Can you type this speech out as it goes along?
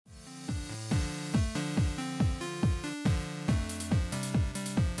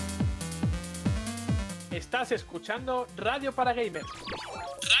Estás escuchando Radio para Gamers.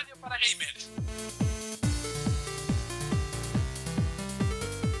 Radio para Gamers.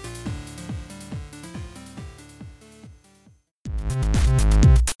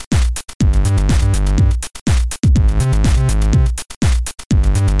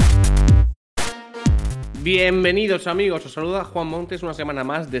 Bienvenidos amigos, os saluda Juan Montes una semana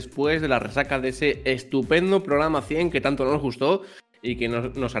más después de la resaca de ese estupendo programa 100 que tanto nos gustó y que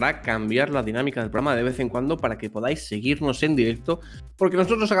nos hará cambiar la dinámica del programa de vez en cuando para que podáis seguirnos en directo, porque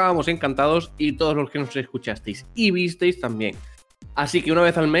nosotros acabamos encantados y todos los que nos escuchasteis y visteis también. Así que una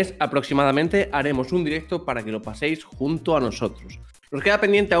vez al mes aproximadamente haremos un directo para que lo paséis junto a nosotros. Nos queda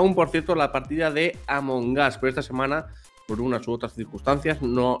pendiente aún, por cierto, la partida de Among Us, pero esta semana, por unas u otras circunstancias,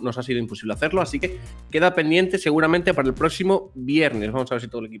 no nos ha sido imposible hacerlo, así que queda pendiente seguramente para el próximo viernes. Vamos a ver si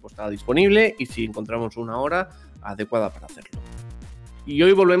todo el equipo está disponible y si encontramos una hora adecuada para hacerlo. Y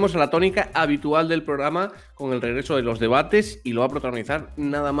hoy volvemos a la tónica habitual del programa con el regreso de los debates y lo va a protagonizar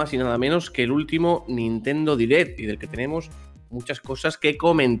nada más y nada menos que el último Nintendo Direct y del que tenemos muchas cosas que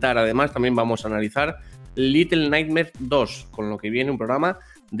comentar. Además también vamos a analizar Little Nightmares 2, con lo que viene un programa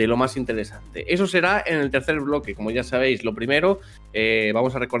de lo más interesante. Eso será en el tercer bloque. Como ya sabéis, lo primero,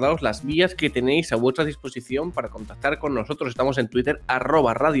 vamos a recordaros las vías que tenéis a vuestra disposición para contactar con nosotros. Estamos en Twitter,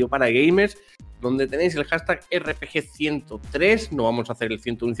 @RadioParaGamers, donde tenéis el hashtag RPG103. No vamos a hacer el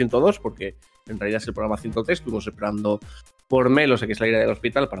 101 y 102 porque en realidad es el programa 103. Estuvimos esperando por Melos a que saliera del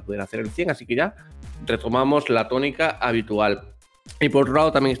hospital para poder hacer el 100, así que ya retomamos la tónica habitual. Y por otro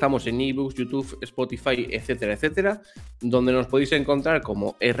lado también estamos en ebooks, YouTube, Spotify, etcétera, etcétera, donde nos podéis encontrar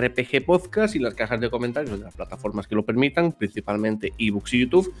como RPG Podcast y las cajas de comentarios de las plataformas que lo permitan, principalmente ebooks y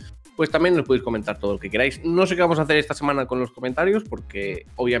YouTube, pues también nos podéis comentar todo lo que queráis. No sé qué vamos a hacer esta semana con los comentarios, porque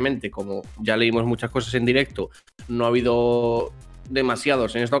obviamente como ya leímos muchas cosas en directo, no ha habido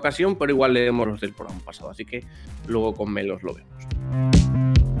demasiados en esta ocasión, pero igual leemos los del programa pasado, así que luego con Melos lo vemos.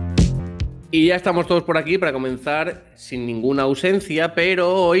 Y ya estamos todos por aquí para comenzar sin ninguna ausencia,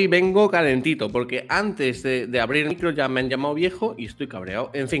 pero hoy vengo calentito, porque antes de abrir el micro ya me han llamado viejo y estoy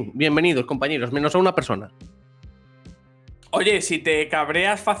cabreado. En fin, bienvenidos compañeros, menos a una persona. Oye, si te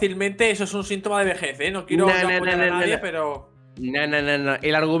cabreas fácilmente, eso es un síntoma de vejez, ¿eh? No quiero apoyar a nadie, pero... No.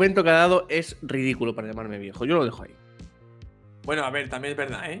 El argumento que ha dado es ridículo para llamarme viejo, yo lo dejo ahí. Bueno, a ver, también es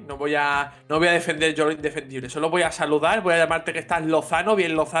verdad, ¿eh? No voy a defender yo lo indefendible. Solo voy a saludar, voy a llamarte que estás lozano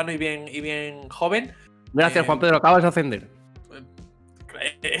y bien joven. Gracias, Juan Pedro, acabas de ascender.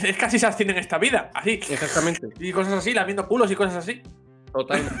 Es que así se asciende en esta vida, así. Exactamente. Y cosas así, lamiendo culos y cosas así.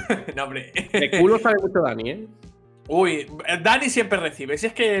 Totalmente. No, hombre. De culo sabe mucho Dani, ¿eh? Uy, Dani siempre recibe. Si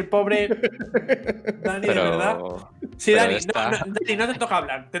es que el pobre Dani, pero, de verdad. Sí, Dani, Dani, no te toca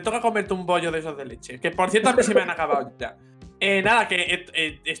hablar. Te toca comerte un bollo de esos de leche. Que por cierto, a mí se me han acabado ya. Nada, que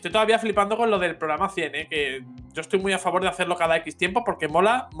estoy todavía flipando con lo del programa 100, que yo estoy muy a favor de hacerlo cada X tiempo porque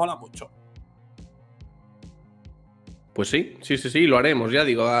mola mucho. Pues sí, lo haremos, ya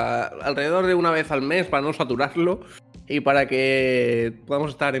digo, alrededor de una vez al mes para no saturarlo y para que podamos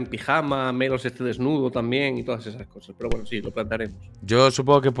estar en pijama, Melos esté desnudo también y todas esas cosas. Pero bueno, sí, lo plantearemos. Yo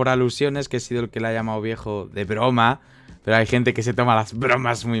supongo que por alusiones, que he sido el que le ha llamado viejo de broma, pero hay gente que se toma las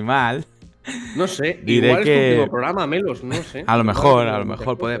bromas muy mal. No sé, diré igual que... es tu último programa, Melos, no sé. A lo mejor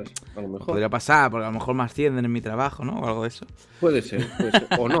podría pasar, porque a lo mejor me ascienden en mi trabajo, ¿no? O algo de eso. Puede ser.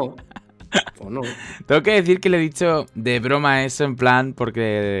 O no. Tengo que decir que le he dicho de broma eso en plan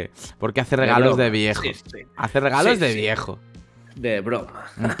porque hace regalos de viejo. Sí. Hace regalos de viejo. De broma.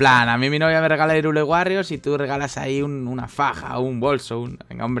 En plan, a mí mi novia me regala Irule Warriors y tú regalas ahí una faja o un bolso.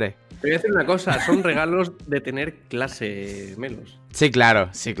 Venga, hombre. Te voy a decir una cosa, son regalos de tener clase, Melos. Sí,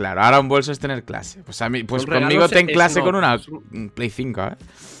 claro. Ahora un bolso es tener clase. Pues conmigo ten clase con una Play 5, ¿eh?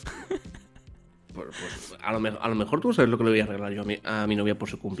 Pues a lo mejor tú sabes lo que le voy a regalar yo a mi novia por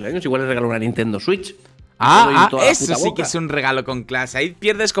su cumpleaños. Igual le regalo una Nintendo Switch. Eso sí que es un regalo con clase. Ahí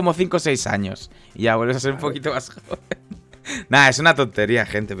pierdes como 5 o 6 años. Y ya vuelves a ser un poquito más joven. Nada, es una tontería,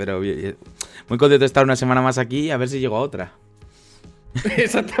 gente, pero muy contento de estar una semana más aquí y a ver si llego a otra.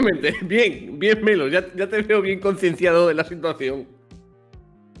 Exactamente, bien Melos, ya te veo bien concienciado de la situación.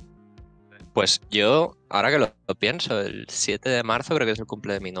 Pues yo, ahora que lo pienso, el 7 de marzo creo que es el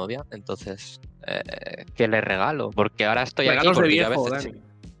cumple de mi novia, entonces, ¿qué le regalo? Porque ahora estoy regalos aquí porque de viejo, yo a veces... Dani.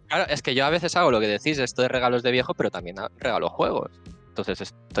 Claro, es que yo a veces hago lo que decís, esto de regalos de viejo, pero también regalo juegos. Entonces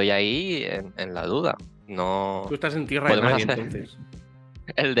estoy ahí en la duda. No. Tú estás en tierra de nadie, entonces.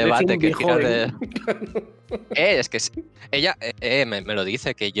 El debate que tira de... Claro. Es que ella me lo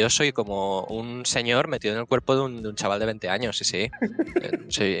dice, que yo soy como un señor metido en el cuerpo de un chaval de 20 años, sí.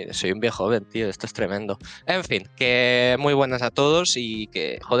 Soy un viejo joven, tío, esto es tremendo. En fin, que muy buenas a todos y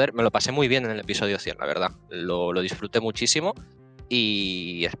que, joder, me lo pasé muy bien en el episodio 100, la verdad. Lo disfruté muchísimo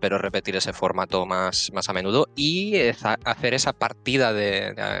y espero repetir ese formato más a menudo y hacer esa partida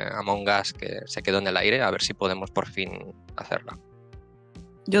de Among Us que se quedó en el aire, a ver si podemos por fin hacerla.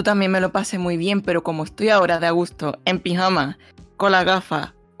 Yo también me lo pasé muy bien, pero como estoy ahora de a gusto, en pijama, con las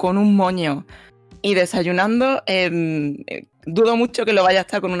gafas, con un moño y desayunando, dudo mucho que lo vaya a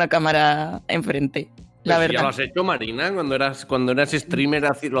estar con una cámara enfrente, la verdad. ¿Ya lo has hecho, Marina? Cuando eras streamer,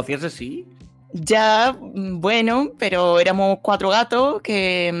 ¿lo hacías así? Ya, bueno, pero éramos 4 gatos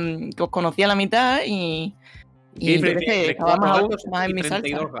que os conocía la mitad y yo qué sé, estaba más en mi salsa.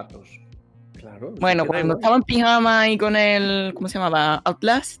 32 gatos. Claro, bueno, cuando estaba en pijama y con el, ¿cómo se llamaba?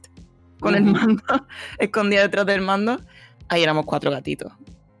 Outlast, con el mando, escondida detrás del mando, ahí éramos 4 gatitos.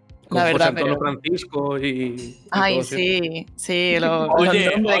 Con la verdad, José Antonio Francisco y ay, sí, los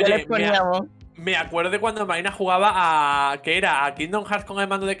nombres que les poníamos. Me acuerdo de cuando Marina jugaba ¿qué era? A Kingdom Hearts con el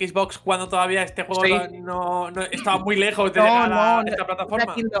mando de Xbox cuando todavía este juego no estaba muy lejos de llegar a esta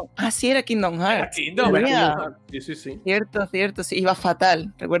plataforma. Sí, era Kingdom Hearts. Era Kingdom Hearts. Sí. Cierto, sí, iba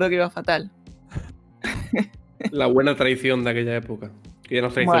fatal. Recuerdo que iba fatal. La buena tradición de aquella época. Que ya no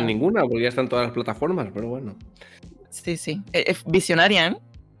es tradición ninguna, porque ya están todas las plataformas, pero bueno. Sí. Es visionaria, ¿eh?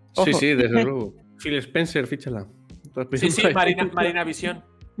 Ojo. Sí, desde luego. Phil Spencer, fíchala. Sí, Marina Visión.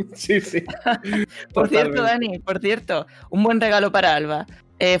 Sí. Por cierto, Dani, un buen regalo para Alba.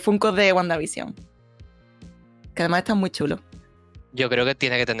 Funkos de WandaVision. Que además están muy chulos. Yo creo que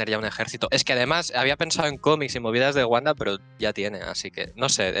tiene que tener ya un ejército. Es que además había pensado en cómics y movidas de Wanda, pero ya tiene, así que no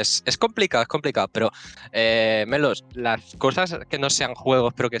sé, es complicado, pero Melos, las cosas que no sean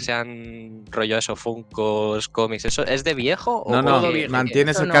juegos, pero que sean rollo eso, Funkos, cómics, ¿eso es de viejo? No, viejo?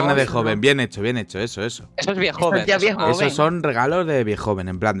 mantienes el carnet de joven, bien hecho, eso. Eso es viejo joven. Esos son regalos de viejo joven,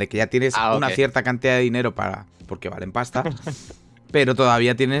 en plan, de que ya tienes una cierta cantidad de dinero porque valen pasta. Pero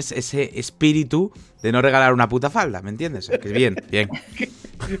todavía tienes ese espíritu de no regalar una puta falda, ¿me entiendes? Que bien. ¿Qué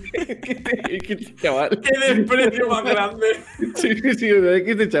chaval? ¡Qué desprecio más grande! Sí,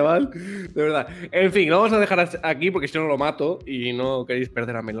 este chaval. De verdad. En fin, lo vamos a dejar aquí porque si no lo mato y no queréis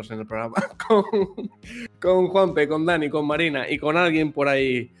perder a Melos en el programa. Con Juanpe, con Dani, con Marina y con alguien por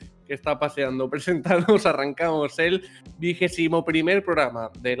ahí que está paseando. Presentados, arrancamos el 21º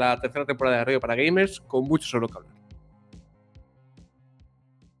programa de la tercera temporada de Radio para Gamers con mucho sobre lo que hablar.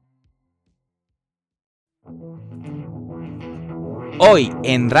 Hoy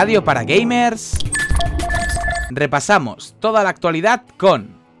en Radio para Gamers repasamos toda la actualidad con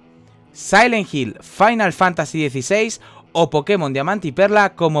Silent Hill, Final Fantasy XVI o Pokémon Diamante y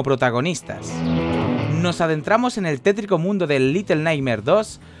Perla como protagonistas. Nos adentramos en el tétrico mundo del Little Nightmare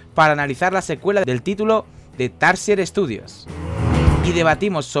 2 para analizar la secuela del título de Tarsier Studios. Y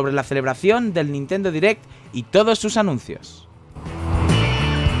debatimos sobre la celebración del Nintendo Direct y todos sus anuncios.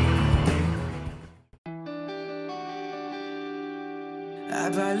 I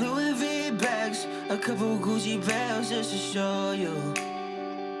buy Louis V bags, a couple Gucci bells just to show you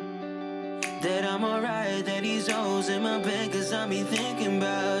that I'm alright, that these hoes in my bed, cause I be thinking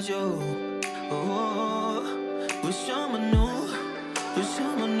about you. Oh, wish someone knew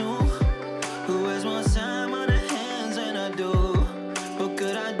who has more time on their hands than I do. What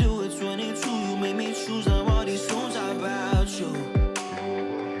could I do at 22? You made me choose on all these songs about you.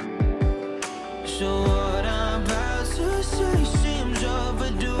 So what I'm about to say seems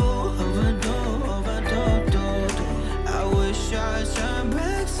overdue. I wish I turned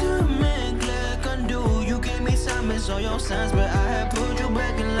back to make like undo. You gave me time and saw your signs, but I had put you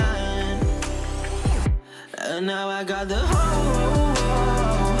back in line. And now I got the whole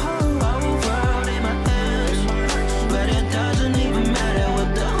world in my hands, but it doesn't even matter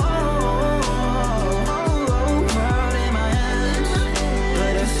with the whole world in my hands.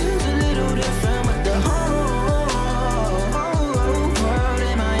 But it feels a little different with the whole world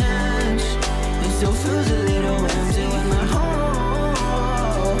in my hands. It still feels a little empty when my whole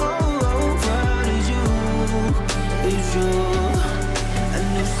world is you. A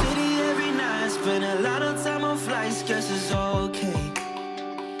new city every night, spend a lot of time on flights, guess it's okay.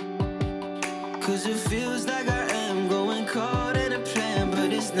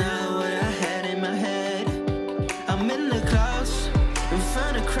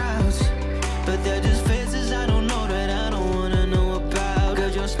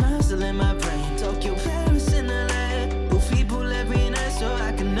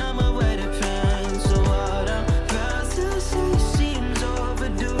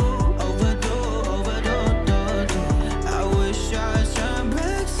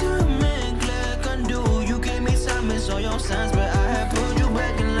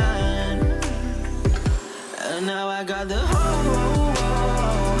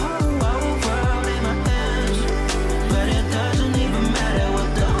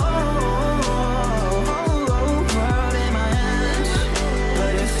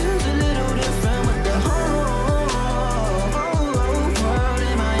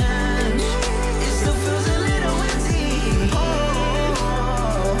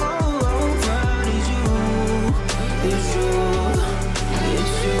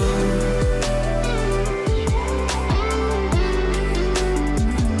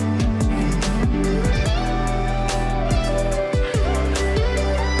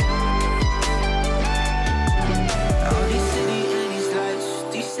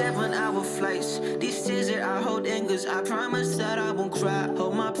 flights. These tears that I hold in, cause I promise that I won't cry.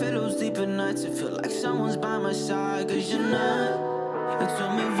 Hold my pillows deep at night to feel like someone's by my side, cause you're not. It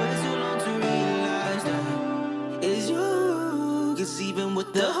took me way too long to realize that it's you. Cause even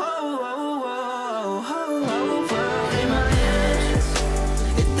with the whole world in my hands,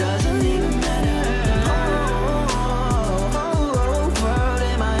 it doesn't even matter. Whole world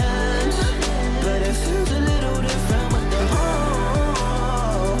in my hands, but it feels a little different with the whole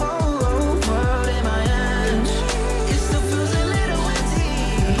world in my hands. It still feels a little empty.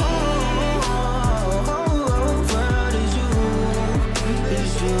 Whole world is you,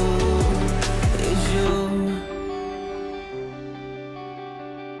 is you, is you.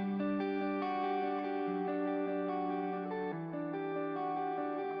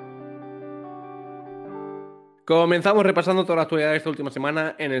 Comenzamos repasando toda la actualidad de esta última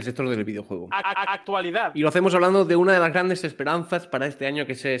semana en el sector del videojuego. Actualidad. Y lo hacemos hablando de una de las grandes esperanzas para este año,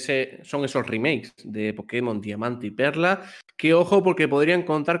 que son esos remakes de Pokémon Diamante y Perla, que ojo porque podrían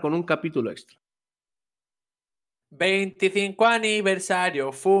contar con un capítulo extra. 25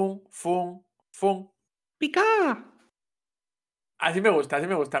 aniversario, fun. ¡Pica! Así me gusta,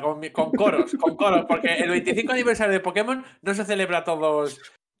 con coros, porque el 25 aniversario de Pokémon no se celebra todos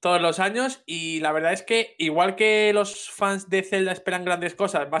los años y la verdad es que igual que los fans de Zelda esperan grandes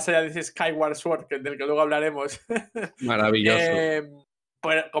cosas, más allá de ese Skyward Sword, del que luego hablaremos, Maravilloso.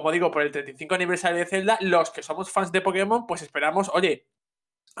 como digo, por el 35 aniversario de Zelda, los que somos fans de Pokémon, pues esperamos, oye,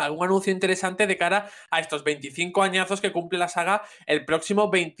 algún anuncio interesante de cara a estos 25 añazos que cumple la saga el próximo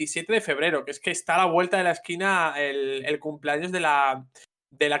 27 de febrero, que es que está a la vuelta de la esquina el cumpleaños de la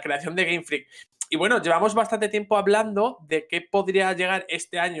creación de Game Freak. Y bueno, llevamos bastante tiempo hablando de qué podría llegar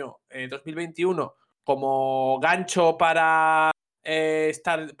este año, 2021, como gancho para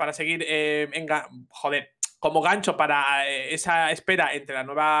seguir como gancho para esa espera entre la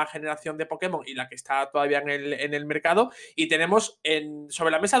nueva generación de Pokémon y la que está todavía en el mercado. Y tenemos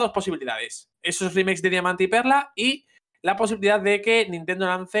sobre la mesa dos posibilidades. Esos remakes de Diamante y Perla y la posibilidad de que Nintendo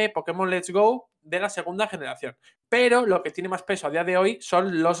lance Pokémon Let's Go de la segunda generación. Pero lo que tiene más peso a día de hoy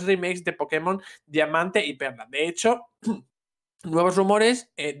son los remakes de Pokémon Diamante y Perla. De hecho, nuevos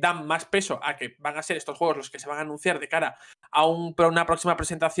rumores dan más peso a que van a ser estos juegos los que se van a anunciar de cara a una próxima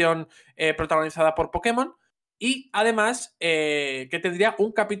presentación protagonizada por Pokémon. Y además que tendría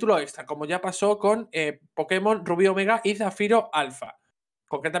un capítulo extra, como ya pasó con Pokémon Rubí Omega y Zafiro Alpha.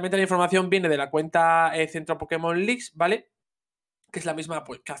 Concretamente la información viene de la cuenta Centro Pokémon Leaks, ¿vale? Que es la misma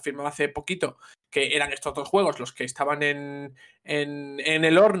pues, que afirmaba hace poquito que eran estos dos juegos los que estaban en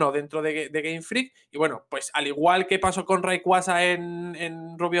el horno dentro de Game Freak. Y bueno, pues al igual que pasó con Rayquaza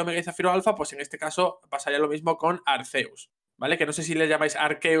en Rubí Omega y Zafiro Alpha, pues en este caso pasaría lo mismo con Arceus, ¿vale? Que no sé si le llamáis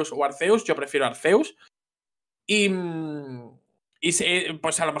Arceus o Arceus, yo prefiero Arceus. Y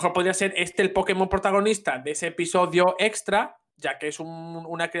pues a lo mejor podría ser el Pokémon protagonista de ese episodio extra, ya que es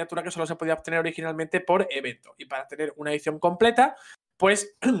una criatura que solo se podía obtener originalmente por evento. Y para tener una edición completa,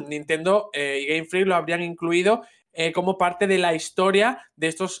 pues Nintendo y Game Freak lo habrían incluido como parte de la historia de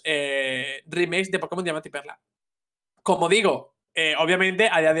estos remakes de Pokémon Diamante y Perla. Como digo, obviamente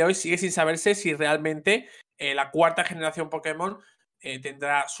a día de hoy sigue sin saberse si realmente la cuarta generación Pokémon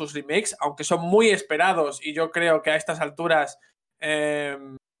tendrá sus remakes, aunque son muy esperados y yo creo que a estas alturas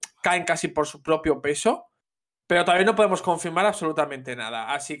caen casi por su propio peso. Pero todavía no podemos confirmar absolutamente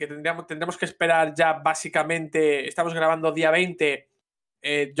nada. Así que tendremos que esperar ya básicamente. Estamos grabando día 20.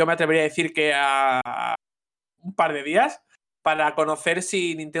 Yo me atrevería a decir que a un par de días para conocer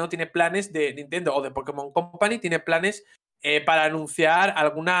si Nintendo tiene planes de Nintendo o de Pokémon Company tiene planes para anunciar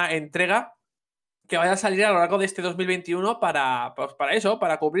alguna entrega que vaya a salir a lo largo de este 2021 para eso,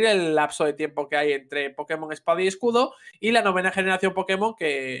 para cubrir el lapso de tiempo que hay entre Pokémon Espada y Escudo y la novena generación Pokémon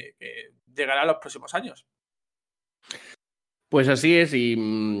que llegará en los próximos años. Pues así es,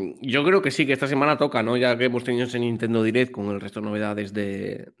 y yo creo que sí, que esta semana toca, ¿no? Ya que hemos tenido ese Nintendo Direct con el resto de novedades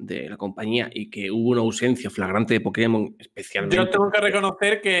de la compañía y que hubo una ausencia flagrante de Pokémon, especialmente. Yo tengo que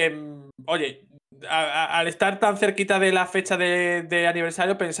reconocer que, oye, al estar tan cerquita de la fecha de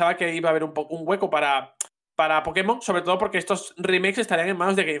aniversario, pensaba que iba a haber un hueco para Pokémon, sobre todo porque estos remakes estarían en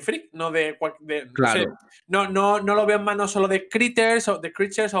manos de Game Freak, no de claro. No lo veo en manos solo de Critters o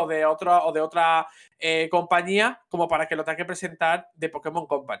de otra compañía como para que lo tenga que presentar de Pokémon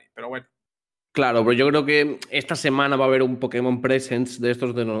Company, pero bueno. Claro, pero yo creo que esta semana va a haber un Pokémon Presents de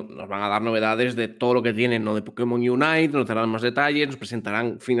estos, nos van a dar novedades de todo lo que tienen, ¿no? De Pokémon Unite, nos darán más detalles, nos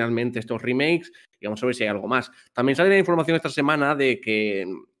presentarán finalmente estos remakes y vamos a ver si hay algo más. También sale la información esta semana de que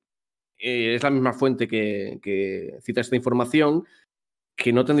es la misma fuente que cita esta información,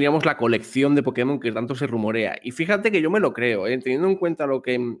 que no tendríamos la colección de Pokémon que tanto se rumorea. Y fíjate que yo me lo creo, teniendo en cuenta lo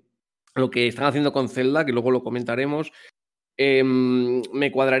que lo que están haciendo con Zelda, que luego lo comentaremos,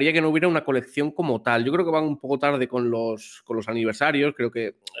 me cuadraría que no hubiera una colección como tal. Yo creo que van un poco tarde con los aniversarios. Creo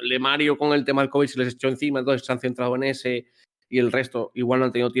que el de Mario con el tema del COVID se les echó encima, entonces se han centrado en ese y el resto igual no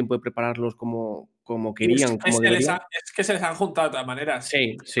han tenido tiempo de prepararlos como Y querían, como deberían. es que se les han juntado de todas maneras.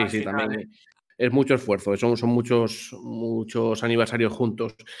 Sí, Al sí, final, también. Es mucho esfuerzo, son muchos aniversarios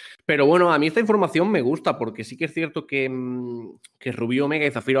juntos. Pero bueno, a mí esta información me gusta porque sí que es cierto que Rubí Omega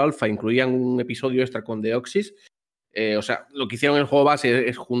y Zafiro Alpha incluían un episodio extra con Deoxys. O sea, lo que hicieron en el juego base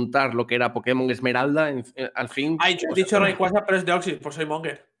es juntar lo que era Pokémon Esmeralda al fin. Ay, yo he dicho Rayquaza, pero es de Oxys, pues soy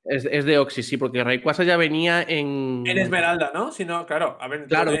Monger. Es Deoxys, sí, porque Rayquaza ya venía En Esmeralda, ¿no? Si no, claro, a ver.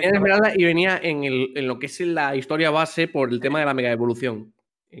 Claro, venía en Esmeralda y venía en lo que es la historia base por el tema de la Mega Evolución.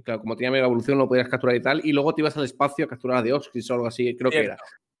 Y claro, como tenía Mega Evolución lo podías capturar y tal, y luego te ibas al espacio a capturar a Deoxys o algo así, creo que era.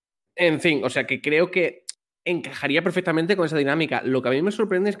 En fin, o sea que creo que encajaría perfectamente con esa dinámica. Lo que a mí me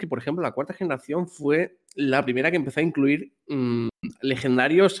sorprende es que, por ejemplo, la cuarta generación fue la primera que empezó a incluir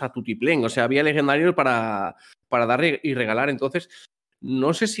legendarios a tutiplén. O sea, había legendarios para dar y regalar. Entonces,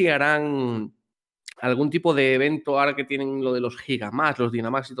 no sé si harán algún tipo de evento ahora que tienen lo de los Gigamax, los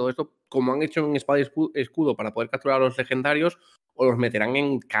Dynamax y todo esto, como han hecho en Espada y Escudo para poder capturar a los legendarios, o los meterán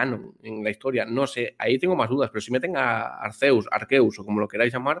en canon, en la historia. No sé, ahí tengo más dudas, pero si meten a Arceus, Arceus o como lo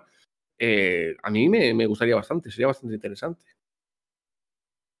queráis llamar, a mí me gustaría bastante, sería bastante interesante.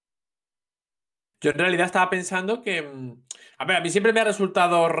 Yo en realidad estaba pensando que. A ver, a mí siempre me ha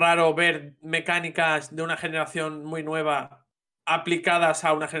resultado raro ver mecánicas de una generación muy nueva aplicadas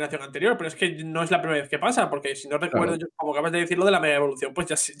a una generación anterior, pero es que no es la primera vez que pasa, porque si no recuerdo, Claro. como acabas de decir, lo de la Mega Evolución, pues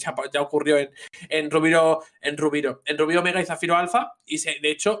ya ocurrió en Rubí Omega y Zafiro Alpha, y de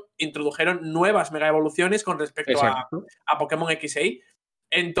hecho introdujeron nuevas Mega Evoluciones con respecto a Pokémon X e Y.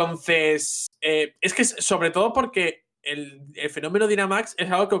 Entonces, es que sobre todo porque el fenómeno Dynamax es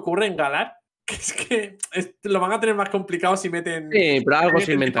algo que ocurre en Galar, que es que lo van a tener más complicado si meten. Sí, pero algo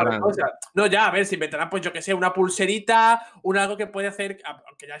se inventarán. No, ya, a ver, si inventarán, pues yo que sé, una pulserita, algo que puede hacer,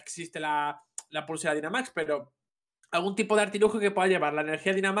 aunque ya existe la pulsera Dynamax, pero algún tipo de artilugio que pueda llevar la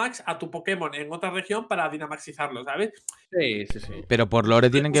energía Dynamax a tu Pokémon en otra región para Dynamaxizarlo, ¿sabes? Sí. Pero por lore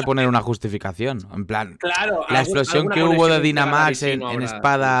tienen que poner una justificación. En plan, claro, la explosión que hubo de Dynamax en ahora,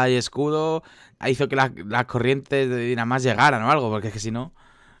 espada y escudo hizo que las corrientes de Dynamax llegaran o algo, porque es que si no,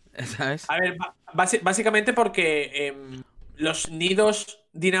 ¿sabes? A ver, básicamente porque los nidos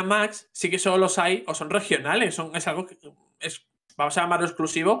Dynamax sí que solo los hay o son regionales, es algo que vamos a llamarlo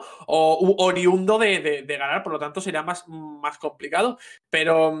exclusivo o oriundo de ganar, por lo tanto sería más complicado.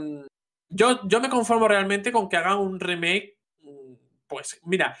 Pero yo me conformo realmente con que hagan un remake, pues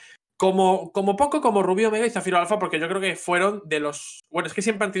mira, como poco como Rubí Omega y Zafiro Alpha, porque yo creo que fueron de los. Bueno, es que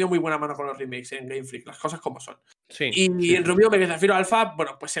siempre han tenido muy buena mano con los remakes en Game Freak, las cosas como son. Sí, Y en Rubí Omega y Zafiro Alpha,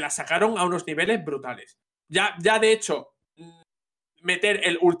 bueno, pues se las sacaron a unos niveles brutales. Ya de hecho, meter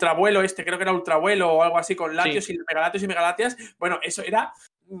el ultravuelo creo que era ultravuelo o algo así, con latios y megalatios y megalatias, bueno, eso era.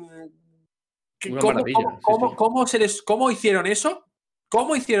 Una maravilla. ¿Cómo hicieron eso?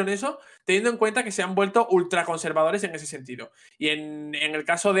 ¿Cómo hicieron eso? Teniendo en cuenta que se han vuelto ultra conservadores en ese sentido. Y en el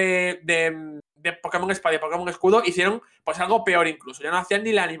caso de Pokémon Espada y Pokémon Escudo, hicieron pues algo peor incluso. Ya no hacían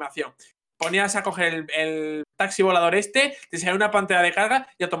ni la animación. Ponías a coger el taxi volador te salía una pantalla de carga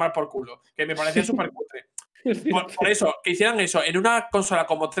y a tomar por culo. Que me parecía súper cutre. Por eso, que hicieran eso en una consola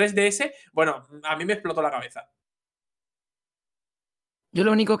como 3DS, bueno, a mí me explotó la cabeza. Yo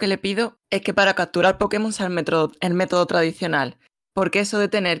lo único que le pido es que para capturar Pokémon sea el método tradicional. Porque eso de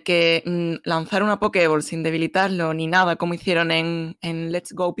tener que lanzar una Pokéball sin debilitarlo ni nada, como hicieron en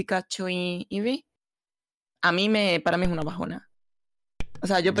Let's Go Pikachu y Eevee, para mí es una bajona. O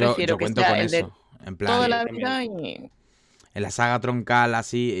sea, yo prefiero que cuento sea con el de eso. En plan, toda la vida y. En la saga troncal,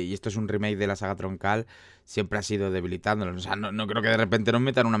 así, y esto es un remake de la saga troncal, siempre ha sido debilitándolo. O sea, no creo que de repente nos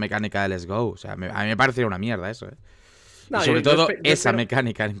metan una mecánica de Let's Go. O sea, a mí me parecería una mierda eso, ¿eh? No, y sobre todo esa espero,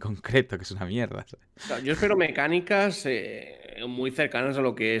 mecánica en concreto, que es una mierda. ¿sabes? Yo espero mecánicas muy cercanas a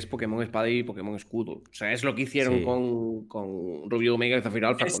lo que es Pokémon Espada y Pokémon Escudo. O sea, es lo que hicieron con Rubí Omega y Zafiro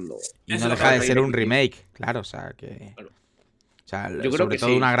Alpha cuando. Y no deja de ser un remake, claro, o sea, que. Claro. O sea, Yo creo sobre que todo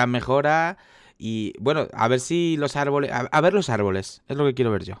sí. una gran mejora. Y bueno, a ver si los árboles. A ver los árboles, es lo que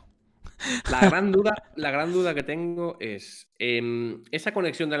quiero ver yo. La gran duda que tengo es esa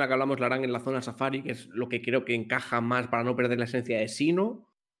conexión de la que hablamos la harán en la zona Safari, que es lo que creo que encaja más para no perder la esencia de Sinnoh,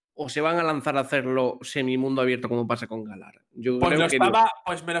 o se van a lanzar a hacerlo semimundo abierto como pasa con Galar. Yo Pues, creo que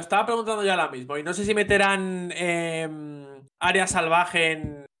pues me lo estaba preguntando ya ahora mismo. Y no sé si meterán área salvaje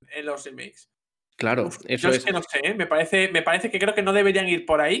en los remakes. claro, eso Yo es que no sé, ¿eh? Me parece que creo que no deberían ir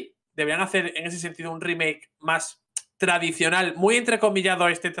por ahí. Deberían hacer en ese sentido un remake más tradicional, muy entrecomillado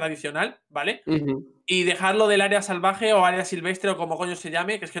tradicional, ¿vale? Y dejarlo del área salvaje o área silvestre o como coño se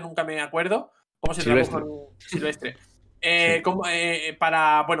llame, que es que nunca me acuerdo cómo se tradujo en silvestre. Sí.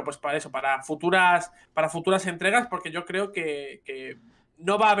 Para, bueno, pues para eso, para futuras entregas, porque yo creo que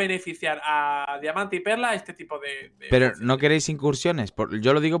no va a beneficiar a Diamante y Perla este tipo de Pero funciones. ¿no queréis incursiones?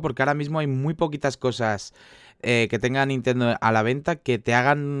 Yo lo digo porque ahora mismo hay muy poquitas cosas que tenga Nintendo a la venta que te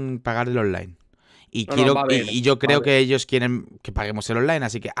hagan pagar el online. Y No, va a haber, y yo va a creo haber. que ellos quieren que paguemos el online,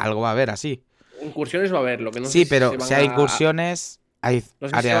 así que algo va a haber así. Incursiones va a haber, lo que no Sí, sé si pero se van si hay a. incursiones, hay No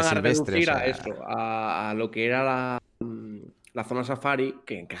sé si se área van a silvestre, o reducir a sea. eso, a lo que era la zona safari,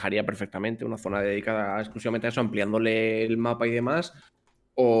 que encajaría perfectamente, una zona dedicada exclusivamente a eso, ampliándole el mapa y demás,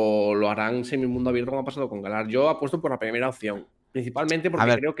 o lo harán semi-mundo abierto como ha pasado con Galar. Yo apuesto por la primera opción, principalmente A porque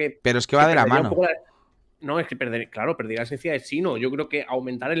ver, creo que pero es que se va de la perdería un mano. poco No, es que perdería la esencia de Sino. Yo creo que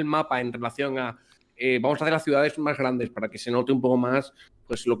aumentar el mapa en relación a vamos a hacer las ciudades más grandes para que se note un poco más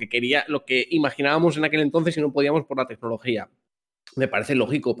pues lo que imaginábamos en aquel entonces y no podíamos por la tecnología. Me parece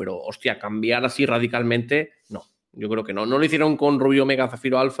lógico, pero hostia, cambiar así radicalmente, no. Yo creo que no. No lo hicieron con Rubio Omega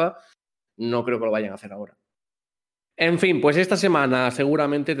Zafiro Alpha, no creo que lo vayan a hacer ahora. En fin, pues esta semana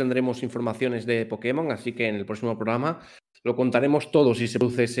seguramente tendremos informaciones de Pokémon, así que en el próximo programa lo contaremos todo si se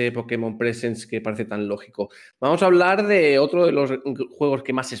produce ese Pokémon Presents que parece tan lógico. Vamos a hablar de otro de los juegos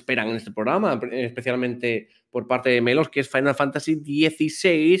que más se esperan en este programa, especialmente por parte de Melos, que es Final Fantasy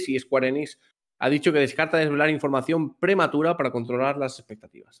XVI, y Square Enix ha dicho que descarta desvelar información prematura para controlar las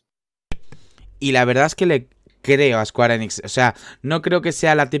expectativas. Y la verdad es que le creo a Square Enix. O sea, no creo que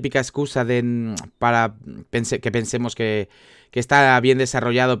sea la típica excusa para que pensemos que está bien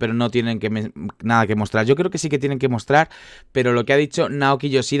desarrollado, pero no tienen nada que mostrar. Yo creo que sí que tienen que mostrar, pero lo que ha dicho Naoki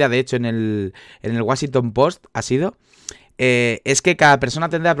Yoshida, de hecho, en el Washington Post, ha sido es que cada persona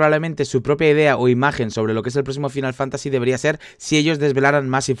tendrá probablemente su propia idea o imagen sobre lo que es el próximo Final Fantasy. Debería ser si ellos desvelaran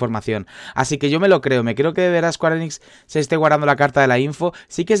más información. Así que yo me lo creo, me creo que de veras Square Enix se esté guardando la carta de la info.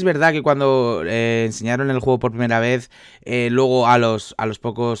 Sí que es verdad que cuando enseñaron el juego por primera vez, luego a las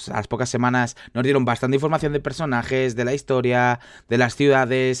pocas semanas nos dieron bastante información de personajes, de la historia, de las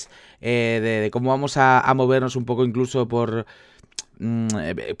ciudades, de cómo vamos a movernos un poco incluso porque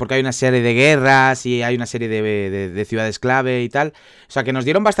hay una serie de guerras y hay una serie de ciudades clave y tal. O sea, que nos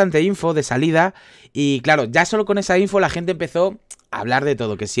dieron bastante info de salida. Y claro, ya solo con esa info la gente empezó a hablar de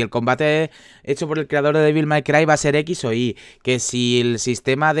todo. Que si el combate hecho por el creador de Devil May Cry va a ser X o Y. Que si el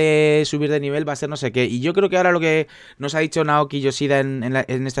sistema de subir de nivel va a ser no sé qué. Y yo creo que ahora lo que nos ha dicho Naoki Yoshida en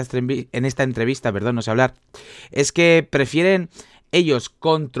esta entrevista, perdón, no sé hablar, es que prefieren ellos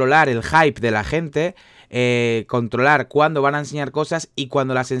controlar el hype de la gente, controlar cuándo van a enseñar cosas y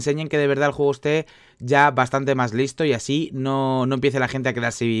cuando las enseñen que de verdad el juego esté ya bastante más listo y así no empiece la gente a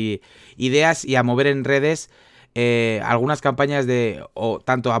quedarse ideas y a mover en redes algunas campañas de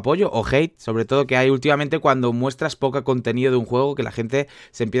tanto apoyo o hate, sobre todo que hay últimamente cuando muestras poco contenido de un juego, que la gente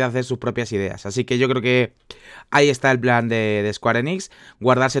se empieza a hacer sus propias ideas. Así que yo creo que ahí está el plan de Square Enix,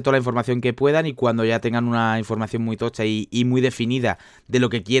 guardarse toda la información que puedan y cuando ya tengan una información muy tocha y muy definida de lo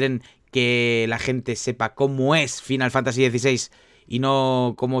que quieren que la gente sepa cómo es Final Fantasy XVI y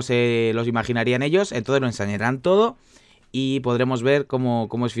no cómo se los imaginarían ellos, entonces lo enseñarán todo y podremos ver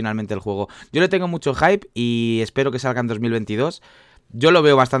cómo es finalmente el juego. Yo le tengo mucho hype y espero que salga en 2022. Yo lo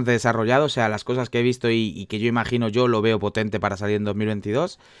veo bastante desarrollado, o sea, las cosas que he visto y que yo imagino, yo lo veo potente para salir en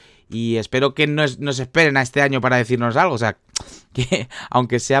 2022. Y espero que nos esperen a este año para decirnos algo, o sea, que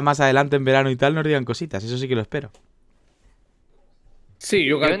aunque sea más adelante en verano y tal, nos digan cositas, eso sí que lo espero. Sí,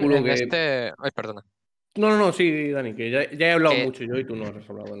 yo calculo Ay, perdona. No, sí, Dani, que ya he hablado Que- mucho yo y tú no has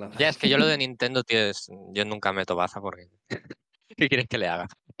hablado nada. Ya, es que yo lo de Nintendo, tío, yo nunca meto baza porque. ¿Qué quieres que le haga?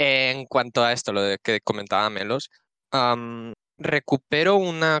 En cuanto a esto, lo de que comentaba Melos, recupero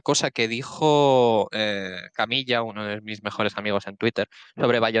una cosa que dijo Camilla, uno de mis mejores amigos en Twitter,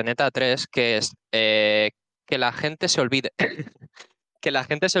 sobre Bayonetta 3, que es que la gente se olvide. Que la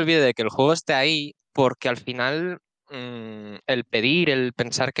gente se olvide de que el juego esté ahí, porque al final el pedir, el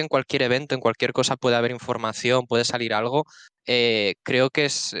pensar que en cualquier evento, en cualquier cosa puede haber información, puede salir algo, creo que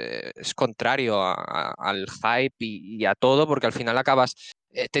es contrario al hype y a todo, porque al final acabas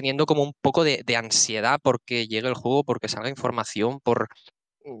teniendo como un poco de ansiedad porque llegue el juego, porque salga información,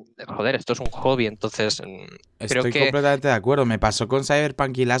 joder, esto es un hobby, entonces creo Estoy que. completamente de acuerdo, me pasó con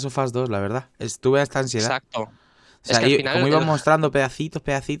Cyberpunk y Last of Us 2, la verdad. Estuve hasta ansiedad. Exacto. O Es sea, que al final como iban mostrando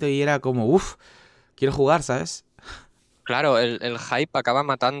pedacitos y era como, uff, quiero jugar, ¿sabes? Claro, el hype acaba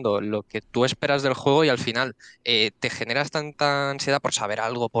matando lo que tú esperas del juego y al final te generas tanta ansiedad por saber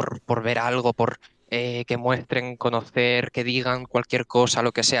algo, por ver algo, por que muestren, conocer, que digan cualquier cosa,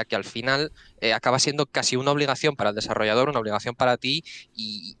 lo que sea, que al final acaba siendo casi una obligación para el desarrollador, una obligación para ti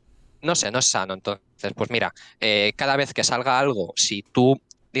y no sé, no es sano. Entonces, pues mira, cada vez que salga algo, si tú,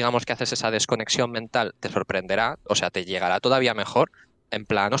 digamos que haces esa desconexión mental, te sorprenderá, o sea, te llegará todavía mejor. En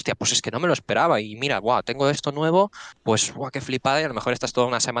plan, hostia, pues es que no me lo esperaba y mira, guau, tengo esto nuevo, pues guau, qué flipada y a lo mejor estás toda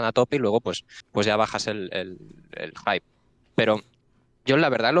una semana a tope y luego pues ya bajas el hype. Pero yo la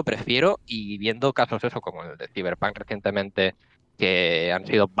verdad lo prefiero y viendo casos eso como el de Cyberpunk recientemente, que han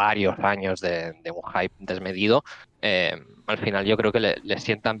sido varios años de un hype desmedido, al final yo creo que le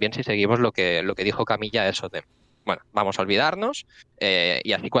sientan bien si seguimos lo que dijo Camilla, eso de, bueno, vamos a olvidarnos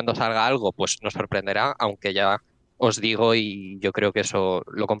y así cuando salga algo pues nos sorprenderá, aunque ya os digo y yo creo que eso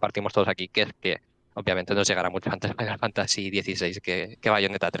lo compartimos todos aquí, que es que obviamente nos llegará mucho antes Final Fantasy XVI que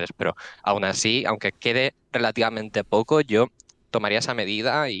Bayonetta 3, pero aún así, aunque quede relativamente poco, yo tomaría esa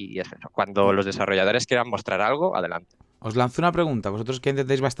medida y es eso. Cuando los desarrolladores quieran mostrar algo, adelante. Os lanzo una pregunta, vosotros que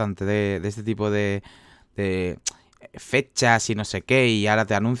entendéis bastante de este tipo de fechas y no sé qué, y ahora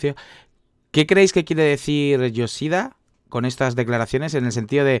te anuncio. ¿Qué creéis que quiere decir Yoshida con estas declaraciones en el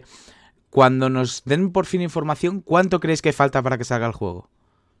sentido de cuando nos den por fin información, cuánto creéis que falta para que salga el juego?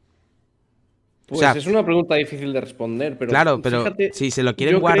 Pues O sea, es una pregunta difícil de responder, pero claro, pero fíjate, si se lo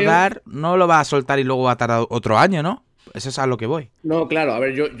quieren yo creo... guardar, no lo va a soltar y luego va a tardar otro año, ¿no? Eso es a lo que voy. No, claro, a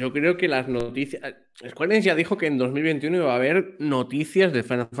ver, yo creo que las noticias... Square Enix ya dijo que en 2021 iba a haber noticias de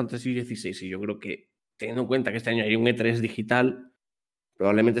Final Fantasy XVI y yo creo que, teniendo en cuenta que este año hay un E3 digital,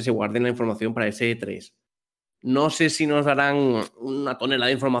 probablemente se guarden la información para ese E3. No sé si nos darán una tonelada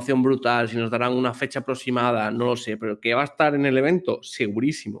de información brutal, si nos darán una fecha aproximada, no lo sé, pero que va a estar en el evento,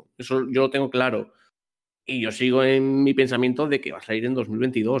 segurísimo. Eso yo lo tengo claro. Y yo sigo en mi pensamiento de que va a salir en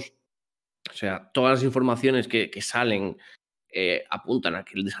 2022. O sea, todas las informaciones que salen apuntan a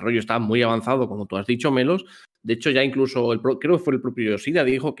que el desarrollo está muy avanzado, como tú has dicho, Melos. De hecho, ya incluso, creo que fue el propio Yoshida,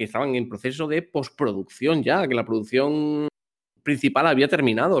 dijo que estaban en proceso de postproducción ya, que la producción principal había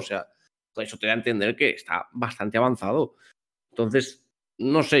terminado. O sea, todo eso te da a entender que está bastante avanzado. Entonces,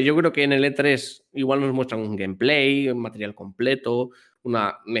 no sé, yo creo que en el E3 igual nos muestran un gameplay, un material completo,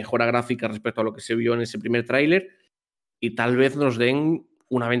 una mejora gráfica respecto a lo que se vio en ese primer tráiler y tal vez nos den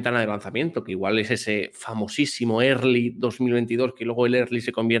una ventana de lanzamiento, que igual es ese famosísimo Early 2022, que luego el Early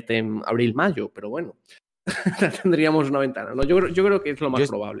se convierte en abril-mayo, pero bueno, tendríamos una ventana, ¿no? Yo creo que es lo más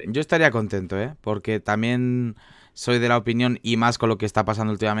probable. Yo estaría contento, ¿eh? Porque también soy de la opinión, y más con lo que está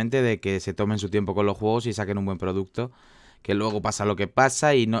pasando últimamente, de que se tomen su tiempo con los juegos y saquen un buen producto, que luego pasa lo que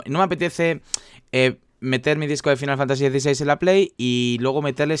pasa y no me apetece meter mi disco de Final Fantasy XVI en la Play y luego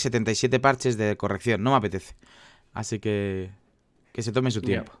meterle 77 parches de corrección, no me apetece. Así que se tome su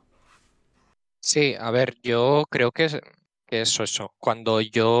tiempo. Sí, a ver, yo creo que eso. Cuando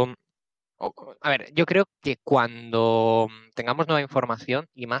yo... A ver, yo creo que cuando tengamos nueva información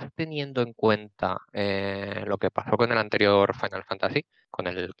y más teniendo en cuenta lo que pasó con el anterior Final Fantasy, con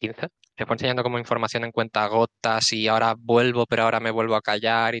el 15, se fue enseñando como información en cuenta gotas y ahora vuelvo, pero ahora me vuelvo a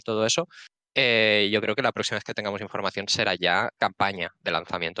callar y todo eso. Yo creo que la próxima vez que tengamos información será ya campaña de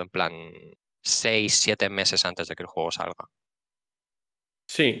lanzamiento, en plan 6, 7 meses antes de que el juego salga.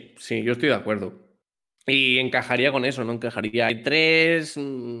 Sí, yo estoy de acuerdo. Y encajaría con eso, ¿no? Encajaría. Hay tres, si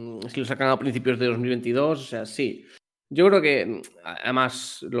lo sacan a principios de 2022, o sea, sí. Yo creo que,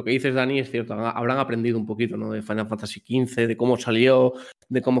 además, lo que dices, Dani, es cierto. Habrán aprendido un poquito, ¿no? De Final Fantasy XV, de cómo salió,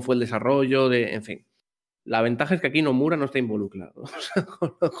 de cómo fue el desarrollo, en fin. La ventaja es que aquí Nomura no está involucrado. O sea,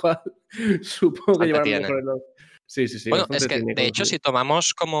 con lo cual, supongo que Bastante llevarán tiene. mejor el... Sí, Bueno, es bastante que tiene de con hecho, eso. si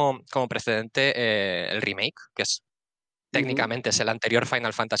tomamos como precedente el remake, que es Ujú. técnicamente es el anterior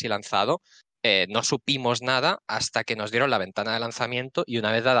Final Fantasy lanzado, no supimos nada hasta que nos dieron la ventana de lanzamiento y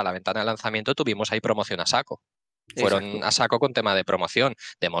una vez dada la ventana de lanzamiento tuvimos ahí promoción a saco. Fueron Exacto. a saco con tema de promoción,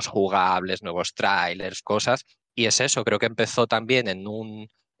 demos jugables, nuevos trailers, cosas. Y es eso, creo que empezó también en un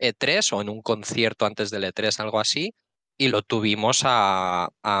E3 o en un concierto antes del E3, algo así, y lo tuvimos a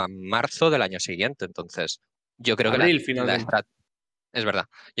marzo del año siguiente. Entonces, yo creo que Abril, finalmente. es verdad,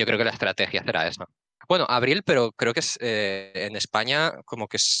 yo creo que la estrategia será esa. Bueno, abril, pero creo que en España como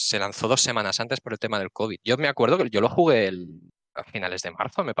que se lanzó 2 semanas antes por el tema del COVID. Yo me acuerdo que yo lo jugué a finales de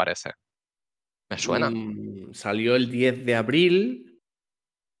marzo, me parece. Me suena. Salió el 10 de abril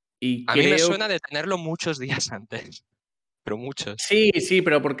y A mí me creo... suena de tenerlo muchos días antes, pero muchos. Sí,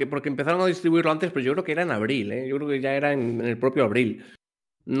 pero porque empezaron a distribuirlo antes, pero yo creo que era en abril, ¿eh? Yo creo que ya era en el propio abril.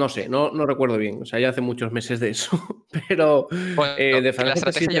 No sé, no recuerdo bien. O sea, ya hace muchos meses de eso. Pero Bueno, de que Final la Fantasy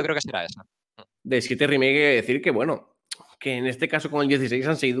estrategia yo creo que será esa. de 7 Remake hay que decir que, bueno, que en este caso con el 16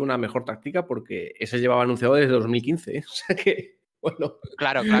 han seguido una mejor táctica porque ese llevaba anunciado desde 2015. ¿Eh? O sea que... bueno,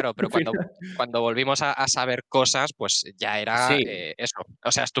 Claro, pero al final. cuando volvimos a saber cosas, pues ya era Sí, eso.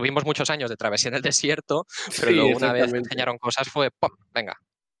 O sea, estuvimos muchos años de travesía en el desierto, pero sí, luego una vez exactamente. enseñaron cosas fue, ¡pum! Venga.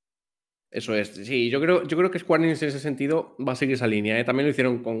 Eso es. Sí, yo creo que Square Enix en ese sentido va a seguir esa línea, ¿eh? También lo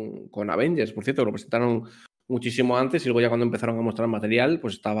hicieron con Avengers, por cierto, lo presentaron muchísimo antes y luego ya cuando empezaron a mostrar material,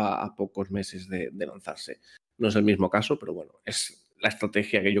 pues estaba a pocos meses de lanzarse. No es el mismo caso, pero bueno, es la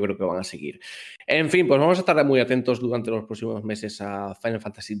estrategia que yo creo que van a seguir. En fin, pues vamos a estar muy atentos durante los próximos meses a Final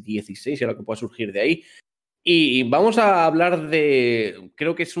Fantasy XVI y a lo que pueda surgir de ahí. Y vamos a hablar de,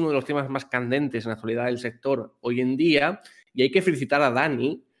 creo que es uno de los temas más candentes en la actualidad del sector hoy en día, y hay que felicitar a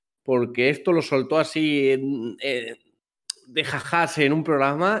Dani, porque esto lo soltó así de jajas en un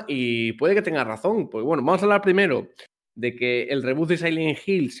programa y puede que tenga razón. Pues bueno, vamos a hablar primero de que el reboot de Silent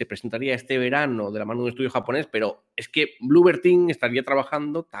Hill se presentaría este verano de la mano de un estudio japonés, pero es que Bloober Team estaría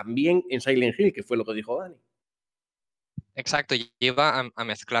trabajando también en Silent Hill, que fue lo que dijo Dani. Exacto, y iba a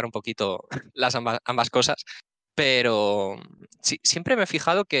mezclar un poquito las ambas cosas, pero siempre me he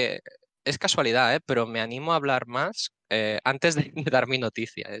fijado que es casualidad, pero me animo a hablar más antes de, de dar mi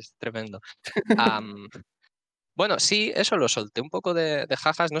noticia, es tremendo. Am, bueno, sí, eso lo solté un poco de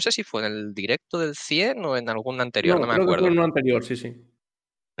jajas, no sé si fue en el directo del 100 o en algún anterior, no No, me creo que fue acuerdo, en uno anterior, sí, sí.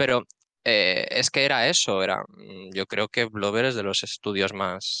 pero es que era eso, yo creo que Blover es de los estudios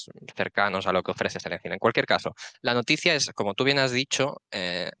más cercanos a lo que ofrece Selección. En cualquier caso, la noticia es, como tú bien has dicho,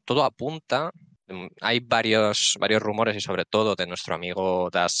 todo apunta, hay varios rumores y sobre todo de nuestro amigo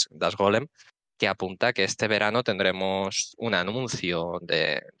Das Golem, que apunta que este verano tendremos un anuncio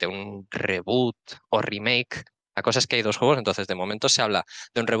de un reboot o remake. La cosa es que hay dos juegos, entonces de momento se habla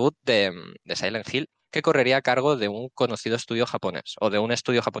de un reboot de Silent Hill que correría a cargo de un conocido estudio japonés o de un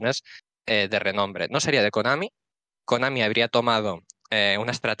estudio japonés de renombre. No sería de Konami. Konami habría tomado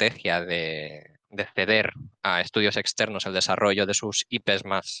una estrategia de ceder a estudios externos el desarrollo de sus IPs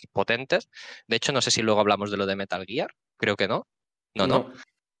más potentes. De hecho, no sé si luego hablamos de lo de Metal Gear. Creo que no. No, no. No,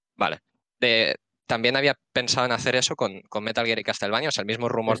 Vale. De- También había pensado en hacer eso con Metal Gear y Castlevania. O sea, el mismo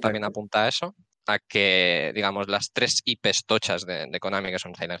rumor también exacto. apunta a eso, a que, digamos, las tres IPs tochas de Konami, que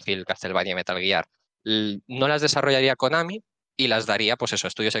son Silent Hill, Castlevania y Metal Gear, no las desarrollaría Konami y las daría, pues eso, a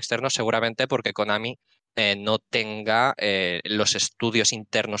estudios externos, seguramente porque Konami no tenga los estudios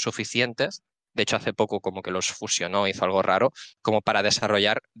internos suficientes. De hecho, hace poco como que los fusionó, hizo algo raro, como para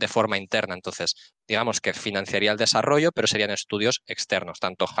desarrollar de forma interna. Entonces, digamos que financiaría el desarrollo, pero serían estudios externos,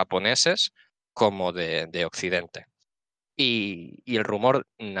 tanto japoneses como de Occidente. Y el rumor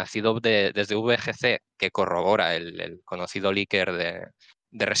nacido desde VGC, que corrobora el conocido leaker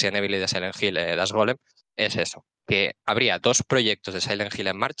de Resident Evil y de Silent Hill, Das Golem, es eso, que habría dos proyectos de Silent Hill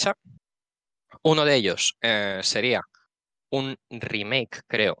en marcha. Uno de ellos sería un remake,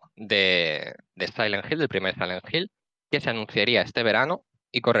 creo, de Silent Hill, del primer Silent Hill, que se anunciaría este verano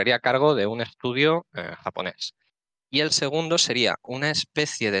y correría a cargo de un estudio japonés. Y el segundo sería una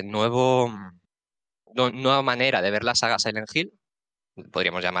especie de nueva manera de ver la saga Silent Hill,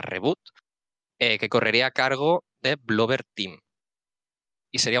 podríamos llamar reboot, que correría a cargo de Blover Team.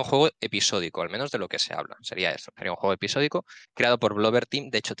 Y sería un juego episódico, al menos de lo que se habla. Sería eso, sería un juego episódico creado por Blover Team.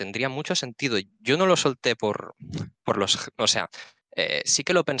 De hecho, tendría mucho sentido. Yo no lo solté por los... O sea, sí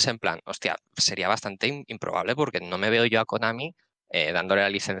que lo pensé en plan, hostia, sería bastante improbable porque no me veo yo a Konami dándole la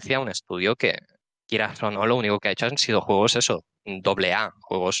licencia a un estudio que, quieras o no, lo único que ha hecho han sido juegos, eso, doble A,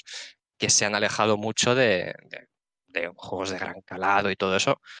 juegos que se han alejado mucho de juegos de gran calado y todo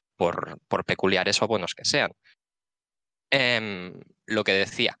eso, por peculiares o buenos que sean. Lo que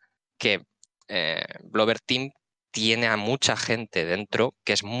decía, que Blover Team tiene a mucha gente dentro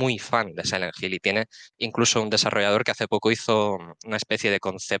que es muy fan de Silent Hill y tiene incluso un desarrollador que hace poco hizo una especie de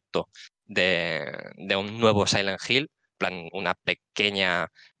concepto de un nuevo Silent Hill, en plan una pequeña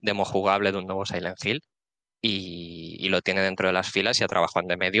demo jugable de un nuevo Silent Hill y lo tiene dentro de las filas y ha trabajado en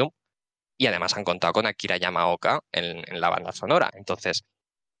The Medium y además han contado con Akira Yamaoka en la banda sonora. Entonces,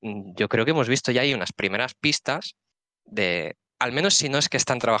 yo creo que hemos visto ya ahí unas primeras pistas de, al menos si no es que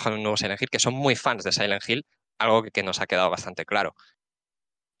están trabajando en un nuevo Silent Hill, que son muy fans de Silent Hill, algo que nos ha quedado bastante claro.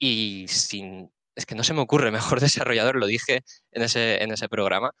 Y es que no se me ocurre mejor desarrollador, lo dije en ese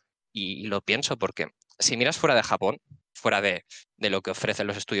programa y lo pienso porque si miras fuera de Japón, fuera de lo que ofrecen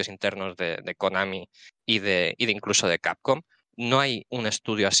los estudios internos de Konami y de incluso de Capcom, no hay un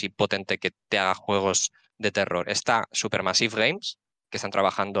estudio así potente que te haga juegos de terror. Está Supermassive Games, que están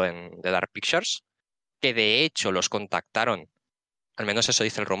trabajando en The Dark Pictures, que de hecho los contactaron, al menos eso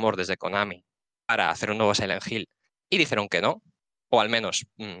dice el rumor desde Konami, para hacer un nuevo Silent Hill y dijeron que no, o al menos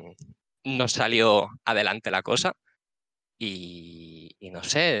no salió adelante la cosa y no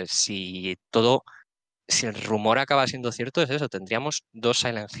sé si todo si el rumor acaba siendo cierto, es eso, tendríamos 2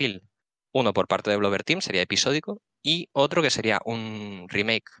 Silent Hill. Uno por parte de Blover Team, sería episódico, y otro que sería un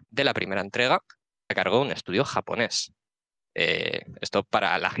remake de la primera entrega a cargo de un estudio japonés. Esto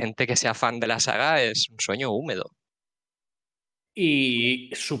para la gente que sea fan de la saga es un sueño húmedo. Y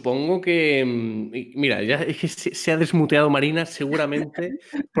supongo que. Mira, ya es que se ha desmuteado Marina seguramente,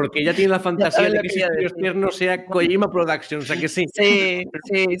 porque ella tiene la Ya fantasía sabes de lo que que ese iba a estudio decir. externo sea Kojima Productions, o sea que sí. Sí,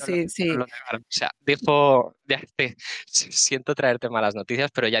 sí, No sí, sí. lo negaron. O sea, dijo, siento traerte malas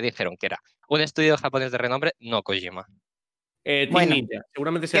noticias, pero ya dijeron que era un estudio japonés de renombre, no Kojima. Team Bueno, Ninja,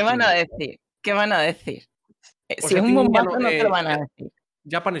 seguramente ¿qué sea Team van a Ninja. decir? ¿Qué van a decir? O Si es sea, un Team Ninja no, bombazo, no te lo van a decir.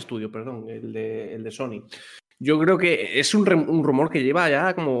 Japan Studio, perdón, el de Sony. Yo creo que es un rumor que lleva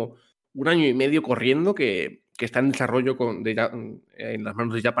ya como 1 año y medio corriendo, que está en desarrollo en las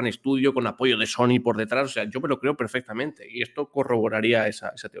manos de Japan Studio, con apoyo de Sony por detrás. O sea, yo me lo creo perfectamente y esto corroboraría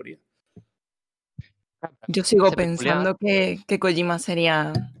esa teoría. Yo sigo Parece peculiar. pensando que Kojima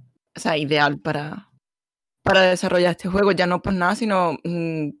sería, o sea, ideal para desarrollar este juego. Ya no por nada, sino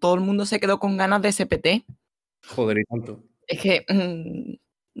todo el mundo se quedó con ganas de SPT. Joder, y tanto. Es que,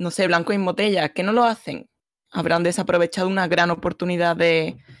 no sé, blanco en botella, ¿qué no lo hacen? Habrán desaprovechado una gran oportunidad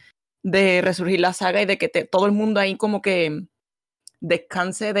de resurgir la saga y de que todo el mundo ahí como que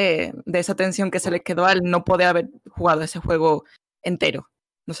descanse de esa tensión que se les quedó al no poder haber jugado ese juego entero.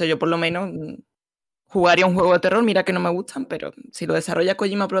 No sé, yo por lo menos jugaría un juego de terror, mira que no me gustan, pero si lo desarrolla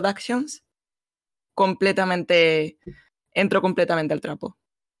Kojima Productions, entro completamente al trapo.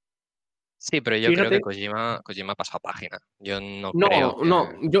 Sí, pero yo creo que Fíjate, Kojima pasa página. Yo no creo no,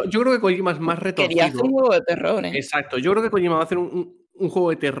 que... no, yo creo que Kojima es más Quería hacer un retorcido. juego de terror, ¿eh? Exacto, yo creo que Kojima va a hacer un juego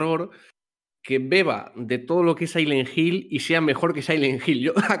de terror que beba de todo lo que es Silent Hill y sea mejor que Silent Hill.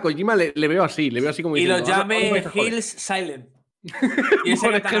 Yo a Kojima le veo así como Y lo diciendo, ahora llame vais a joder. Hills Silent. Y ese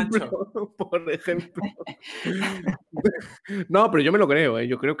Por que tan ancho. ejemplo, por ejemplo. No, pero yo me lo creo, ¿eh?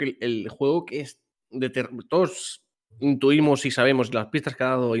 Yo creo que el juego que es de terror, todos intuimos y sabemos, las pistas que ha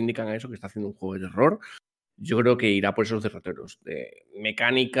dado indican a eso, que está haciendo un juego de terror. Yo creo que irá por esos derroteros, de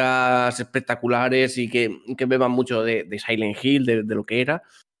mecánicas espectaculares y que beban mucho de Silent Hill, de lo que era,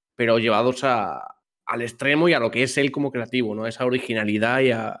 pero llevados al extremo y a lo que es él como creativo, ¿no? Esa originalidad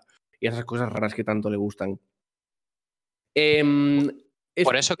y a esas cosas raras que tanto le gustan.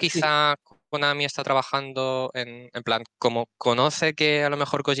 Por eso Sí, quizá Konami está trabajando en plan, como conoce que a lo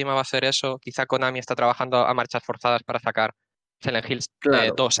mejor Kojima va a hacer eso, quizá Konami está trabajando a marchas forzadas para sacar Silent Hill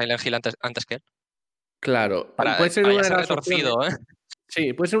claro, 2 Silent Hill antes que él. claro. Para, Puede ser para ya una de ser las opciones. retorcido, ¿eh?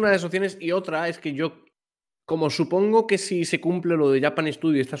 Sí, puede ser una de las opciones. Y otra es que yo, como supongo que si se cumple lo de Japan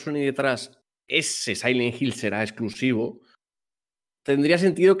Studio y está Sony detrás, ese Silent Hill será exclusivo. Tendría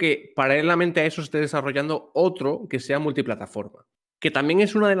sentido que paralelamente a eso se esté desarrollando otro que sea multiplataforma. Que también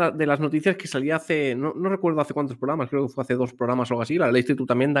es una de las noticias que salía hace, no recuerdo hace cuántos programas, creo que fue hace 2 programas o algo así, la leíste tú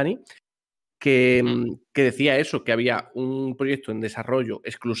también, Dani, que decía eso, que había un proyecto en desarrollo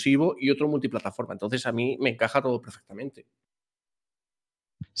exclusivo y otro multiplataforma. Entonces a mí me encaja todo perfectamente.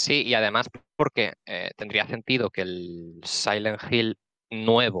 Sí, y además porque tendría sentido que el Silent Hill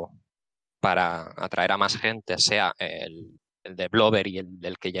nuevo para atraer a más gente sea el de Blover y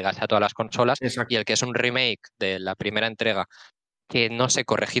el que llegase a todas las consolas, y Exacto. el que es un remake de la primera entrega, que no sé,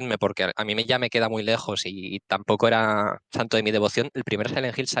 corregidme porque a mí ya me queda muy lejos y tampoco era santo de mi devoción. ¿El primer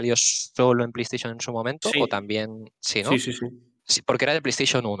Silent Hill salió solo en PlayStation en su momento o Sí, también sí, sí, no? sí, sí. Sí, porque era de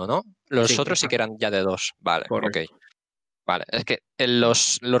PlayStation 1, ¿no? Los Sí, otros sí que exacto. eran ya de 2. Vale, ok. Correcto. Vale, es que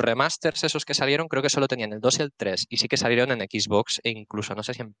los remasters esos que salieron creo que solo tenían el 2 y el 3 y sí que salieron en Xbox e incluso no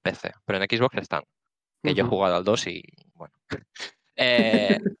sé si en PC, pero en Xbox están, que yo he jugado al 2 y bueno.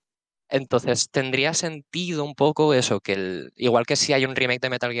 Eh, entonces tendría sentido un poco eso, que igual que si hay un remake de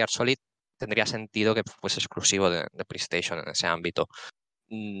Metal Gear Solid, tendría sentido que fuese exclusivo de PlayStation en ese ámbito.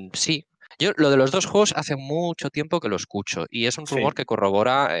 Sí, yo lo de los dos juegos hace mucho tiempo que lo escucho y es un rumor Sí, que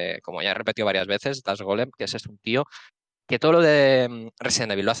corrobora, como ya he repetido varias veces, Das Golem, que es un tío que todo lo de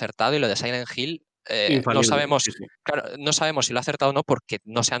Resident Evil lo ha acertado y lo de Silent Hill no infalible. sabemos, Sí, sí. claro, no sabemos si lo ha acertado o no porque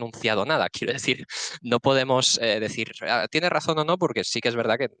no se ha anunciado nada. Quiero decir, no podemos decir, tiene razón o no, porque sí que es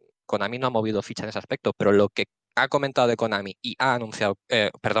verdad que Konami no ha movido ficha en ese aspecto, pero lo que ha comentado de Konami y ha anunciado,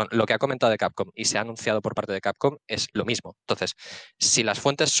 perdón, lo que ha comentado de Capcom y se ha anunciado por parte de Capcom es lo mismo. Entonces, si las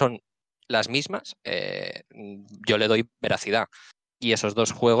fuentes son las mismas, yo le doy veracidad. Y esos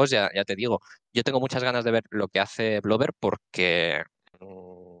dos juegos, ya te digo, yo tengo muchas ganas de ver lo que hace Blover porque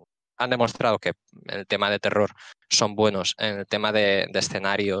han demostrado que en el tema de terror son buenos, en el tema de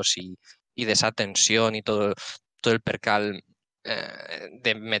escenarios y de esa tensión y todo el percal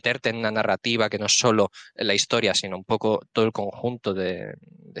de meterte en una narrativa que no es solo la historia, sino un poco todo el conjunto de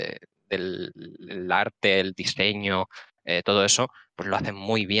del arte, el diseño, todo eso, pues lo hacen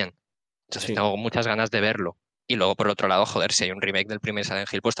muy bien. Entonces Sí. tengo muchas ganas de verlo. Y luego, por otro lado, joder, si hay un remake del primer Silent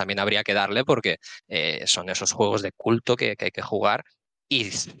Hill, pues también habría que darle porque son esos juegos de culto que hay que jugar y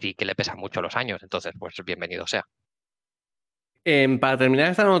sí que le pesan mucho los años. Entonces, pues bienvenido sea. Para terminar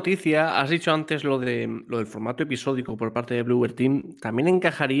esta noticia, has dicho antes lo del formato episódico por parte de Bluebird Team. También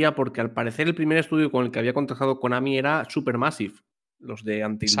encajaría porque al parecer el primer estudio con el que había contactado Konami era Supermassive. Los de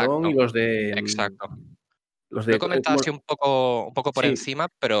Until Dawn y Exacto, los de... exacto. Los Lo de he comentado así un poco por sí, encima,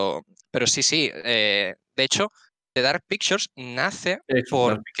 pero sí. De hecho, The Dark Pictures nace eso,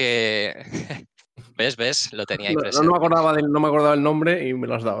 Dark porque... ¿Ves? Lo tenía ahí No me presente. acordaba no me acordaba el nombre y me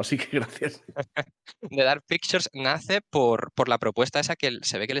lo has dado, así que gracias. The Dark Pictures nace por la propuesta esa que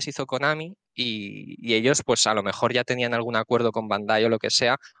se ve que les hizo Konami y ellos pues a lo mejor ya tenían algún acuerdo con Bandai o lo que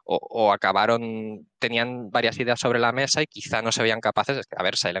sea o tenían varias ideas sobre la mesa y quizá no se veían capaces. Es que, a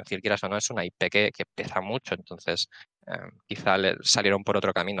ver, Silent Hill, quieras o no, es una IP que pesa mucho, entonces quizá salieron por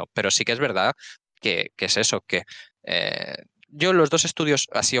otro camino. Pero sí que es verdad que es eso, que yo los dos estudios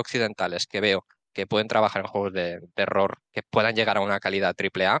así occidentales que veo que pueden trabajar en juegos de terror que puedan llegar a una calidad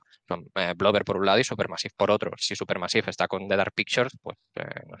AAA son Blover por un lado y Supermassive por otro. Si Supermassive está con The Dark Pictures, pues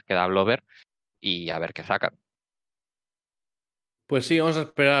nos queda Blover y a ver qué sacan. Pues sí, vamos a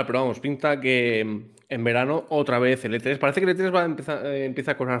esperar, pero vamos, pinta que en verano otra vez el E3. Parece que el E3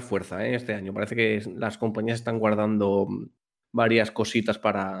 empieza a cobrar fuerza este año. Parece que las compañías están guardando varias cositas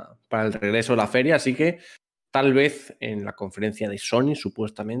para el regreso de la feria, así que tal vez en la conferencia de Sony,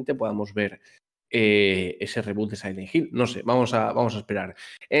 supuestamente, podamos ver ese reboot de Silent Hill. No sé, vamos a esperar.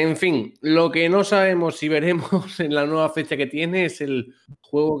 En fin, lo que no sabemos si veremos en la nueva fecha que tiene es el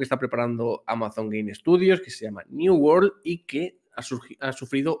juego que está preparando Amazon Game Studios, que se llama New World y que ha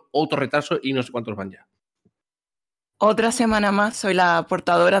sufrido otro retraso y no sé cuántos van ya. Otra semana más soy la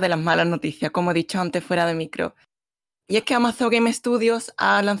portadora de las malas noticias, como he dicho antes fuera de micro. Y es que Amazon Game Studios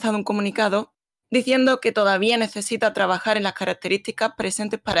ha lanzado un comunicado diciendo que todavía necesita trabajar en las características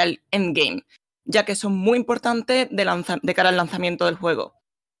presentes para el endgame, ya que son muy importantes de cara al lanzamiento del juego.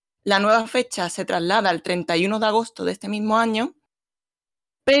 La nueva fecha se traslada al 31 de agosto de este mismo año,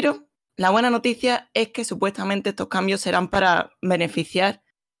 pero la buena noticia es que supuestamente estos cambios serán para beneficiar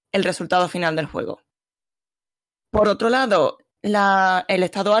el resultado final del juego. Por otro lado, el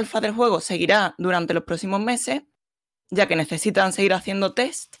estado alfa del juego seguirá durante los próximos meses, ya que necesitan seguir haciendo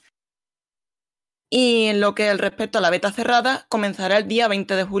test. Y en lo que respecta a la beta cerrada, comenzará el día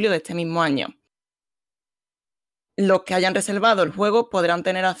 20 de julio de este mismo año. Los que hayan reservado el juego podrán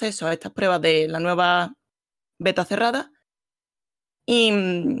tener acceso a estas pruebas de la nueva beta cerrada.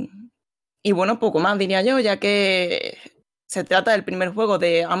 Y bueno, poco más diría yo, ya que se trata del primer juego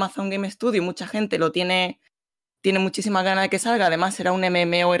de Amazon Game Studio. Mucha gente lo tiene muchísimas ganas de que salga. Además, será un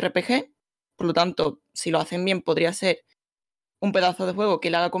MMORPG. Por lo tanto, si lo hacen bien, podría ser un pedazo de juego que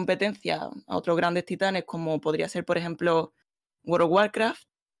le haga competencia a otros grandes titanes, como podría ser, por ejemplo, World of Warcraft.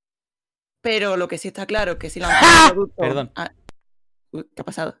 Pero lo que sí está claro es que si lanzan un producto... Perdón. Uy, ¿qué ha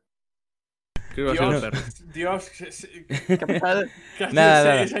pasado? Creo que va a ser un perro. Dios, ¿Qué ha pasado? ¿qué hace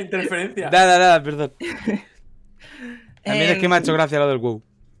Nada. esa interferencia? Nada, perdón. A mí es que me ha hecho gracia lo del WoW.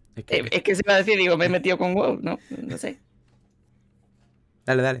 Es que... se iba a decir, digo, me he metido con WoW, no sé.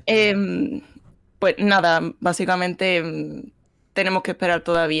 Dale. Pues nada, básicamente tenemos que esperar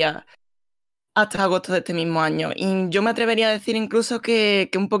todavía hasta agosto de este mismo año. Y yo me atrevería a decir incluso que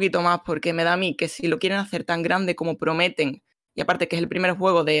un poquito más, porque me da a mí que si lo quieren hacer tan grande como prometen, y aparte que es el primer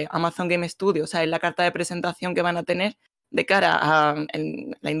juego de Amazon Game Studios, o sea, es la carta de presentación que van a tener de cara a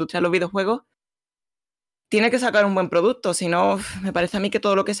la industria de los videojuegos, tiene que sacar un buen producto, si no, me parece a mí que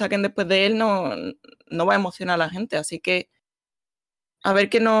todo lo que saquen después de él no va a emocionar a la gente, así que a ver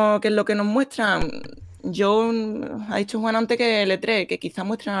qué es lo que nos muestran. Ha dicho Juan antes que el E3, que quizás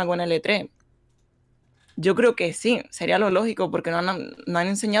muestren algo en el E3. Yo creo que sí, sería lo lógico, porque no han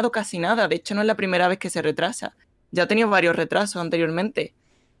enseñado casi nada. De hecho, no es la primera vez que se retrasa. Ya ha tenido varios retrasos anteriormente.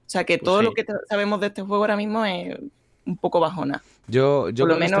 O sea que Pues todo sí. lo que sabemos de este juego ahora mismo es un poco bajona. Yo Por creo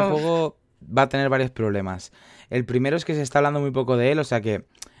lo que este menos- juego va a tener varios problemas. El primero es que se está hablando muy poco de él, o sea que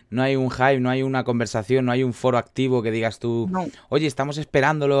no hay un hype, no hay una conversación, no hay un foro activo que digas tú, No. oye, estamos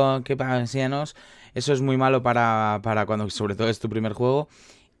esperándolo, ¿qué pasa? Enséñanos. Eso es muy malo para cuando sobre todo es tu primer juego.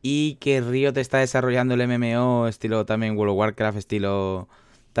 Y que Riot está desarrollando el MMO estilo también World of Warcraft, estilo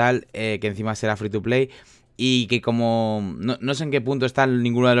tal, que encima será free to play. Y que como no sé en qué punto están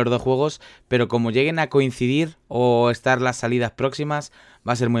ninguno de los dos juegos, pero como lleguen a coincidir o estar las salidas próximas,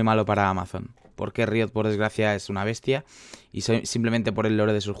 va a ser muy malo para Amazon. Porque Riot, por desgracia, es una bestia. Y simplemente por el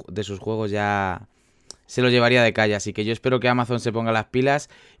lore de sus juegos ya se lo llevaría de calle. Así que yo espero que Amazon se ponga las pilas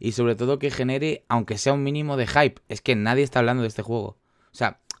y sobre todo que genere, aunque sea un mínimo de hype. Es que nadie está hablando de este juego. O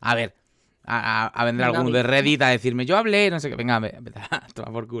sea, a ver, a vendrá alguno de Reddit a decirme, yo hablé, no sé qué. Venga,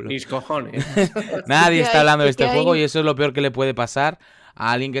 toma por culo. Mis cojones. Nadie está hablando de este juego hay... y eso es lo peor que le puede pasar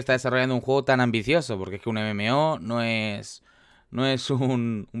a alguien que está desarrollando un juego tan ambicioso. Porque es que un MMO no es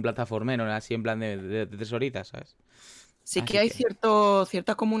un plataformero, así en plan de 3 horitas, ¿sabes? Sí Así que hay que-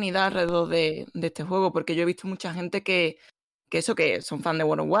 cierta comunidad alrededor de este juego, porque yo he visto mucha gente que son fan de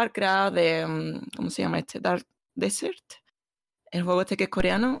World of Warcraft, ¿cómo se llama este? Dark Desert. El juego este que es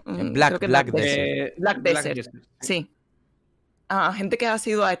coreano. Creo que es Black Desert. Black Black Desert. Desert, sí. Sí. Gente que ha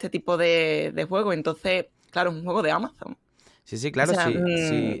sido a este tipo de juego. Entonces, claro, es un juego de Amazon. Sí, claro, O sea,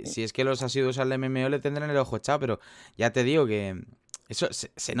 si es que los asiduos al MMO le tendrán el ojo echado, pero ya te digo que eso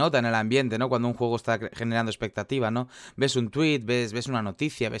se nota en el ambiente, ¿no? Cuando un juego está generando expectativa, ¿no? Ves un tweet, ves una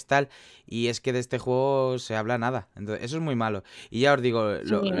noticia, ves tal, y es que de este juego se habla nada. Entonces, eso es muy malo. Y ya os digo,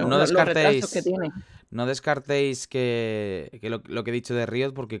 sí, no los retrasos que descartéis. tiene. No descartéis que lo que he dicho de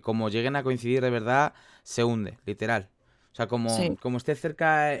Riot, porque como lleguen a coincidir de verdad, se hunde, literal. O sea, Sí. como esté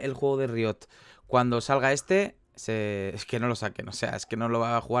cerca el juego de Riot, cuando salga es que no lo saquen, o sea, es que no lo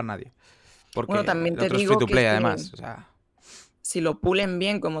va a jugar nadie. Porque Bueno, también el te otro es free digo to que play, además. O sea, si lo pulen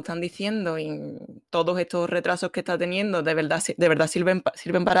bien, como están diciendo, y todos estos retrasos que está teniendo de verdad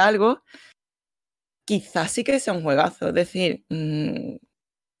sirven para algo, quizás sí que sea un juegazo. Es decir,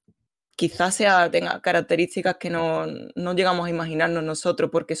 quizás tenga características que no llegamos a imaginarnos nosotros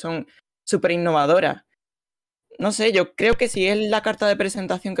porque son súper innovadoras. No sé, yo creo que si es la carta de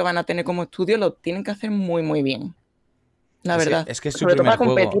presentación que van a tener como estudio, lo tienen que hacer muy, muy bien. La verdad. es que es su Sobre todo primer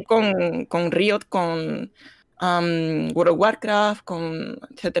para juego. competir con Riot, con World of Warcraft, con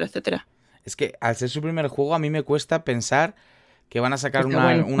etcétera, etcétera. Es que al ser su primer juego, a mí me cuesta pensar que van a Que sacar está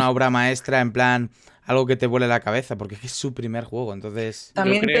bueno. una obra maestra, en plan, algo que te vuele la cabeza, porque es que es su primer juego, entonces... Yo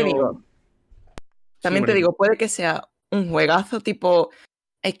También te creo. digo, Sí, María. puede que sea un juegazo tipo,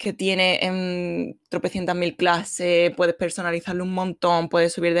 es que tiene tropecientas mil clases, puedes personalizarlo un montón,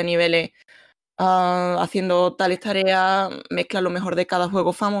 puedes subir de niveles haciendo tales tareas, mezcla lo mejor de cada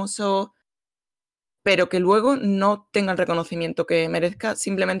juego famoso, pero que luego no tenga el reconocimiento que merezca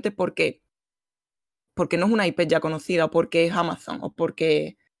simplemente porque no es una IP ya conocida, o porque es Amazon, o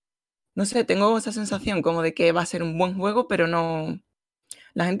porque, no sé, tengo esa sensación como de que va a ser un buen juego, pero no,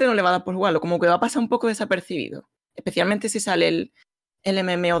 la gente no le va a dar por jugarlo, como que va a pasar un poco desapercibido, especialmente si sale el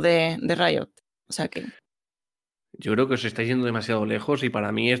MMO de Riot. O sea que... Yo creo que os estáis yendo demasiado lejos y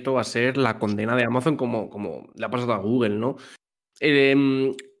para mí esto va a ser la condena de Amazon como le ha pasado a Google, ¿no?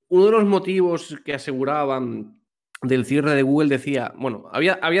 Uno de los motivos que aseguraban del cierre de Google decía, bueno,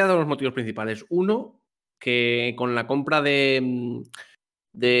 había dos motivos principales. Uno, que con la compra de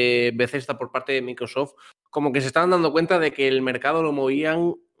Bethesda por parte de Microsoft, como que se estaban dando cuenta de que el mercado lo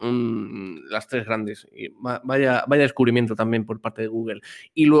movían las tres grandes. Y vaya descubrimiento también por parte de Google.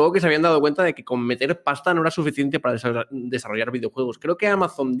 Y luego que se habían dado cuenta de que con meter pasta no era suficiente para desarrollar videojuegos. Creo que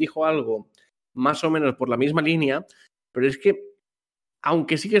Amazon dijo algo más o menos por la misma línea, pero es que,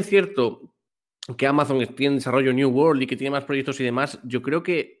 aunque sí que es cierto que Amazon tiene en desarrollo New World y que tiene más proyectos y demás, yo creo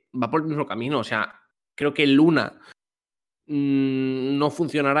que va por el mismo camino. O sea, creo que Luna no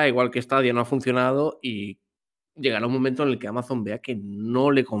funcionará igual que Stadia no ha funcionado y llegará un momento en el que Amazon vea que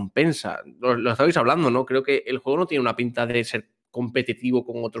no le compensa. Lo estabais hablando, ¿no? Creo que el juego no tiene una pinta de ser competitivo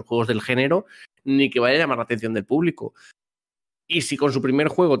con otros juegos del género ni que vaya a llamar la atención del público. Y si con su primer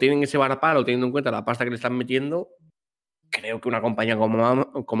juego tienen ese varapalo, teniendo en cuenta la pasta que le están metiendo, creo que una compañía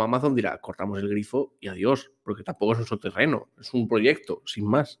como Amazon dirá, cortamos el grifo y adiós, porque tampoco es un terreno, es un proyecto, sin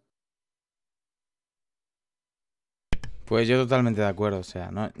más. Pues yo totalmente de acuerdo, o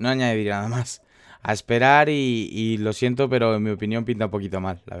sea, no añadiría nada más. A esperar y lo siento, pero en mi opinión pinta un poquito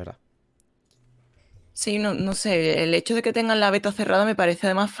mal, la verdad. Sí, no sé, el hecho de que tengan la beta cerrada me parece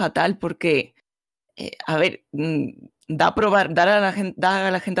además fatal porque, a ver, dar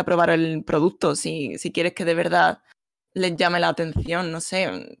a la gente a probar el producto si quieres que de verdad les llame la atención, no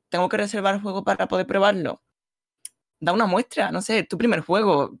sé, tengo que reservar el juego para poder probarlo. Da una muestra, no sé, tu primer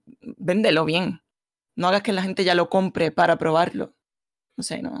juego, véndelo bien. No hagas que la gente ya lo compre para probarlo. No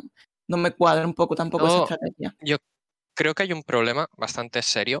sé, no me cuadra un poco tampoco esa estrategia. Yo creo que hay un problema bastante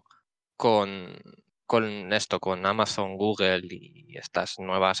serio con, con esto, con Amazon, Google y estas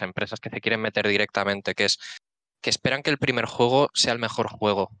nuevas empresas que se quieren meter directamente, que es que esperan que el primer juego sea el mejor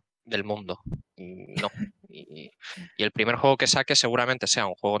juego del mundo. Y no. Y el primer juego que saque seguramente sea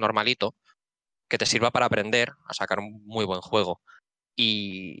un juego normalito, que te sirva para aprender a sacar un muy buen juego.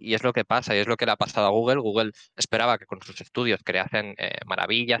 Y es lo que pasa, y es lo que le ha pasado a Google. Google esperaba que con sus estudios creasen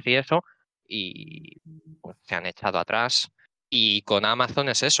maravillas y eso, y pues, se han echado atrás. Y con Amazon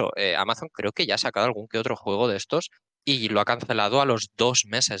es eso. Amazon creo que ya ha sacado algún que otro juego de estos y lo ha cancelado a los 2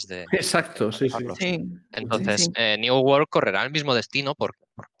 meses de Exacto, sí, sí. lanzarlos. Sí, sí, Entonces, sí. New World correrá el mismo destino porque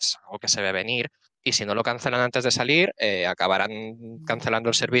es algo que se ve venir. Y si no lo cancelan antes de salir, acabarán cancelando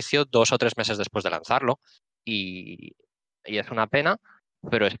el servicio 2 o 3 meses después de lanzarlo. Y, y es una pena,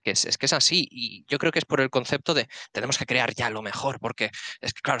 pero es que es así. Y yo creo que es por el concepto de tenemos que crear ya lo mejor, porque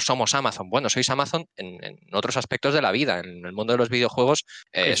es que, claro, somos Amazon. Bueno, sois Amazon en otros aspectos de la vida. En el mundo de los videojuegos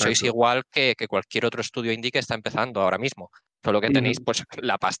sois Exacto. igual que cualquier otro estudio indie que está empezando ahora mismo. Solo que tenéis Ujú. pues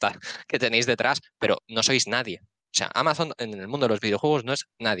la pasta que tenéis detrás, pero no sois nadie. O sea, Amazon en el mundo de los videojuegos no es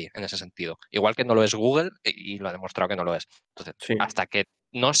nadie en ese sentido. Igual que no lo es Google y lo ha demostrado que no lo es. Entonces, Sí. hasta que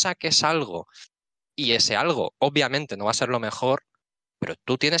no saques algo y ese algo obviamente no va a ser lo mejor, pero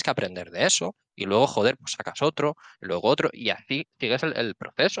tú tienes que aprender de eso y luego, joder, pues sacas otro, luego otro y así sigues el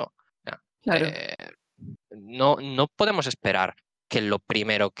proceso. O sea, Claro. no podemos esperar que lo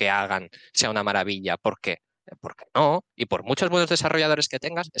primero que hagan sea una maravilla, porque no, y por muchos buenos desarrolladores que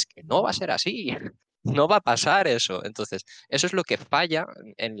tengas, es que no va a ser así, no va a pasar eso. Entonces, eso es lo que falla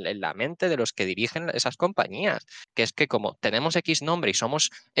en la mente de los que dirigen esas compañías, que es que como tenemos X nombre y somos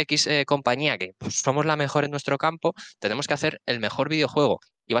X compañía, que pues, somos la mejor en nuestro campo, tenemos que hacer el mejor videojuego.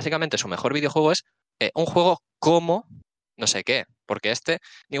 Y básicamente su mejor videojuego es un juego como no sé qué, porque este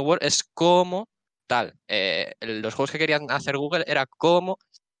New World es como tal. Los juegos que querían hacer Google era como,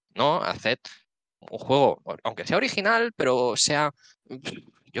 no, haced un juego, aunque sea original, pero sea,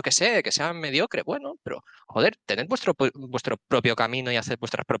 yo qué sé, que sea mediocre, bueno, pero joder, tened vuestro propio camino y haced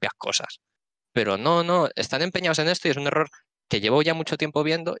vuestras propias cosas. Pero no, están empeñados en esto y es un error que llevo ya mucho tiempo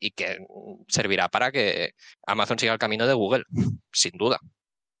viendo y que servirá para que Amazon siga el camino de Google, sin duda.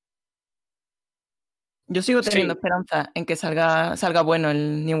 Yo sigo teniendo Sí. esperanza en que salga bueno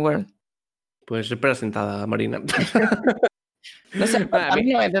el New World. Pues espera sentada, Marina. No sé, A a mí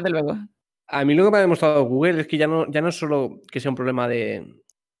mí, no es, desde luego. a mí lo que me ha demostrado Google es que ya no es solo que sea un problema de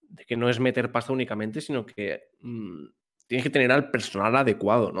que no es meter pasta únicamente, sino que tienes que tener al personal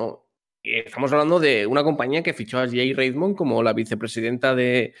adecuado, ¿no? Y estamos hablando de una compañía que fichó a Jay Raymond como la vicepresidenta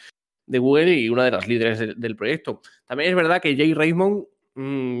de Google y una de las líderes del proyecto. También es verdad que Jay Raymond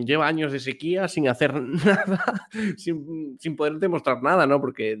lleva años de sequía sin hacer nada, sin poder demostrar nada, ¿no?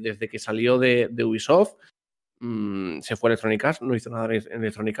 Porque desde que salió de Ubisoft se fue a Electronic Arts, no hizo nada en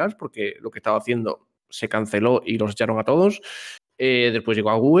Electronic Arts porque lo que estaba haciendo se canceló y los echaron a todos. Después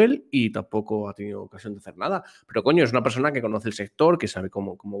llegó a Google y tampoco ha tenido ocasión de hacer nada. Pero coño, es una persona que conoce el sector, que sabe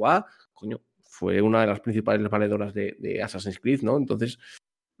cómo va. Coño, fue una de las principales valedoras de Assassin's Creed, ¿no? Entonces,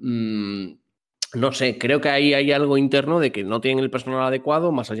 no sé, creo que ahí hay algo interno de que no tienen el personal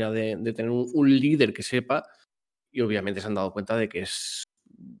adecuado, más allá de tener un líder que sepa, y obviamente se han dado cuenta de que es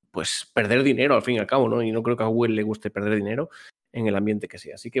pues perder dinero al fin y al cabo, ¿no? Y no creo que a Google le guste perder dinero en el ambiente que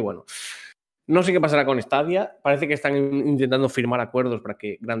sea. Así que bueno, no sé qué pasará con Stadia. Parece que están intentando firmar acuerdos para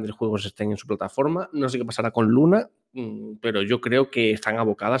que grandes juegos estén en su plataforma. No sé qué pasará con Luna, pero yo creo que están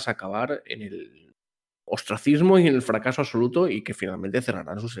abocadas a acabar en el ostracismo y en el fracaso absoluto y que finalmente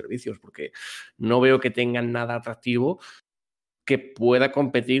cerrarán sus servicios porque no veo que tengan nada atractivo que pueda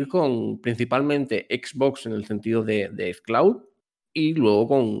competir con principalmente Xbox en el sentido de Cloud y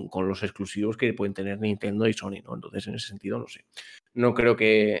luego con los exclusivos que pueden tener Nintendo y Sony, ¿no? Entonces, en ese sentido, no sé. No creo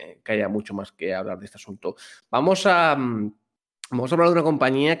que haya mucho más que hablar de este asunto. Vamos a hablar de una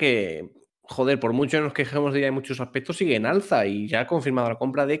compañía que, joder, por mucho que nos quejemos de ella en muchos aspectos, sigue en alza y ya ha confirmado la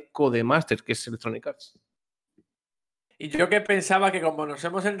compra de Codemasters, que es Electronic Arts. Y yo que pensaba que como nos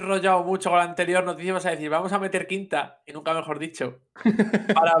hemos enrollado mucho con la anterior noticia, ibas a decir, vamos a meter quinta, y nunca mejor dicho,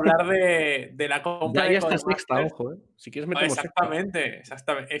 para hablar de la compra de Ya está sexta, Codemasters. ojo, ¿eh? Si quieres metemos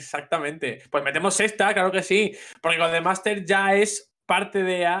sexta. Exactamente. Pues metemos sexta, claro que sí, porque Codemasters ya es parte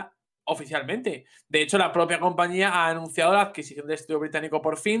de EA oficialmente. De hecho, la propia compañía ha anunciado la adquisición del estudio británico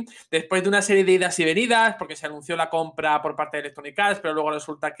por fin, después de una serie de idas y venidas, porque se anunció la compra por parte de Electronic Arts, pero luego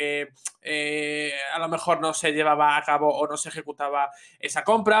resulta que a lo mejor no se llevaba a cabo o no se ejecutaba esa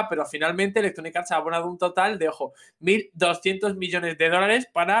compra, pero finalmente Electronic Arts ha abonado un total de, ojo, 1.200 millones de dólares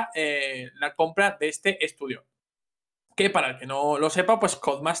para la compra de este estudio. Que para el que no lo sepa, pues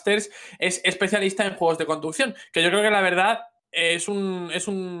Codemasters es especialista en juegos de conducción, que yo creo que la verdad es un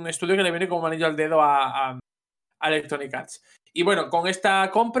estudio que le viene como anillo al dedo a Electronic Arts. Y bueno, con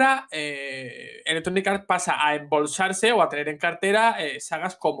esta compra, Electronic Arts pasa a embolsarse o a tener en cartera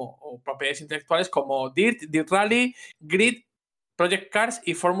sagas o propiedades intelectuales como Dirt Rally, Grid, Project Cars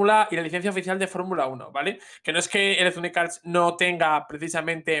y la licencia oficial de Fórmula 1, ¿vale? Que no es que Electronic Arts no tenga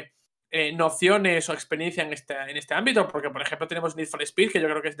precisamente nociones o experiencia en este ámbito, porque por ejemplo tenemos Need for Speed, que yo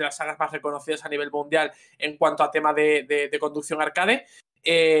creo que es de las sagas más reconocidas a nivel mundial en cuanto a tema de conducción arcade,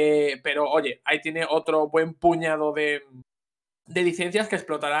 pero oye, ahí tiene otro buen puñado de licencias que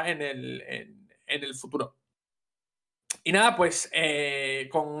explotará en el futuro. Y nada, pues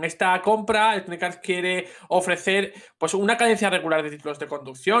con esta compra, Electronic Arts quiere ofrecer pues una cadencia regular de títulos de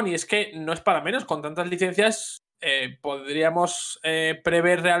conducción, y es que no es para menos, con tantas licencias podríamos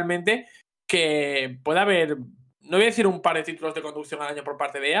prever realmente que pueda haber, no voy a decir un par de títulos de conducción al año por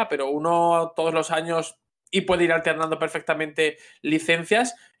parte de EA, pero uno todos los años, y puede ir alternando perfectamente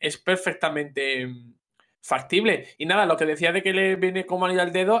licencias, es perfectamente factible. Y nada, lo que decía de que le viene como anillo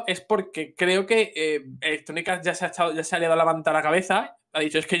al dedo es porque creo que Electronic Arts ya se ha liado la manta a la cabeza. Ha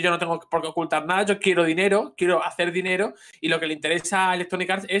dicho, es que yo no tengo por qué ocultar nada, yo quiero dinero, quiero hacer dinero, y lo que le interesa a Electronic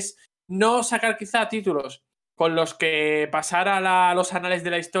Arts es no sacar quizá títulos con los que pasar a los anales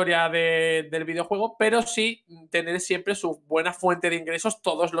de la historia del videojuego, pero sí tener siempre su buena fuente de ingresos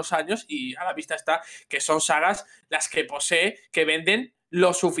todos los años, y a la vista está que son sagas las que posee, que venden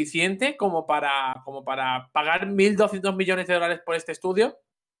lo suficiente como para pagar 1.200 millones de dólares por este estudio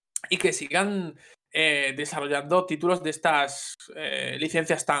y que sigan desarrollando títulos de estas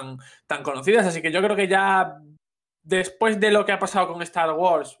licencias tan conocidas. Así que yo creo que ya después de lo que ha pasado con Star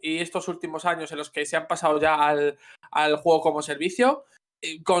Wars y estos últimos años en los que se han pasado ya al juego como servicio,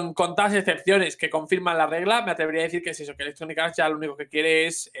 con tantas excepciones que confirman la regla, me atrevería a decir que es eso, que Electronic Arts ya lo único que quiere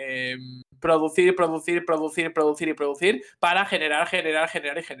es producir para generar.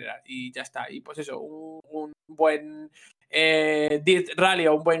 Y ya está. Y pues eso, un buen Dirt Rally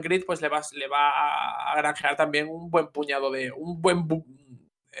o un buen Grid, pues le va a granjear también un buen puñado de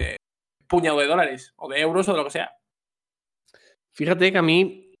dólares o de euros o de lo que sea. Fíjate que a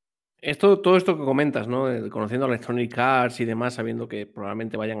mí, todo esto que comentas, ¿no? Conociendo a Electronic Arts y demás, sabiendo que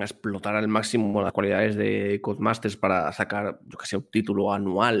probablemente vayan a explotar al máximo las cualidades de Codemasters para sacar, yo que sé, un título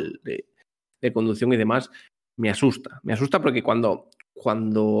anual de conducción y demás, me asusta. Me asusta porque cuando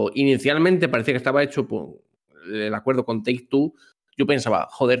inicialmente parecía que estaba hecho el acuerdo con Take-Two, yo pensaba,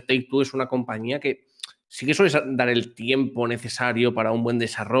 joder, Take-Two es una compañía que sí que suele dar el tiempo necesario para un buen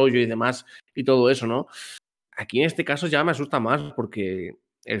desarrollo y demás y todo eso, ¿no? Aquí en este caso ya me asusta más porque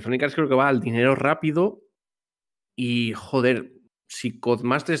Electronic Arts creo que va al dinero rápido y, joder, si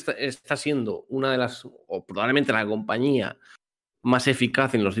Codemasters está siendo una de las, o probablemente la compañía más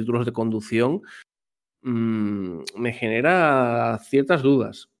eficaz en los títulos de conducción, me genera ciertas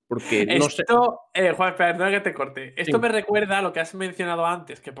dudas. Porque no sé. Juan, perdona que te corte. Esto Sí. me recuerda a lo que has mencionado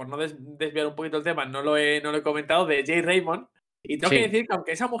antes, que por no desviar un poquito el tema, no lo he comentado, de Jay Raymond. Y tengo que decir que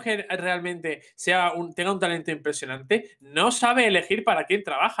aunque esa mujer realmente tenga un talento impresionante, no sabe elegir para quién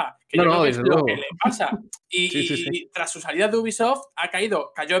trabaja. Que yo creo que es lo que le pasa. Y tras su salida de Ubisoft,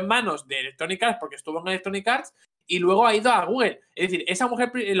 cayó en manos de Electronic Arts porque estuvo en Electronic Arts y luego ha ido a Google. Es decir, esa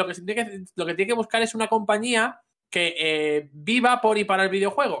mujer lo que tiene que buscar es una compañía que viva por y para el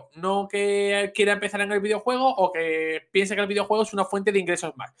videojuego, no que quiera empezar en el videojuego o que piense que el videojuego es una fuente de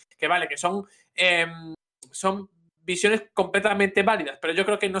ingresos más. Que vale, que son visiones completamente válidas, pero yo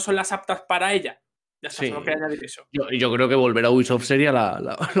creo que no son las aptas para ella. Ya está, solo quería añadir eso. Yo creo que volver a Ubisoft sería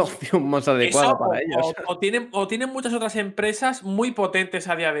la opción más adecuada para ella. O tienen muchas otras empresas muy potentes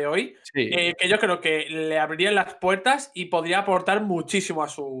a día de hoy, que yo creo que le abrirían las puertas y podría aportar muchísimo a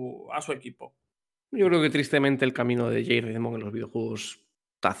su equipo. Yo creo que tristemente el camino de Jay Raymond en los videojuegos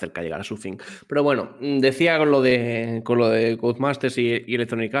está cerca de llegar a su fin. Pero bueno, decía con lo de Codemasters y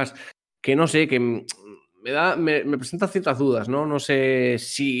Electronic Arts, que no sé, que me presenta ciertas dudas, ¿no? No sé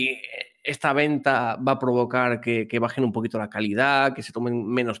si esta venta va a provocar que bajen un poquito la calidad, que se tomen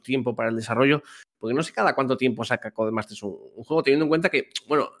menos tiempo para el desarrollo, porque no sé cada cuánto tiempo saca Codemasters un juego, teniendo en cuenta que,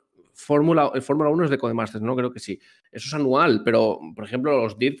 bueno, Fórmula 1 es de Codemasters, ¿no? Creo que sí. Eso es anual, pero, por ejemplo,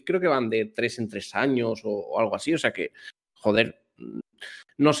 los Dirt creo que van de 3 en 3 años o algo así. O sea que, joder,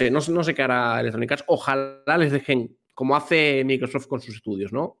 no sé qué hará Electronic Arts. Ojalá les dejen, como hace Microsoft con sus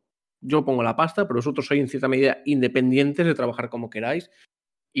estudios, ¿no? Yo pongo la pasta, pero vosotros sois en cierta medida independientes de trabajar como queráis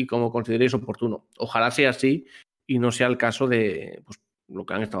y como consideréis oportuno. Ojalá sea así y no sea el caso de pues, lo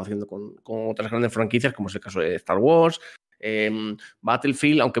que han estado haciendo con otras grandes franquicias, como es el caso de Star Wars,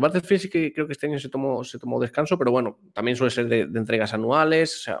 Battlefield, aunque Battlefield sí que creo que este año se tomó descanso, pero bueno, también suele ser de entregas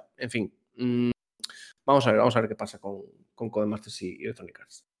anuales, o sea, en fin. Vamos a ver qué pasa con Codemasters y Electronic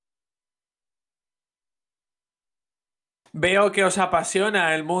Arts. Veo que os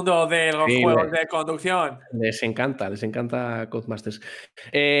apasiona el mundo de los juegos de conducción. Les encanta Codemasters.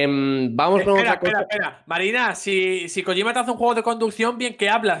 Vámonos Espera. Marina, si Kojima te hace un juego de conducción, bien que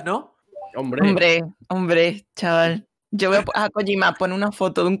hablas, ¿no? Hombre, chaval. Yo veo a Kojima poner una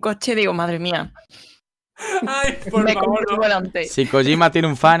foto de un coche y digo, madre mía, Ay, por me favor, compro un no. volante. Si Kojima tiene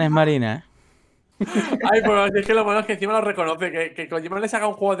un fan, es Marina, ¿eh? Ay, pero es que lo bueno es que encima lo reconoce, que Kojima le saca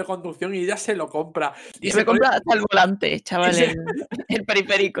un juego de conducción y ella se lo compra. Y Yo se me pone, compro hasta el volante, chaval, y se- el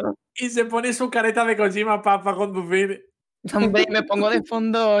periférico. y se pone su careta de Kojima para conducir. Hombre, me pongo de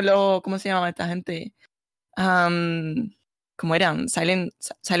fondo ¿cómo se llama esta gente? ¿Cómo eran? Silent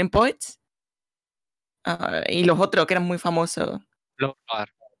Poets. Y los otros que eran muy famosos.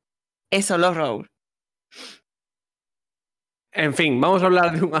 Eso, los Road. En fin, vamos a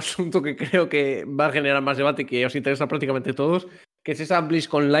hablar de un asunto que creo que va a generar más debate y que os interesa prácticamente a todos, que es esa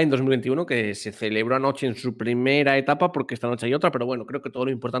BlizzCon Online 2021 que se celebró anoche en su primera etapa, porque esta noche hay otra, pero bueno, creo que todo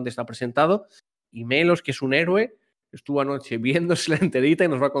lo importante está presentado. Y Melos, que es un héroe, estuvo anoche viéndose la enterita y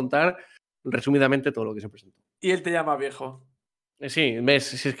nos va a contar resumidamente todo lo que se presentó. Y él te llama viejo. Sí, ves,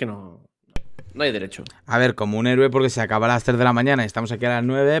 si es que no hay derecho. A ver, como un héroe porque se acaba a las 3 de la mañana y estamos aquí a las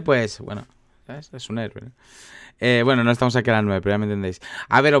 9, pues bueno, ¿sabes? Es un héroe, ¿no? Bueno, no estamos aquí a las 9, pero ya me entendéis.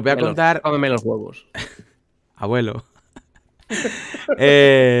 A ver, os voy a contar... Cómeme los huevos. Abuelo.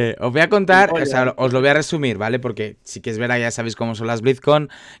 Os voy a contar, o sea, os lo voy a resumir, ¿vale? Porque sí que es verdad, ya sabéis cómo son las BlizzCon,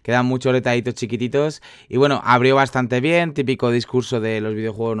 quedan muchos detallitos chiquititos. Y bueno, abrió bastante bien, típico discurso de los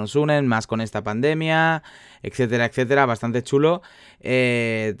videojuegos nos unen, más con esta pandemia, etcétera, etcétera, bastante chulo.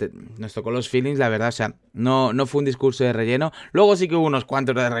 Nos tocó los feelings, la verdad, o sea, no fue un discurso de relleno. Luego sí que hubo unos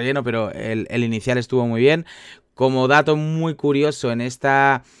cuantos de relleno, pero el inicial estuvo muy bien. Como dato muy curioso, en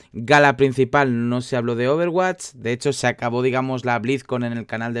esta gala principal no se habló de Overwatch. De hecho, se acabó, digamos, la BlizzCon en el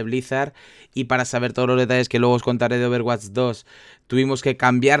canal de Blizzard. Y para saber todos los detalles que luego os contaré de Overwatch 2, tuvimos que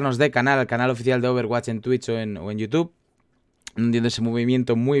cambiarnos de canal al canal oficial de Overwatch en Twitch o en YouTube. No entiendo ese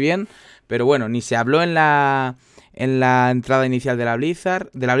movimiento muy bien. Pero bueno, ni se habló en la entrada inicial de la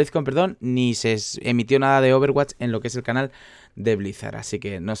BlizzCon, perdón, ni se emitió nada de Overwatch en lo que es el canal de Blizzard, así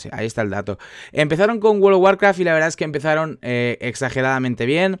que no sé, ahí está el dato. Empezaron con World of Warcraft y la verdad es que empezaron exageradamente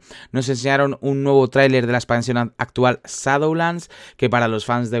bien. Nos enseñaron un nuevo tráiler de la expansión actual Shadowlands, que para los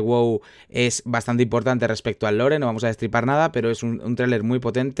fans de WoW es bastante importante respecto al lore. No vamos a destripar nada, pero es un tráiler muy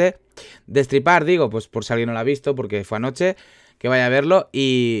potente. Destripar, digo, pues por si alguien no lo ha visto, porque fue anoche, que vaya a verlo,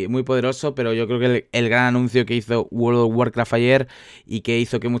 y muy poderoso, pero yo creo que el gran anuncio que hizo World of Warcraft ayer y que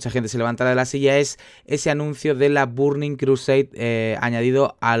hizo que mucha gente se levantara de la silla es ese anuncio de la Burning Crusade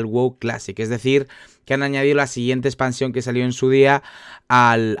añadido al WoW Classic, es decir, que han añadido la siguiente expansión que salió en su día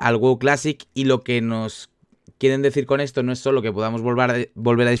al WoW Classic, y lo que nos quieren decir con esto no es solo que podamos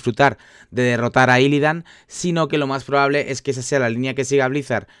volver a disfrutar de derrotar a Illidan, sino que lo más probable es que esa sea la línea que siga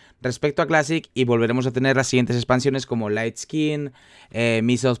Blizzard respecto a Classic, y volveremos a tener las siguientes expansiones como Lightskin,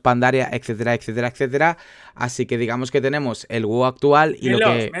 Mists of Pandaria, etcétera, etcétera, etcétera. Así que digamos que tenemos el WoW actual y Melos,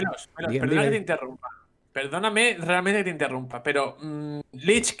 lo que... perdona que te interrumpa. Perdóname realmente que te interrumpa, pero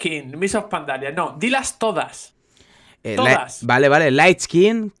Lich King, Mists of Pandaria, no, dilas todas. Todas. Vale,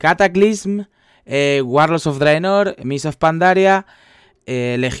 Lightskin, Cataclysm, Warlords of Draenor, Mists of Pandaria,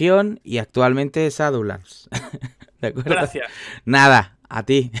 Legión y actualmente Shadowlands. ¿De acuerdo? Gracias. Nada, a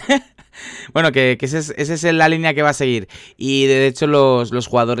ti. Bueno, que esa es la línea que va a seguir. Y de hecho los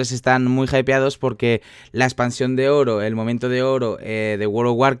jugadores están muy hypeados porque la expansión de oro, el momento de oro de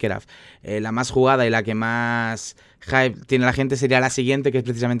World of Warcraft, la más jugada y la que más hype tiene la gente sería la siguiente, que es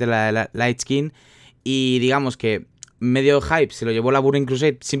precisamente la Lightskin. Y digamos que medio hype se lo llevó la Burning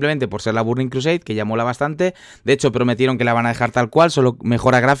Crusade simplemente por ser la Burning Crusade, que ya mola bastante. De hecho prometieron que la van a dejar tal cual, solo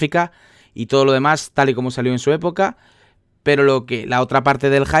mejora gráfica y todo lo demás tal y como salió en su época. Pero la otra parte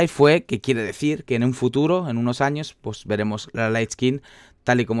del hype fue que quiere decir que en un futuro, en unos años, pues veremos la Lightskin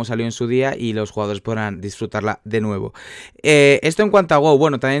tal y como salió en su día y los jugadores podrán disfrutarla de nuevo. Esto en cuanto a WoW,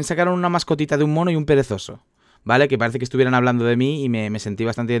 bueno, también sacaron una mascotita de un mono y un perezoso, ¿vale? Que parece que estuvieran hablando de mí y me sentí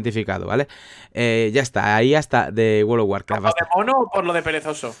bastante identificado, ¿vale? Ya está, ahí hasta de World of Warcraft. ¿Por lo de mono o por lo de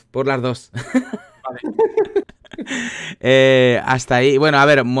perezoso? Por las dos. Vale. Hasta ahí, bueno, a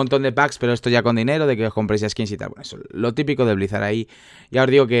ver, un montón de packs, pero esto ya con dinero, de que os compréis skins y tal. Bueno, eso, lo típico de Blizzard ahí. Ya os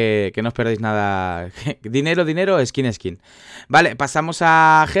digo que no os perdéis nada. Dinero, skin. Vale, pasamos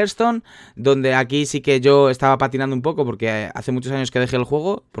a Hearthstone, donde aquí sí que yo estaba patinando un poco porque hace muchos años que dejé el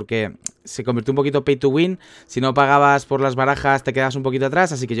juego, porque se convirtió un poquito pay to win. Si no pagabas por las barajas te quedabas un poquito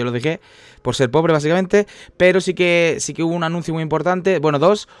atrás, así que yo lo dejé por ser pobre básicamente. Pero sí que hubo un anuncio muy importante, bueno,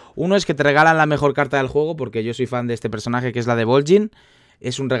 dos. Uno es que te regalan la mejor carta del juego, porque yo soy fan de este personaje que es la de Vol'jin.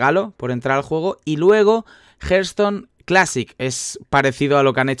 Es un regalo por entrar al juego. Y luego Hearthstone Classic es parecido a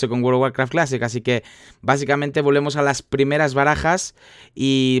lo que han hecho con World of Warcraft Classic, así que básicamente volvemos a las primeras barajas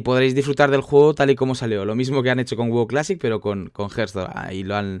y podréis disfrutar del juego tal y como salió. Lo mismo que han hecho con WoW Classic, pero con Hearthstone. Ahí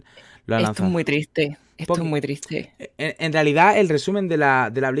lo han Esto lanzado. es muy triste. Esto es muy triste. En realidad, el resumen de la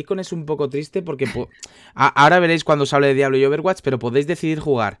BlizzCon es un poco triste porque ahora veréis cuando os hable de Diablo y Overwatch, pero podéis decidir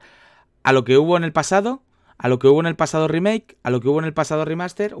jugar a lo que hubo en el pasado, a lo que hubo en el pasado remake, a lo que hubo en el pasado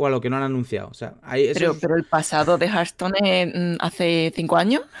remaster o a lo que no han anunciado. O sea, Pero el pasado de Hearthstone hace 5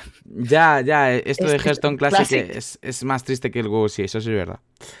 años. Ya, esto de Hearthstone Classic, Classic. es más triste que el WoW, sí, eso sí es verdad.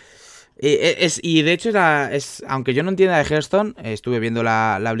 Y de hecho, aunque yo no entienda de Hearthstone, estuve viendo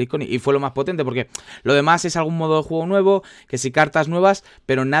la BlizzCon y fue lo más potente, porque lo demás es algún modo de juego nuevo, que sí cartas nuevas,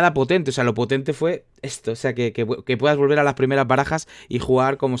 pero nada potente. O sea, lo potente fue esto, o sea, que puedas volver a las primeras barajas y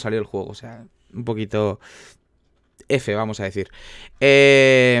jugar como salió el juego. O sea, un poquito F, vamos a decir.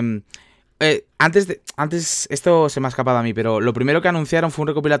 Antes, esto se me ha escapado a mí, pero lo primero que anunciaron fue un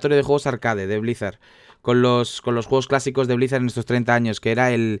recopilatorio de juegos arcade de Blizzard, con los juegos clásicos de Blizzard en estos 30 años, que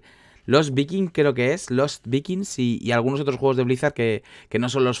era el Lost Vikings, creo que es, Lost Vikings y algunos otros juegos de Blizzard que no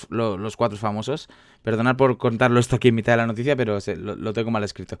son los 4 famosos. Perdonad por contarlo esto aquí en mitad de la noticia, pero lo tengo mal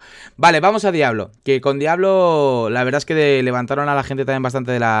escrito. Vale, vamos a Diablo, que con Diablo la verdad es que levantaron a la gente también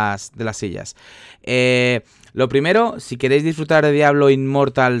bastante de las sillas. Lo primero, si queréis disfrutar de Diablo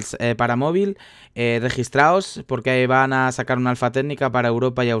Immortals para móvil, registraos porque van a sacar una alfa técnica para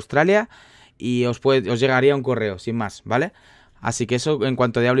Europa y Australia y os llegaría un correo, sin más, ¿vale? Así que eso en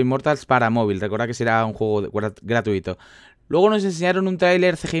cuanto a Diablo Immortals para móvil. Recordad que será un juego gratuito. Luego nos enseñaron un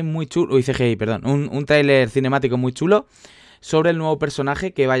tráiler CGI muy chulo. Un tráiler cinemático muy chulo sobre el nuevo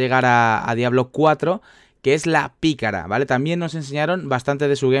personaje que va a llegar a Diablo 4, que es la pícara, ¿vale? También nos enseñaron bastante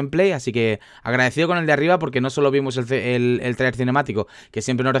de su gameplay, así que agradecido con el de arriba porque no solo vimos el trailer cinemático, que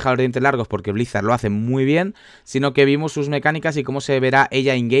siempre nos deja los dientes largos porque Blizzard lo hace muy bien, sino que vimos sus mecánicas y cómo se verá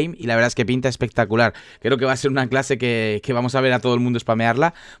ella in-game, y la verdad es que pinta espectacular. Creo que va a ser una clase que vamos a ver a todo el mundo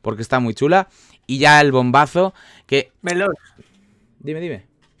spamearla, porque está muy chula. Y ya el bombazo que... Melón. Dime.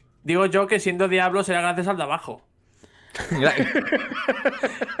 Digo yo que siendo Diablo será gracias al de abajo.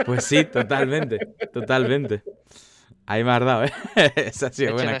 Pues sí, totalmente. Ahí me has dado, ¿eh? Esa ha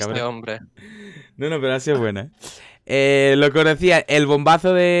sido buena, cabrón. Hombre. No, pero ha sido buena. Lo que os decía, el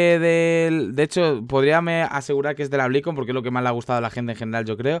bombazo de hecho, podría asegurar que es de la BlizzCon, porque es lo que más le ha gustado a la gente en general,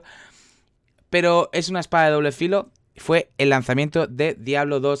 yo creo. Pero es una espada de doble filo. Fue el lanzamiento de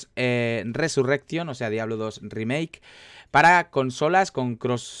Diablo 2 Resurrection, o sea, Diablo 2 Remake, para consolas con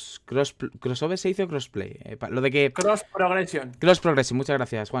crossover, ¿se dice o crossplay? Lo de que... Cross Progression. Cross Progression, muchas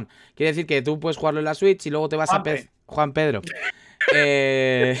gracias, Juan. Quiere decir que tú puedes jugarlo en la Switch y luego te vas Juan Pedro.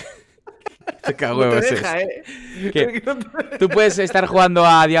 Te cago en deja, Tú puedes estar jugando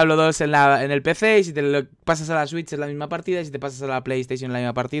a Diablo 2 en el PC y si te lo pasas a la Switch es la misma partida y si te pasas a la PlayStation es la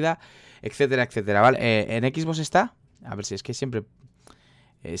misma partida, etcétera, etcétera, ¿vale? ¿En Xbox está? A ver si es que siempre...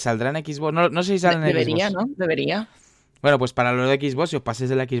 ¿Saldrá en Xbox? No sé si sale en Xbox. Debería, ¿no? Debería. Bueno, pues para los de Xbox, si os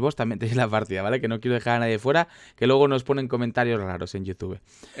paséis de la Xbox, también tenéis la partida, ¿vale? Que no quiero dejar a nadie fuera, que luego nos ponen comentarios raros en YouTube.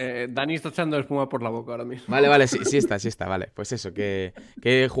 Dani está echando espuma por la boca ahora mismo. Vale, sí está, vale. Pues eso, que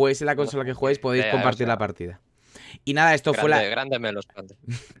juguéis en la consola que juguéis, podéis compartir la partida. Y nada, esto fue la... Grande melos, grande.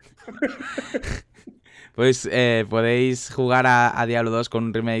 Pues podéis jugar a Diablo 2 con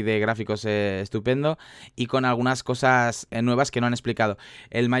un remake de gráficos estupendo y con algunas cosas nuevas que no han explicado.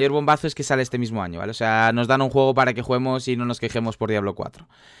 El mayor bombazo es que sale este mismo año, ¿vale? O sea, nos dan un juego para que juguemos y no nos quejemos por Diablo 4.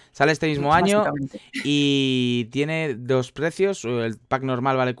 Sale este mismo año y tiene 2 precios. El pack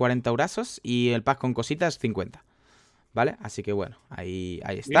normal vale 40 eurazos y el pack con cositas 50. ¿Vale? Así que bueno, ahí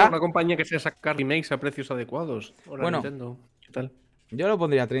está. Mira, una compañía que se saca remakes a precios adecuados. Ahora Bueno, Nintendo. ¿Qué tal? Yo lo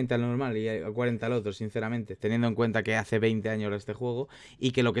pondría a 30 al normal y a 40 al otro, sinceramente, teniendo en cuenta que hace 20 años este juego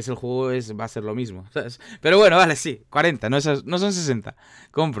y que lo que es el juego va a ser lo mismo, ¿sabes? Pero bueno, vale, sí, 40, no son 60.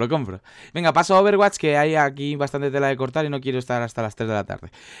 Compro. Venga, paso a Overwatch, que hay aquí bastante tela de cortar y no quiero estar hasta las 3 de la tarde.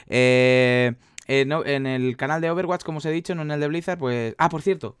 En el canal de Overwatch, como os he dicho, no en el de Blizzard, pues... Ah, por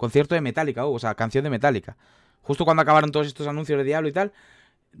cierto, concierto de Metallica, o sea, canción de Metallica. Justo cuando acabaron todos estos anuncios de Diablo y tal...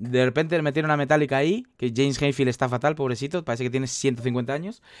 De repente le metieron a Metallica ahí, que James Hetfield está fatal, pobrecito, parece que tiene 150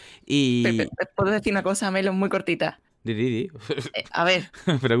 años. Y... ¿Puedo decir una cosa, Melo, muy cortita? Di. A ver.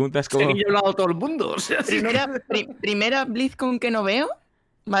 Preguntas como... Se ha hablado todo el mundo. O sea, Primera BlizzCon que no veo,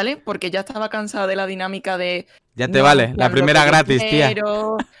 ¿vale? Porque ya estaba cansado de la dinámica de... Ya te vale, la primera gratis, tía.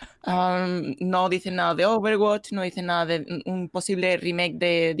 No dicen nada de Overwatch, no dicen nada de un posible remake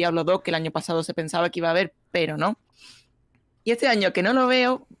de Diablo 2 que el año pasado se pensaba que iba a haber, pero no. Y este año que no lo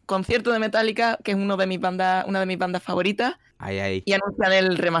veo, concierto de Metallica, que es una de mis bandas favoritas, Ahí. y anuncian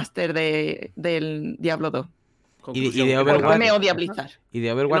el remaster del Diablo 2. Conclusión. de ¿Por qué Overwatch. me odia Blizzard? Y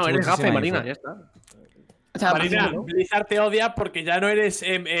de Overwatch No, eres muchísima gafe, Marina, info. ya está. O sea, Marina, ¿no? Blizzard te odia porque ya no eres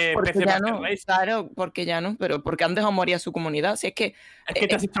Porque PC ya Master no, Race. claro, porque ya no, pero porque han dejado morir a su comunidad. Si es que Es que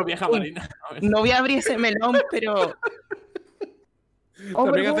te has hecho vieja, uy, Marina. A ver. no voy a abrir ese melón, pero.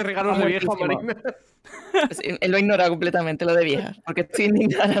 También hace regalos de vieja, muertísimo. Marina. Sí, lo he ignorado completamente, lo de vieja, porque estoy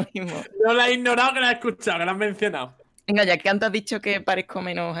indignada ahora mismo. No la he ignorado, que la he escuchado, que la has mencionado. Venga, ya que antes has dicho que parezco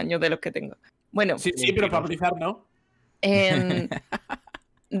menos años de los que tengo. Bueno, Sí, pero para Blizzard no.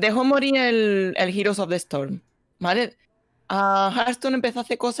 dejó morir el Heroes of the Storm, ¿vale? Hearthstone empezó a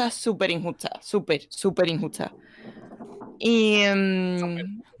hacer cosas súper injustas, súper injustas. Y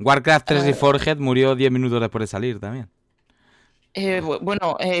Warcraft 3 Reforged murió 10 minutos después de salir también.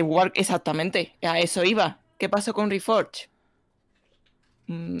 bueno, exactamente, a eso iba. ¿Qué pasó con Reforged?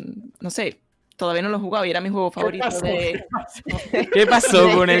 No sé, todavía no lo he jugado y era mi juego favorito pasó? de... ¿Qué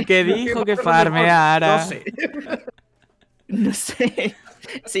pasó con el que dijo que farmeara? No sé. No sé,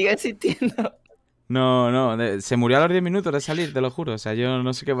 sigue existiendo. No, se murió a los 10 minutos de salir, te lo juro. O sea, yo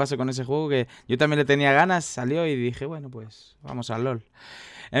no sé qué pasó con ese juego, que yo también le tenía ganas, salió y dije, bueno, pues vamos al LOL.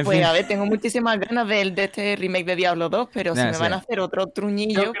 En Pues fin. a ver, tengo muchísimas ganas de este remake de Diablo 2, pero si Ya me sé. van a hacer otro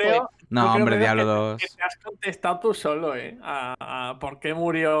truñillo, Yo creo. No, yo creo, hombre, Pedro, Diablo que 2. Que te has contestado tú solo, a por qué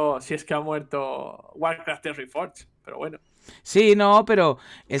murió, si es que ha muerto Warcraft Reforged. Pero bueno. Sí, no, pero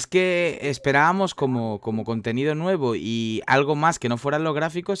es que esperábamos como contenido nuevo y algo más que no fueran los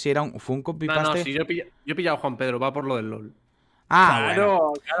gráficos y fue un No, copy-paste. sí, yo he pillado a Juan Pedro, va por lo del LOL. Ah,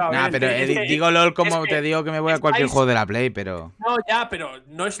 bueno. Claro, a Nah, ver, pero es que- digo LOL como es que te digo que me voy a cualquier estáis- juego de la Play, pero... No, ya, pero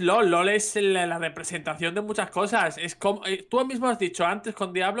no es LOL. LOL es la representación de muchas cosas. Es como, tú mismo has dicho antes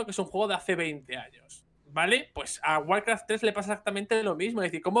con Diablo que es un juego de hace 20 años. ¿Vale? Pues a Warcraft 3 le pasa exactamente lo mismo.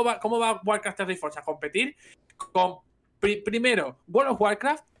 Es decir, ¿cómo va Warcraft 3 Reforged a competir con primero World of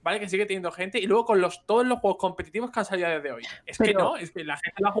Warcraft, ¿vale? Que sigue teniendo gente, y luego con todos los juegos competitivos que han salido desde hoy. Es que Pero- no, es que la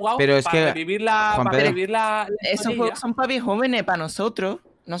gente lo ha jugado Pero es para que, revivir la. Juan Para Pedro, revivir la esos historia. juegos son para viejos jóvenes, para nosotros,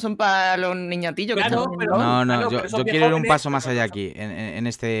 no son para los niñatillos que Claro, están pero- No, claro, yo pero esos quiero ir un jóvenes- paso más pero allá eso- aquí, en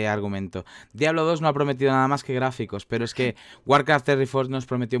este argumento. Diablo 2 no ha prometido nada más que gráficos, pero es que Warcraft Reforged nos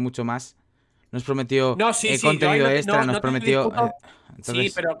prometió mucho más. Nos prometió No, sí, sí, contenido yo ahí no te- extra, no nos te prometió... discuto. entonces,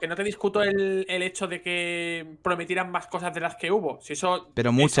 Sí, pero que no te discuto el hecho de que prometieran más cosas de las que hubo. Si eso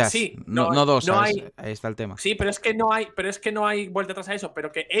pero es muchas, así, no dos, no ¿sabes? hay, Ahí está el tema. sí, pero es que no hay vuelta atrás a eso.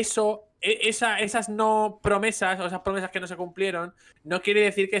 Pero que eso, esas no promesas, o esas promesas que no se cumplieron, no quiere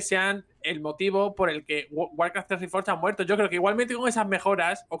decir que sean el motivo por el que Warcraft 3 Reforged ha muerto. Yo creo que igualmente con esas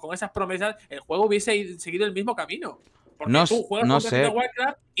mejoras o con esas promesas, el juego hubiese seguido el mismo camino. Porque No tú juegas no un sé. de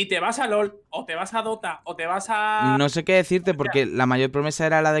Warcraft y te vas a LOL, o te vas a Dota, o te vas a. No sé qué decirte, porque la mayor promesa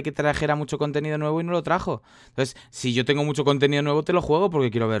era la de que trajera mucho contenido nuevo y no lo trajo. Entonces, si yo tengo mucho contenido nuevo, te lo juego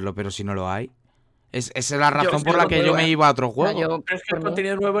porque quiero verlo, pero si no lo hay... esa es la razón por la que yo me iba a otro juego. Pero es que el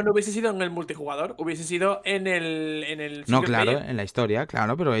contenido nuevo no hubiese sido en el multijugador, hubiese sido en el No, single claro, player. en la historia,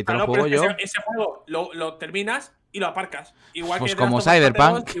 claro, pero ahí te lo Claro, juego pero es yo. que ese juego lo terminas y lo aparcas. Igual Pues que como The Last of Us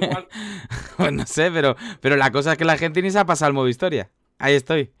Parte Cyberpunk. 2, igual- Pues no sé, pero la cosa es que la gente ni se ha pasado el modo historia. Ahí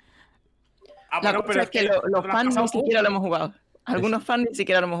estoy. Ah, La bueno, cosa pero es que los fans ni siquiera lo hemos jugado. Algunos fans ni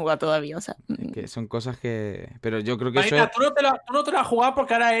siquiera lo hemos jugado todavía, o sea. Que son cosas que... Pero yo creo que Marina, eso... tú no te lo has jugado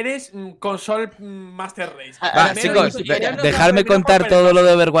porque ahora eres console Master Race. Ah, Va, Primero chicos, ni siquiera dejadme contar todo lo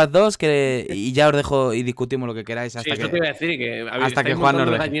de Overwatch 2 y ya os dejo y discutimos lo que queráis Sí, hasta eso te que... iba a decir, que hasta que estáis Juan nos montando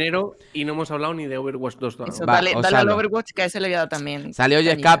el deje. gallinero y no hemos hablado ni de Overwatch 2 todavía. Eso, Va, dale os al hablo. Overwatch, que a ese le voy a dar también. Salió Jess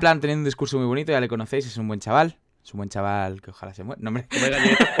cañita. Kaplan teniendo un discurso muy bonito, ya le conocéis, es un buen chaval. Es un buen chaval que ojalá se muera. No, hombre. Come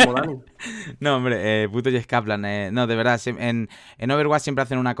galletas como Dani. No, hombre, puto Jess Kaplan. No, de verdad, en Overwatch siempre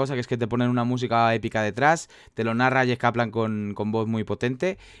hacen una cosa, que es que te ponen una música épica detrás, te lo narra Jess Kaplan con voz muy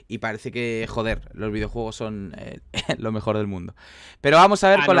potente y parece que, joder, los videojuegos son lo mejor del mundo. Pero vamos a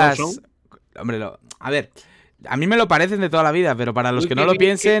ver con ¿no las... son? Hombre, a ver, a mí me lo parecen de toda la vida, pero para los que no lo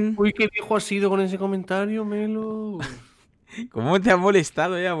piensen... Uy, qué viejo has sido con ese comentario, Melo. ¿Cómo te ha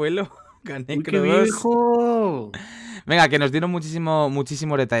molestado, abuelo? Uy, qué Canecro 2. viejo. Venga, que nos dieron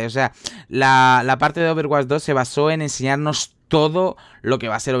muchísimos detalles. O sea, la parte de Overwatch 2 se basó en enseñarnos todo lo que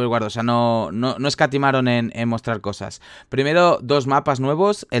va a ser Overwatch 2. O sea, no escatimaron en mostrar cosas. Primero, 2 mapas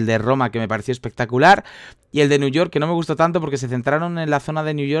nuevos. El de Roma, que me pareció espectacular. Y el de New York, que no me gustó tanto porque se centraron en la zona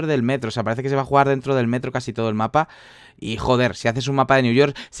de New York del metro. O sea, parece que se va a jugar dentro del metro casi todo el mapa. Y joder, si haces un mapa de New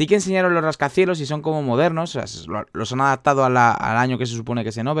York, sí que enseñaron los rascacielos y son como modernos. O sea, los han adaptado al año que se supone que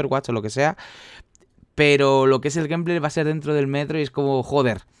es en Overwatch o lo que sea. Pero lo que es el gameplay va a ser dentro del metro y es como,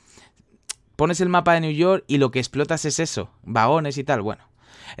 joder, pones el mapa de New York y lo que explotas es eso, vagones y tal. Bueno,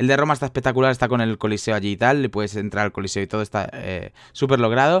 El de Roma está espectacular, está con el Coliseo allí y tal, le puedes entrar al Coliseo y todo está súper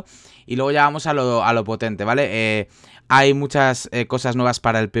logrado. Y luego ya vamos a lo potente, ¿vale? Hay muchas cosas nuevas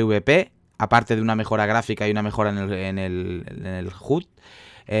para el PvP, aparte de una mejora gráfica y una mejora en el HUD,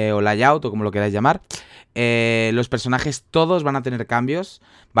 o layout, o como lo queráis llamar. Los personajes todos van a tener cambios,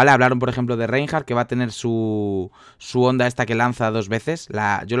 ¿vale? Hablaron, por ejemplo, de Reinhardt, que va a tener su onda esta que lanza 2 veces.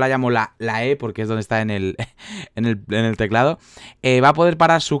 Yo la llamo la E, porque es donde está en el teclado. Va a poder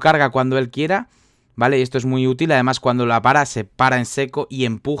parar su carga cuando él quiera, ¿vale? Y esto es muy útil. Además, cuando la para, se para en seco y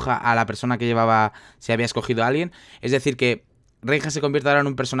empuja a la persona que llevaba, si había escogido a alguien. Es decir, que Reinhardt se convierte ahora en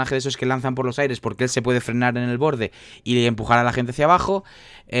un personaje de esos que lanzan por los aires, porque él se puede frenar en el borde y empujar a la gente hacia abajo.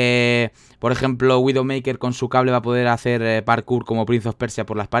 Por ejemplo, Widowmaker con su cable va a poder hacer parkour como Prince of Persia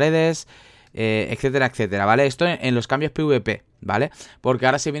por las paredes, etcétera, etcétera, ¿vale? Esto en los cambios PvP, ¿vale? Porque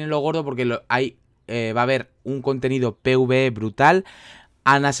ahora se viene lo gordo, porque va a haber un contenido PvE brutal.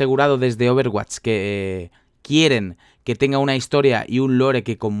 Han asegurado desde Overwatch que quieren que tenga una historia y un lore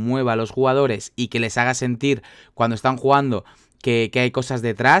que conmueva a los jugadores y que les haga sentir cuando están jugando que hay cosas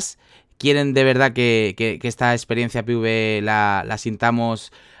detrás. Quieren de verdad que esta experiencia PvE la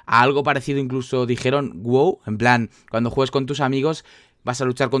sintamos a algo parecido, incluso dijeron WoW, en plan, cuando juegues con tus amigos vas a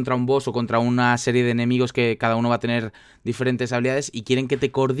luchar contra un boss o contra una serie de enemigos que cada uno va a tener diferentes habilidades, y quieren que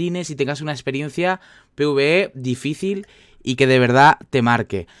te coordines y tengas una experiencia PvE difícil y que de verdad te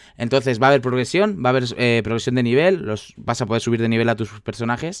marque. Entonces va a haber progresión, va a haber progresión de nivel, vas a poder subir de nivel a tus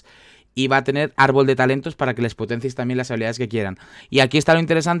personajes, y va a tener árbol de talentos para que les potencies también las habilidades que quieran. Y aquí está lo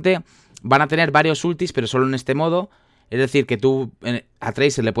interesante, van a tener varios ultis, pero solo en este modo. Es decir, que tú a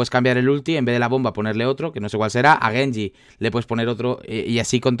Tracer le puedes cambiar el ulti, en vez de la bomba ponerle otro, que no sé cuál será. A Genji le puedes poner otro, y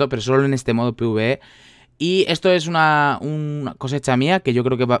así con todo, pero solo en este modo PvE. Y esto es una cosecha mía, que yo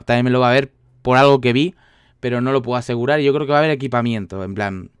creo que también me lo va a ver por algo que vi, pero no lo puedo asegurar. Y yo creo que va a haber equipamiento, en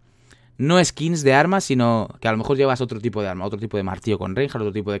plan, no skins de armas, sino que a lo mejor llevas otro tipo de arma, otro tipo de martillo con Reinhardt,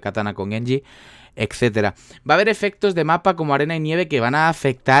 otro tipo de katana con Genji, etcétera. Va a haber efectos de mapa como arena y nieve que van a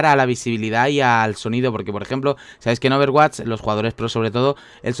afectar a la visibilidad y al sonido, porque por ejemplo, sabéis que en Overwatch, los jugadores pro sobre todo,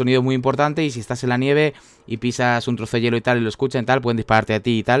 el sonido es muy importante, y si estás en la nieve y pisas un trozo de hielo y tal y lo escuchan y tal, pueden dispararte a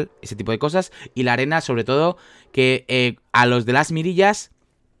ti y tal, ese tipo de cosas. Y la arena, sobre todo, que a los de las mirillas,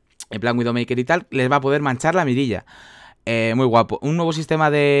 en plan Widowmaker y tal, les va a poder manchar la mirilla. Muy guapo. Un nuevo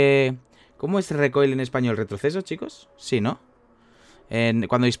sistema de... ¿Cómo es recoil en español? ¿Retroceso, chicos? Sí, ¿no?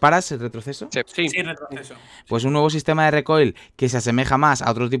 Cuando disparas, ¿el retroceso? Sí, retroceso. Pues un nuevo sistema de recoil que se asemeja más a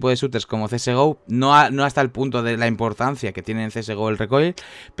otro tipo de shooters como CSGO, no hasta el punto de la importancia que tiene en CSGO el recoil,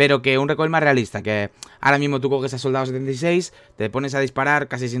 pero que un recoil más realista, que ahora mismo tú coges a Soldado 76, te pones a disparar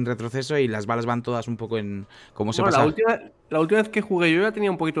casi sin retroceso y las balas van todas un poco en... como se pasa. La última vez que jugué yo ya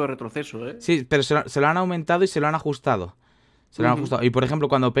tenía un poquito de retroceso, ¿eh? Sí, pero se lo han aumentado y se lo han ajustado. Y por ejemplo,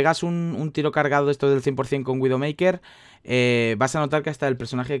 cuando pegas un tiro cargado de esto del 100% con Widowmaker, vas a notar que hasta el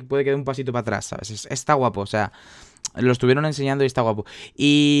personaje puede quedar un pasito para atrás, ¿sabes? Está guapo, o sea, lo estuvieron enseñando y está guapo.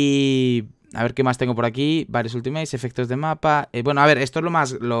 Y... a ver qué más tengo por aquí. Varios ultimates, efectos de mapa. Bueno, a ver, esto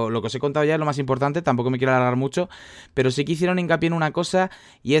es lo que os he contado ya, es lo más importante. Tampoco me quiero alargar mucho, pero sí que hicieron hincapié en una cosa,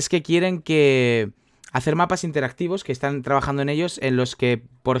 y es que quieren hacer mapas interactivos, que están trabajando en ellos, en los que,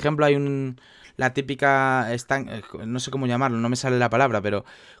 por ejemplo, hay la típica, no sé cómo llamarlo, no me sale la palabra, pero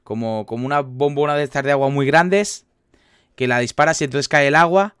como una bombona de estas de agua muy grandes, que la disparas y entonces cae el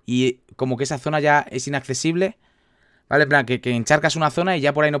agua, y como que esa zona ya es inaccesible, ¿vale? En plan, que encharcas una zona y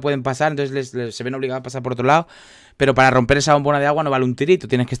ya por ahí no pueden pasar, entonces se ven obligados a pasar por otro lado. Pero para romper esa bombona de agua no vale un tirito,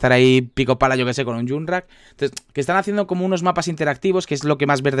 tienes que estar ahí pico pala, yo que sé, con un Junrack. Entonces, que están haciendo como unos mapas interactivos, que es lo que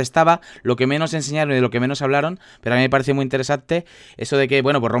más verde estaba, lo que menos enseñaron y de lo que menos hablaron, pero a mí me parece muy interesante eso de que,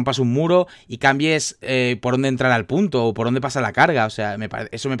 bueno, pues rompas un muro y cambies por dónde entrar al punto o por dónde pasa la carga. O sea,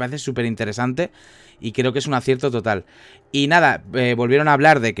 eso me parece súper interesante y creo que es un acierto total. Y nada, volvieron a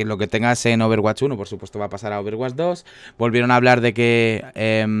hablar de que lo que tengas en Overwatch 1, por supuesto, va a pasar a Overwatch 2. Volvieron a hablar de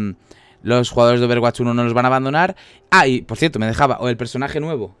que... los jugadores de Overwatch 1 no los van a abandonar. Ah, y por cierto, me dejaba. O el personaje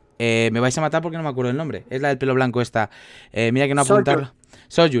nuevo. Me vais a matar porque no me acuerdo el nombre. Es la del pelo blanco esta. Mira que no apuntarlo.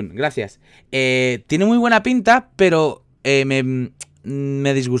 Soyun, gracias. Tiene muy buena pinta, pero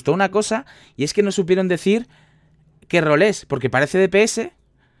me disgustó una cosa. Y es que no supieron decir qué rol es. Porque parece DPS,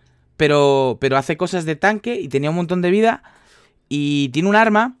 pero hace cosas de tanque y tenía un montón de vida. Y tiene un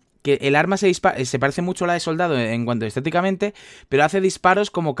arma... que el arma se parece mucho a la de soldado en cuanto estéticamente, pero hace disparos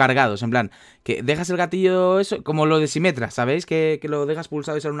como cargados, en plan, que dejas el gatillo, eso como lo de Simetra, ¿sabéis? Que lo dejas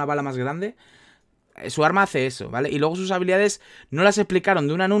pulsado y sale una bala más grande. su arma hace eso, ¿vale? Y luego sus habilidades no las explicaron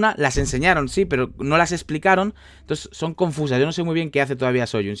de una en una, las enseñaron, sí, pero no las explicaron, entonces son confusas. Yo no sé muy bien qué hace todavía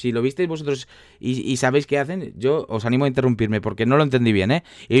Soyun. Si lo visteis vosotros y sabéis qué hacen, yo os animo a interrumpirme porque no lo entendí bien, ¿eh?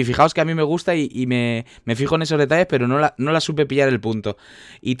 Y fijaos que a mí me gusta y me fijo en esos detalles, pero no la supe pillar el punto.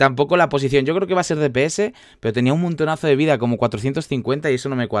 Y tampoco la posición. Yo creo que va a ser DPS, pero tenía un montonazo de vida, como 450, y eso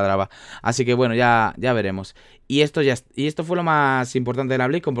no me cuadraba. Así que bueno, ya veremos. Y esto fue lo más importante de la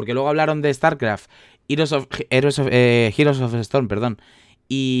BlizzCon, porque luego hablaron de StarCraft, Heroes of Storm, perdón,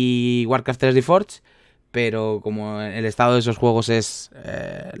 y Warcraft 3 Reforged, pero como el estado de esos juegos es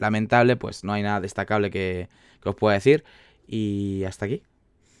lamentable, pues no hay nada destacable que os pueda decir. Y hasta aquí.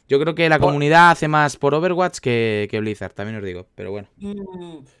 Yo creo que la comunidad hace más por Overwatch que Blizzard, también os digo, pero bueno.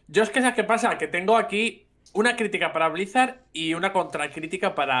 Yo es que ¿sabes qué pasa? Que tengo aquí una crítica para Blizzard y una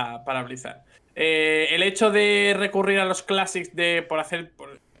contracrítica para Blizzard. El hecho de recurrir a los classics por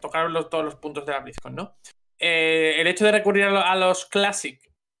tocar todos los puntos de la BlizzCon, ¿no? El hecho de recurrir a los classics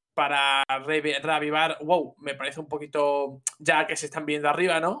para reavivar WoW me parece un poquito ya que se están viendo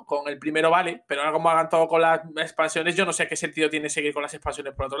arriba, ¿no? Con el primero vale, pero ahora como hagan todo con las expansiones, yo no sé qué sentido tiene seguir con las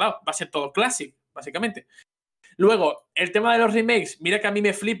expansiones por otro lado. Va a ser todo classic, básicamente. Luego, el tema de los remakes, mira que a mí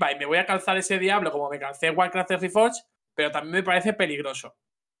me flipa y me voy a calzar ese diablo como me calcé Warcraft Reforged, pero también me parece peligroso.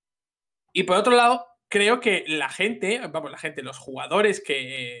 Y por otro lado, creo que los jugadores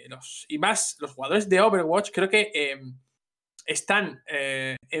los jugadores de Overwatch, creo que están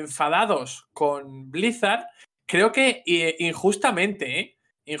enfadados con Blizzard, creo que injustamente,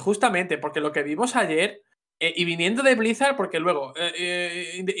 porque lo que vimos ayer, y viniendo de Blizzard, porque luego,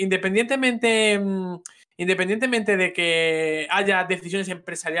 independientemente de que haya decisiones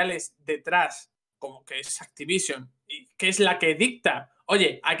empresariales detrás, como que es Activision, y que es la que dicta,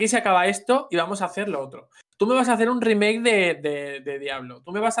 oye, aquí se acaba esto y vamos a hacer lo otro. Tú me vas a hacer un remake de Diablo,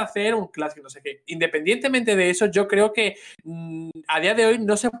 tú me vas a hacer un clásico, no sé qué. Independientemente de eso, yo creo que a día de hoy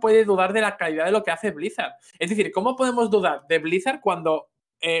no se puede dudar de la calidad de lo que hace Blizzard. Es decir, ¿cómo podemos dudar de Blizzard cuando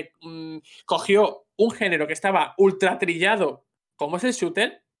cogió un género que estaba ultra trillado, como es el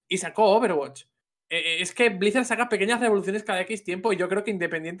shooter, y sacó Overwatch? Es que Blizzard saca pequeñas revoluciones cada X tiempo, y yo creo que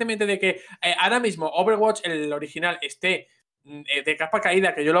independientemente de que ahora mismo Overwatch, el original, esté de capa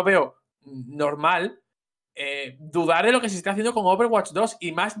caída, que yo lo veo normal, dudar de lo que se está haciendo con Overwatch 2,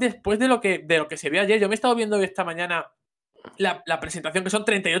 y más después de lo que se vio ayer. Yo me he estado viendo esta mañana la presentación, que son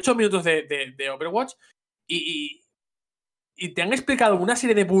 38 minutos de Overwatch, y te han explicado una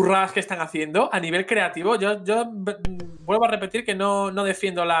serie de burradas que están haciendo a nivel creativo. Yo vuelvo a repetir que no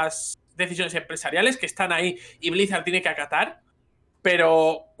defiendo las decisiones empresariales que están ahí y Blizzard tiene que acatar,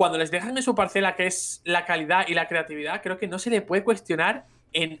 pero cuando les dejan en su parcela, que es la calidad y la creatividad, creo que no se le puede cuestionar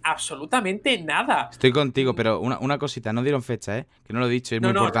en absolutamente nada. Estoy contigo, pero una cosita, no dieron fecha, ¿eh? Que no lo he dicho, es muy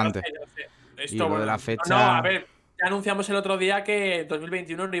importante. No sé. Y lo de la fecha... No, a ver, ya anunciamos el otro día que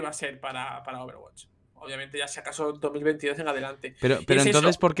 2021 no iba a ser para Overwatch. Obviamente ya si acaso 2022 en adelante. Pero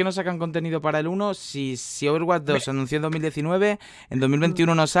entonces, ¿por qué no sacan contenido para el 1 si Overwatch 2 se anunció en 2019, en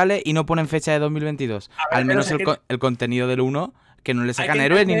 2021 no sale y no ponen fecha de 2022? Al menos el contenido del 1, que no le sacan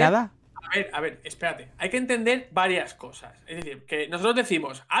héroes ni nada. A ver, espérate. Hay que entender varias cosas. Es decir, que nosotros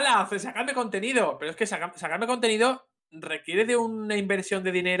decimos, ¡hala! Sacarme contenido. Pero es que sacarme contenido requiere de una inversión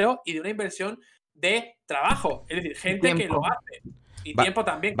de dinero y de una inversión de trabajo. Es decir, gente que lo hace. Y tiempo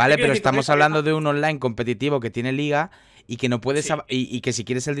también. Vale, pero estamos hablando de un online competitivo que tiene liga y que no puedes... Sí. Y que si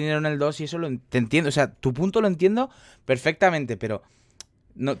quieres el dinero en el 2 y eso te entiendo. O sea, tu punto lo entiendo perfectamente, pero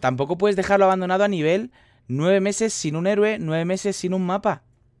no, tampoco puedes dejarlo abandonado a nivel 9 meses sin un héroe, 9 meses sin un mapa.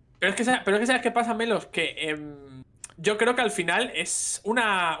 Pero es que ¿sabes qué pasa, Melos? Que yo creo que al final es un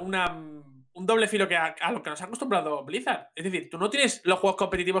doble filo a lo que nos ha acostumbrado Blizzard. Es decir, tú no tienes los juegos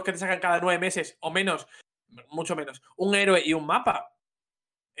competitivos que te sacan cada 9 meses o menos, mucho menos, un héroe y un mapa.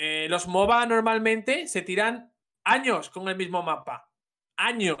 Los MOBA normalmente se tiran años con el mismo mapa.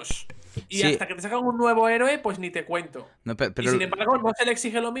 Años. Y sí, hasta que te sacan un nuevo héroe, pues ni te cuento. No, pero y sin embargo, no se le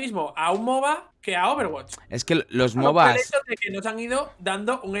exige lo mismo a un MOBA que a Overwatch. Es que los MOBAs... El hecho de que nos han ido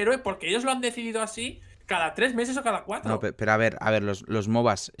dando un héroe porque ellos lo han decidido así cada 3 meses o cada 4. No, pero a ver, los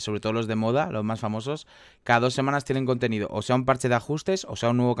MOBAs, sobre todo los de moda, los más famosos, cada 2 semanas tienen contenido. O sea, un parche de ajustes, o sea,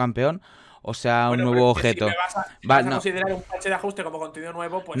 un nuevo campeón, o sea, un nuevo objeto. Si vas a considerar un parche de ajuste como contenido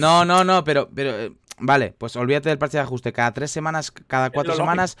nuevo, pues... No, pero vale, pues olvídate del parche de ajuste. Cada 3 semanas, cada 4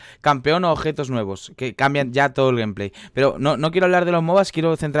 semanas, campeón o objetos nuevos, que cambian ya todo el gameplay. Pero no quiero hablar de los MOBAs,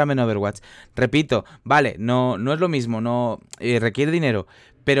 quiero centrarme en Overwatch. Repito, vale, no es lo mismo, requiere dinero.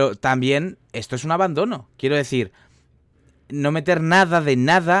 Pero también esto es un abandono. Quiero decir, no meter nada de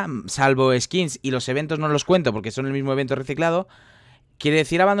nada, salvo skins, y los eventos no los cuento porque son el mismo evento reciclado, quiere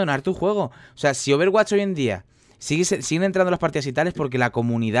decir abandonar tu juego. O sea, si Overwatch hoy en día siguen entrando las partidas y tal, es porque la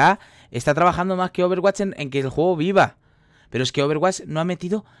comunidad está trabajando más que Overwatch en que el juego viva. Pero es que Overwatch no ha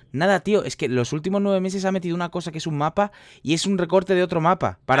metido nada, tío. Es que los últimos 9 meses ha metido una cosa que es un mapa y es un recorte de otro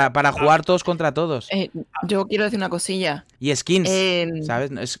mapa para jugar todos contra todos. Yo quiero decir una cosilla. Y skins,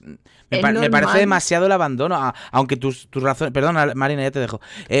 ¿sabes? Me parece normal. demasiado el abandono. Aunque tus razones... Perdona, Marina, ya te dejo.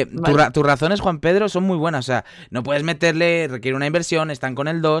 Vale. Tus razones, Juan Pedro, son muy buenas. O sea, no puedes meterle, requiere una inversión, están con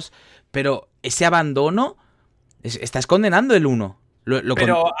el 2. Pero ese abandono... estás condenando el 1. Pero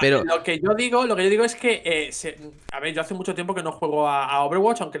lo que yo digo es que, a ver, yo hace mucho tiempo que no juego a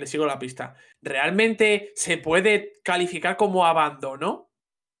Overwatch, aunque le sigo la pista. ¿Realmente se puede calificar como abandono?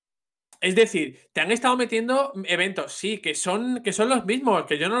 Es decir, te han estado metiendo eventos, sí, que son los mismos,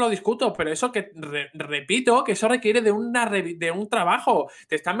 que yo no lo discuto, pero eso que, repito, que eso requiere de un trabajo.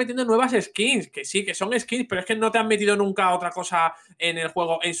 Te están metiendo nuevas skins, que sí, que son skins, pero es que no te han metido nunca otra cosa en el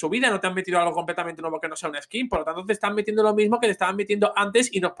juego en su vida, no te han metido algo completamente nuevo que no sea una skin, por lo tanto te están metiendo lo mismo que te estaban metiendo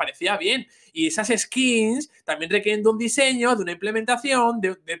antes y nos parecía bien. Y esas skins también requieren de un diseño, de una implementación,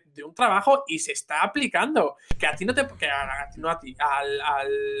 de un trabajo y se está aplicando. Que a ti no te... Que a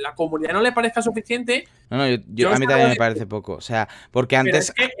la comunidad no le parezca suficiente. No, a mí también me parece poco. O sea, porque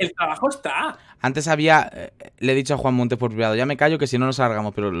antes... Pero es que el trabajo está. Antes había... le he dicho a Juan Montes por privado, ya me callo que si no nos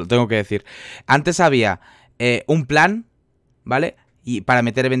alargamos, pero lo tengo que decir. Antes había un plan, ¿vale? Y para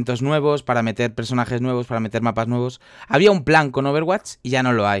meter eventos nuevos, para meter personajes nuevos, para meter mapas nuevos. Había un plan con Overwatch y ya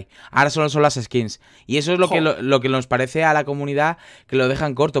no lo hay. Ahora solo son las skins. Y eso es lo que nos parece a la comunidad que lo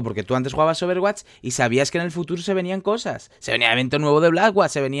dejan corto. Porque tú antes jugabas Overwatch y sabías que en el futuro se venían cosas. Se venía evento nuevo de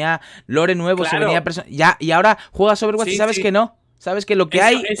Blackwatch, se venía lore nuevo, Claro. se venía y ahora juegas Overwatch y sabes que no. Sabes que lo que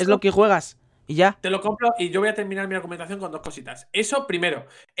hay es lo que juegas. Y ya. Te lo compro y yo voy a terminar mi argumentación con dos cositas. Eso primero.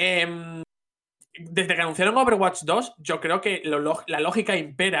 Desde que anunciaron Overwatch 2, yo creo que la lógica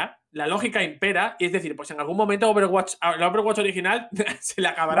impera. La lógica impera, y es decir, pues en algún momento la Overwatch original se le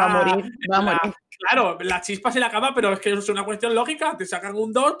acabará. Va a morir. Claro, la chispa se le acaba, pero es que es una cuestión lógica. Te sacan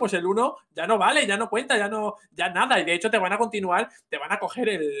un 2, pues el 1 ya no vale, ya no cuenta, ya nada. Y de hecho te van a continuar, te van a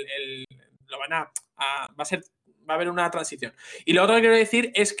coger lo van a va a haber una transición. Y lo otro que quiero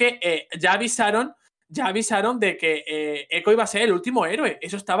decir es que ya avisaron de que Echo iba a ser el último héroe.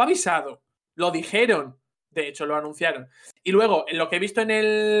 Eso estaba avisado. Lo dijeron, de hecho, lo anunciaron. Y luego, lo que he visto en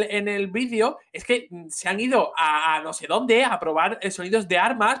el vídeo es que se han ido a no sé dónde a probar sonidos de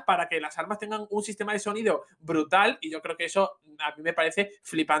armas para que las armas tengan un sistema de sonido brutal. Y yo creo que eso a mí me parece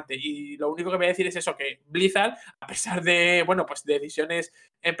flipante. Y lo único que voy a decir es eso, que Blizzard, a pesar de, bueno, pues de decisiones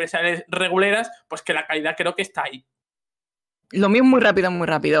empresariales reguleras, pues que la calidad creo que está ahí. Lo mío muy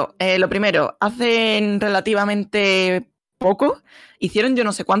rápido. Lo primero, hace relativamente poco hicieron yo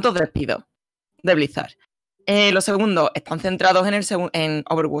no sé cuántos despidos de Blizzard. Lo segundo, están centrados en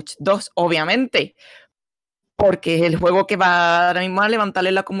Overwatch 2, obviamente, porque es el juego que va ahora mismo a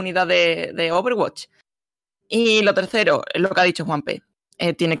levantarle la comunidad de Overwatch. Y lo tercero, es lo que ha dicho Juanpe,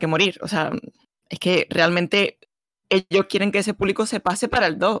 tiene que morir. O sea, es que realmente ellos quieren que ese público se pase para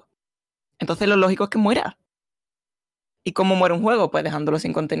el 2. Entonces lo lógico es que muera. ¿Y cómo muere un juego? Pues dejándolo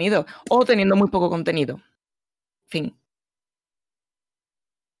sin contenido o teniendo muy poco contenido. Fin.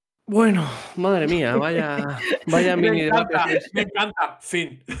 Bueno, madre mía, vaya mini debate. Me encanta,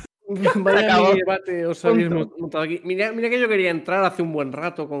 fin. Vaya mini debate os habéis montado aquí. Mira que yo quería entrar hace un buen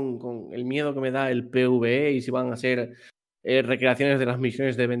rato con el miedo que me da el PvE y si van a ser recreaciones de las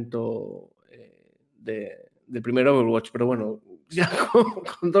misiones de evento del primer Overwatch, pero bueno, ya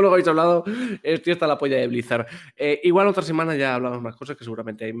con todo lo que habéis hablado, estoy hasta la polla de Blizzard. Igual otra semana ya hablamos más cosas, que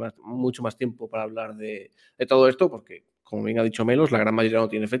seguramente hay mucho más tiempo para hablar de todo esto, porque, como bien ha dicho Melos, la gran mayoría no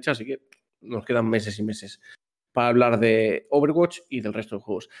tiene fecha, así que nos quedan meses y meses para hablar de Overwatch y del resto de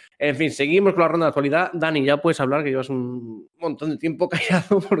juegos. En fin, seguimos con la ronda de actualidad. Dani, ya puedes hablar, que llevas un montón de tiempo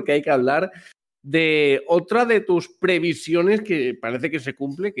callado porque hay que hablar de otra de tus previsiones que parece que se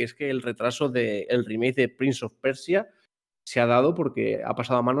cumple, que es que el retraso del remake de Prince of Persia se ha dado porque ha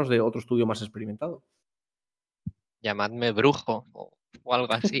pasado a manos de otro estudio más experimentado. Llamadme brujo o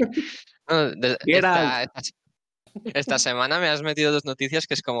algo así. No, esta semana me has metido dos noticias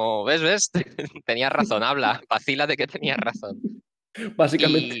que es como, ¿ves? Tenías razón, habla, vacila de que tenías razón.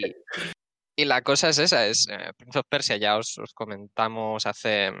 Básicamente. Y la cosa es esa, Prince of Persia, ya os comentamos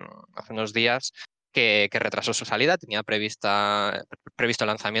hace unos días que retrasó su salida, tenía previsto el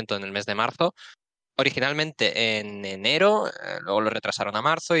lanzamiento en el mes de marzo, originalmente en enero, luego lo retrasaron a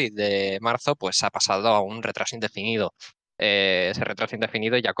marzo y de marzo pues ha pasado a un retraso indefinido. Ese retraso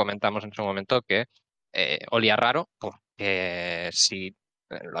indefinido ya comentamos en su momento que olía raro, porque si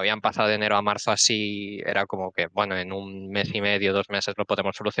lo habían pasado de enero a marzo así, era como que, bueno, en un mes y medio, 2 meses lo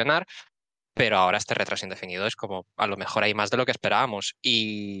podemos solucionar, pero ahora este retraso indefinido es como, a lo mejor hay más de lo que esperábamos.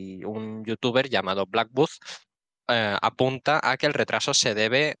 Y un youtuber llamado Blackbooth apunta a que el retraso se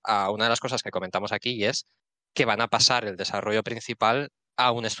debe a una de las cosas que comentamos aquí, y es que van a pasar el desarrollo principal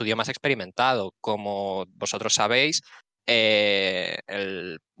a un estudio más experimentado. Como vosotros sabéis,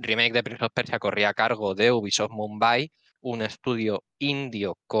 el remake de Prince of Persia corría a cargo de Ubisoft Mumbai, un estudio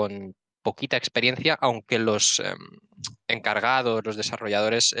indio con poquita experiencia, aunque los encargados, los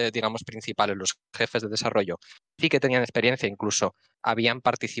desarrolladores, digamos, principales, los jefes de desarrollo, sí que tenían experiencia, incluso habían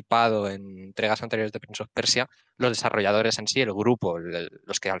participado en entregas anteriores de Prince of Persia. Los desarrolladores en sí, el grupo,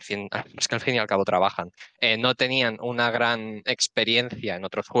 los que los que al fin y al cabo trabajan, no tenían una gran experiencia en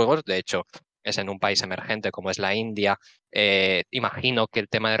otros juegos. De hecho, es en un país emergente como es la India. Imagino que el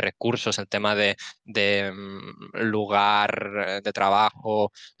tema de recursos, el tema de lugar de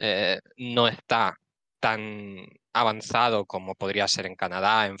trabajo, no está tan avanzado como podría ser en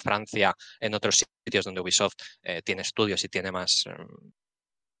Canadá, en Francia, en otros sitios donde Ubisoft tiene estudios y tiene más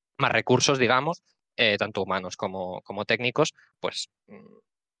recursos, digamos, tanto humanos como técnicos. Pues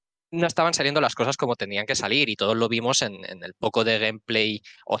no estaban saliendo las cosas como tenían que salir, y todos lo vimos en el poco de gameplay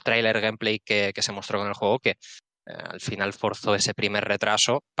o trailer gameplay que se mostró con el juego, que al final forzó ese primer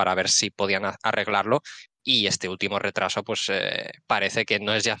retraso para ver si podían arreglarlo. Y este último retraso, pues parece que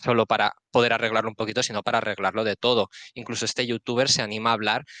no es ya solo para poder arreglarlo un poquito, sino para arreglarlo de todo. Incluso este youtuber se anima a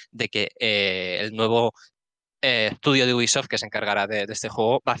hablar de que el nuevo estudio de Ubisoft que se encargará de este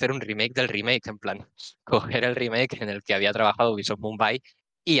juego va a hacer un remake del remake, en plan, coger el remake en el que había trabajado Ubisoft Mumbai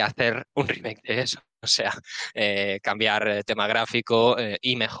y hacer un remake de eso. O sea, cambiar tema gráfico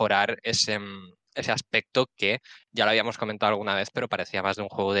y mejorar ese aspecto que ya lo habíamos comentado alguna vez, pero parecía más de un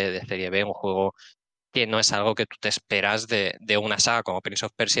juego de serie B, un juego que no es algo que tú te esperas de una saga como Prince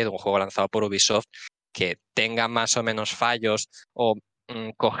of Persia, de un juego lanzado por Ubisoft, que tenga más o menos fallos o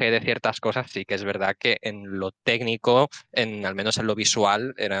coge de ciertas cosas. Sí que es verdad que en lo técnico, al menos en lo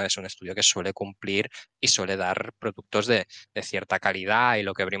visual, es un estudio que suele cumplir y suele dar productos de cierta calidad, y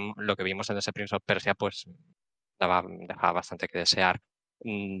lo que vimos en ese Prince of Persia pues dejaba bastante que desear.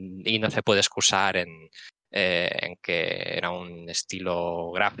 Y no se puede excusar en que era un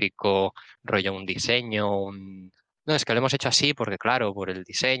estilo gráfico, rollo un diseño, no, es que lo hemos hecho así porque, claro, por el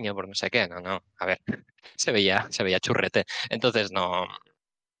diseño, por no sé qué. No, no, a ver, se veía churrete. Entonces, no,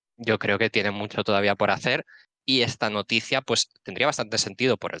 yo creo que tiene mucho todavía por hacer, y esta noticia pues tendría bastante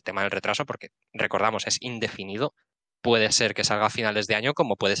sentido por el tema del retraso, porque recordamos, es indefinido. Puede ser que salga a finales de año,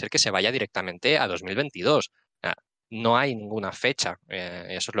 como puede ser que se vaya directamente a 2022. O sea, no hay ninguna fecha.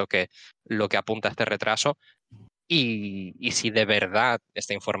 Eso es lo que apunta este retraso. Y si de verdad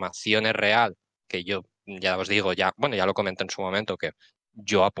esta información es real, que yo ya os digo, bueno, ya lo comenté en su momento, que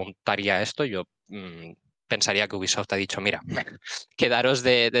yo apuntaría a esto. Yo pensaría que Ubisoft ha dicho, mira, quedaros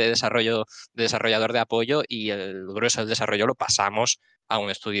de desarrollador de apoyo, y el grueso del desarrollo lo pasamos a un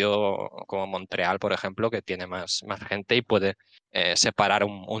estudio como Montreal, por ejemplo, que tiene más gente y puede separar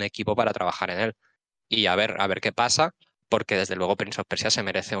un equipo para trabajar en él. Y a ver qué pasa, porque desde luego Prince of Persia se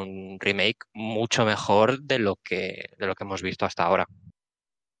merece un remake mucho mejor de lo que hemos visto hasta ahora.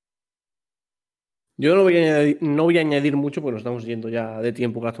 Yo no voy a añadir mucho porque nos estamos yendo ya de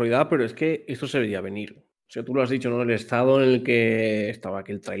tiempo con la actualidad, pero es que esto se veía venir. O sea, tú lo has dicho, ¿no? El estado en el que estaba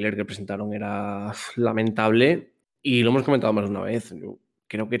aquel tráiler que presentaron era lamentable, y lo hemos comentado más de una vez. Yo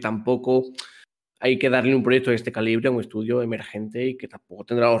creo que tampoco hay que darle un proyecto de este calibre a un estudio emergente, y que tampoco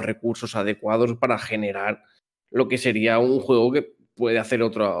tendrá los recursos adecuados para generar lo que sería un juego que puede hacer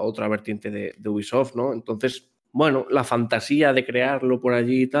otra vertiente de Ubisoft, ¿no? Entonces, bueno, la fantasía de crearlo por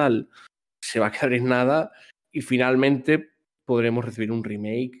allí y tal se va a quedar en nada, y finalmente podremos recibir un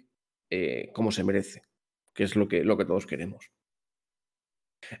remake como se merece, que es lo que todos queremos.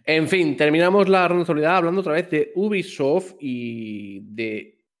 En fin, terminamos la ronda de actualidad hablando otra vez de Ubisoft y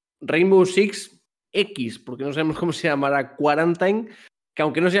de Rainbow Six X, porque no sabemos cómo se llamará Quarantine, que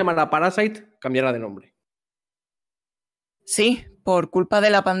aunque no se llamará Parasite, cambiará de nombre. Sí, por culpa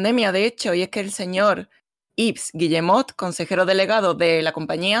de la pandemia, de hecho, y es que el señor Yves Guillemot, consejero delegado de la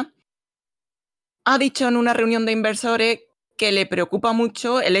compañía, ha dicho en una reunión de inversores que le preocupa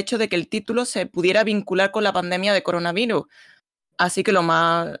mucho el hecho de que el título se pudiera vincular con la pandemia de coronavirus. Así que lo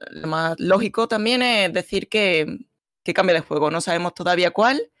más lógico también es decir que cambie de juego. No sabemos todavía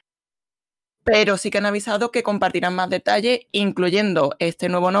cuál, pero sí que han avisado que compartirán más detalles, incluyendo este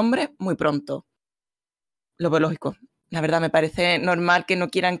nuevo nombre, muy pronto. Lo veo lógico. La verdad, me parece normal que no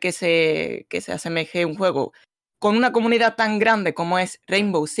quieran que se asemeje un juego con una comunidad tan grande como es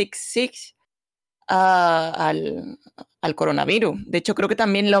Rainbow Six Siege al al coronavirus. De hecho, creo que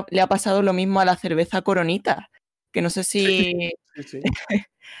también le ha pasado lo mismo a la cerveza Coronita, que no sé si Sí.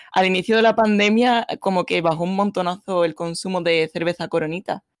 al inicio de la pandemia como que bajó un montonazo el consumo de cerveza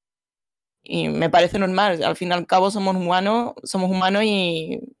Coronita. Y me parece normal, al fin y al cabo somos humanos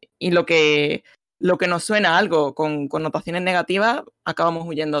y lo que nos suena a algo con connotaciones negativas, acabamos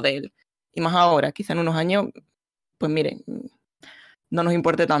huyendo de él. Y más ahora, quizá en unos años, pues mire, no nos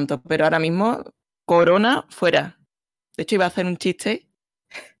importe tanto, pero ahora mismo, Corona fuera. De hecho, iba a hacer un chiste,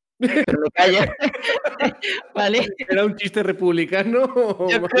 pero me callo. ¿Vale? ¿Era un chiste republicano?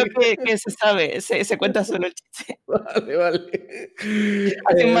 Yo creo que se sabe, se cuenta solo el chiste. Vale.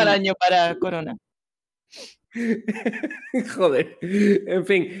 Hace un mal año para Corona. Joder. En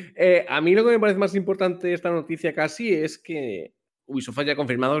fin, a mí lo que me parece más importante de esta noticia casi es que Ubisoft haya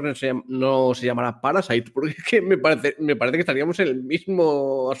confirmado que no se llamará Parasite, porque es que me parece que estaríamos en el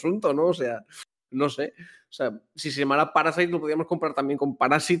mismo asunto, ¿no? O sea, no sé. O sea, si se llamara Parasite lo podríamos comprar también con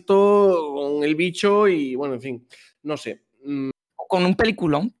Parásito, con el bicho y bueno, en fin, no sé. Con un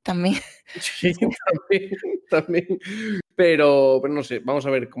peliculón también. Sí, también. Pero no sé, vamos a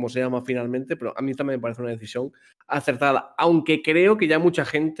ver cómo se llama finalmente, pero a mí también me parece una decisión acertada, aunque creo que ya mucha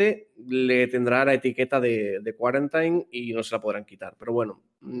gente le tendrá la etiqueta de Quarantine y no se la podrán quitar, pero bueno.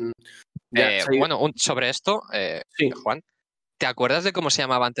 Bueno, sobre esto, sí. Juan, ¿te acuerdas de cómo se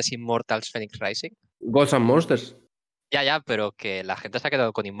llamaba antes Immortals Phoenix Rising? Ghosts and Monsters. Ya, pero que la gente se ha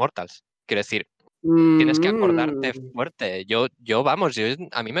quedado con Immortals. Quiero decir, tienes que acordarte fuerte.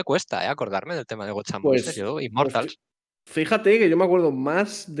 A mí me cuesta acordarme del tema de Ghosts and Monsters. Yo, Immortals. Fíjate que yo me acuerdo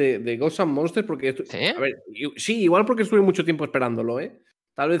más de Ghosts and Monsters porque... ¿Sí? A ver, sí, igual porque estuve mucho tiempo esperándolo, ¿eh?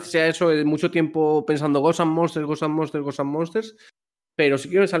 Tal vez sea eso, mucho tiempo pensando Ghosts and Monsters, Ghosts and Monsters, Ghosts and Monsters, pero sí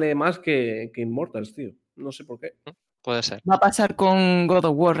que me sale más que Immortals, tío. No sé por qué. Puede ser. Va a pasar con God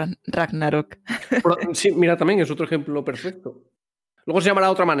of War Ragnarok. Sí, mira, también es otro ejemplo perfecto. Luego se llamará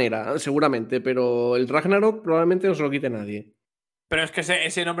de otra manera, seguramente, pero el Ragnarok probablemente no se lo quite nadie. Pero es que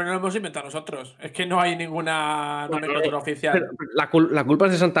ese nombre no lo hemos inventado nosotros. Es que no hay ninguna nomenclatura oficial. Pero la culpa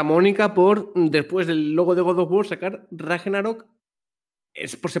es de Santa Mónica por, después del logo de God of War, sacar Ragnarok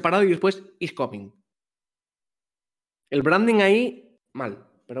es por separado y después Is Coming. El branding ahí, mal,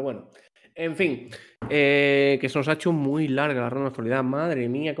 pero bueno. En fin, que se nos ha hecho muy larga la ronda de actualidad. Madre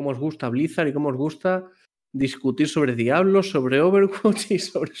mía, cómo os gusta Blizzard y cómo os gusta discutir sobre Diablo, sobre Overwatch y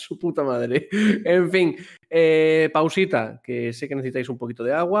sobre su puta madre. En fin, pausita, que sé que necesitáis un poquito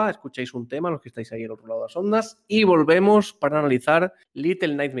de agua, escucháis un tema, los que estáis ahí al otro lado de las ondas, y volvemos para analizar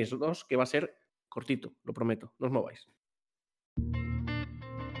Little Nightmares 2, que va a ser cortito, lo prometo, no os mováis.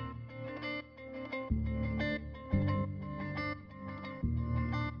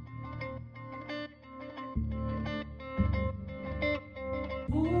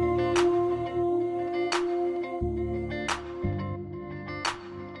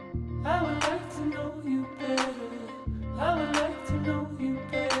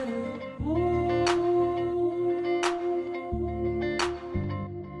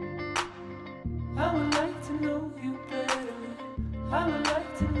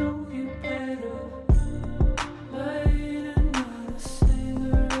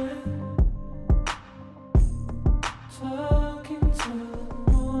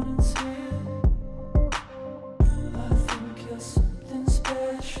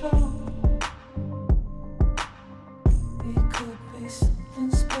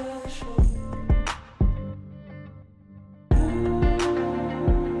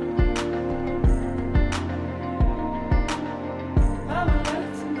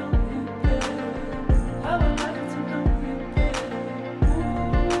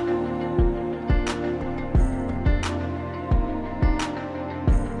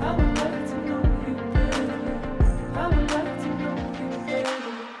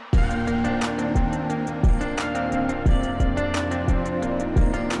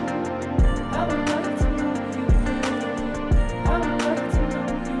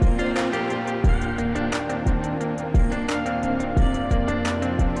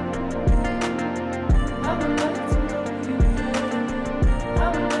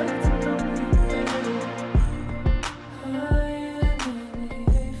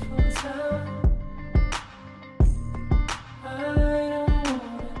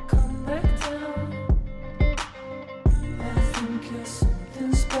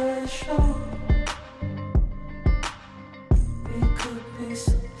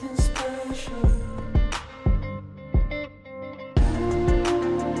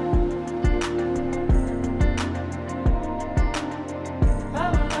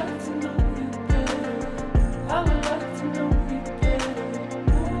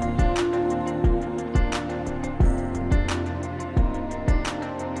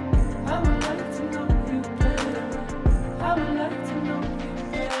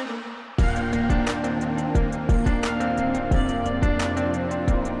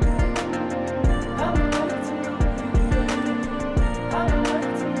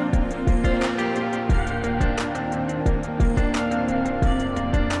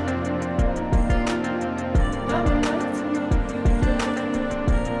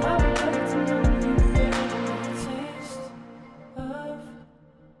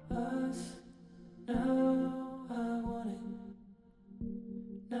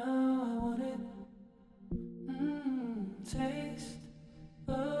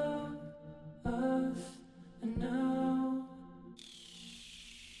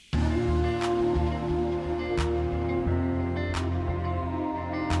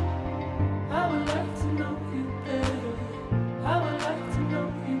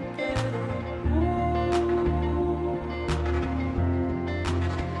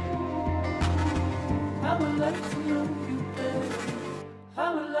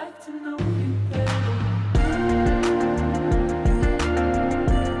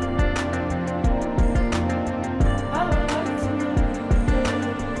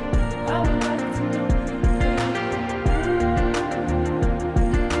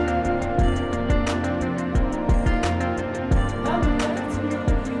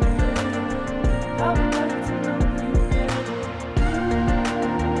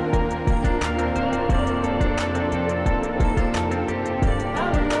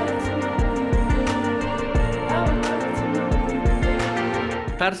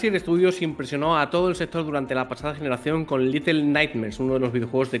 Starseed Studios impresionó a todo el sector durante la pasada generación con Little Nightmares, uno de los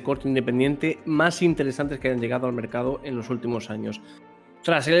videojuegos de corte independiente más interesantes que han llegado al mercado en los últimos años.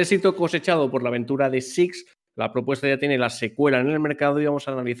 Tras el éxito cosechado por la aventura de Six, la propuesta ya tiene la secuela en el mercado y vamos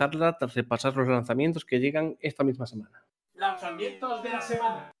a analizarla tras repasar los lanzamientos que llegan esta misma semana. Lanzamientos de la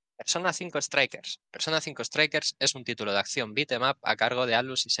semana. Persona 5 Strikers. Persona 5 Strikers es un título de acción beat 'em up a cargo de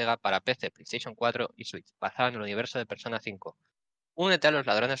Atlus y Sega para PC, PlayStation 4 y Switch, basado en el universo de Persona 5. Únete a los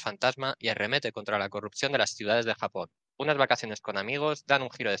ladrones fantasma y arremete contra la corrupción de las ciudades de Japón. Unas vacaciones con amigos dan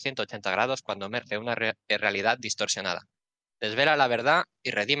un giro de 180 grados cuando emerge una realidad distorsionada. Desvela la verdad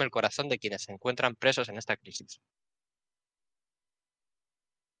y redime el corazón de quienes se encuentran presos en esta crisis.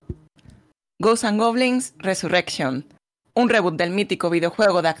 Ghosts and Goblins Resurrection. Un reboot del mítico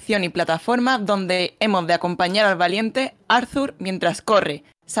videojuego de acción y plataforma donde hemos de acompañar al valiente Arthur mientras corre,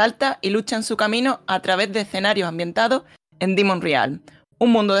 salta y lucha en su camino a través de escenarios ambientados en Demon Realm,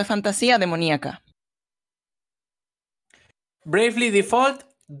 un mundo de fantasía demoníaca. Bravely Default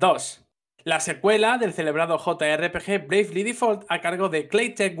 2. La secuela del celebrado JRPG Bravely Default a cargo de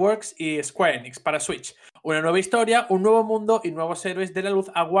Claytech Works y Square Enix para Switch. Una nueva historia, un nuevo mundo y nuevos héroes de la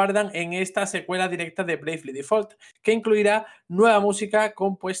luz aguardan en esta secuela directa de Bravely Default, que incluirá nueva música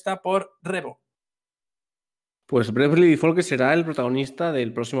compuesta por Rebo. Pues Bravely Default, que será el protagonista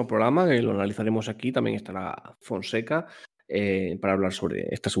del próximo programa, que lo analizaremos aquí. También estará Fonseca para hablar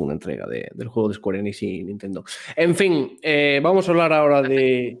sobre esta segunda entrega del juego de Square Enix y Nintendo. En fin, vamos a hablar ahora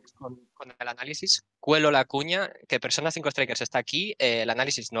de... Con el análisis, cuelo la cuña, que Persona 5 Strikers está aquí. El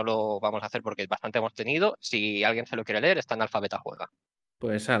análisis no lo vamos a hacer porque bastante hemos tenido. Si alguien se lo quiere leer, está en Alfabeta Juega.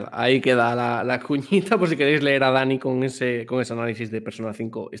 Pues ahí queda la cuñita por si queréis leer a Dani con ese análisis de Persona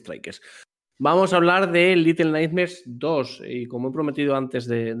 5 Strikers. Vamos a hablar de Little Nightmares 2 y como he prometido antes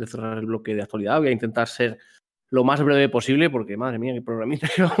de cerrar el bloque de actualidad, voy a intentar ser lo más breve posible porque, madre mía, qué programita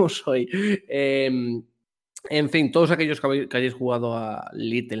que vamos hoy. En fin, todos aquellos que hayáis jugado a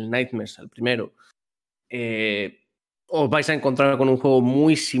Little Nightmares, el primero, os vais a encontrar con un juego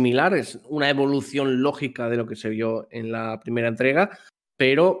muy similar. Es una evolución lógica de lo que se vio en la primera entrega,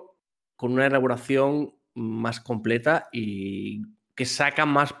 pero con una elaboración más completa y que saca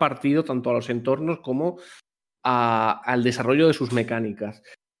más partido tanto a los entornos como al desarrollo de sus mecánicas.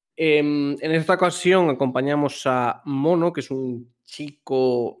 En esta ocasión acompañamos a Mono, que es un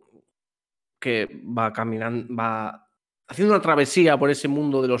chico que va caminando, va haciendo una travesía por ese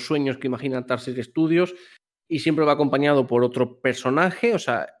mundo de los sueños que imagina Tarsier Studios y siempre va acompañado por otro personaje. O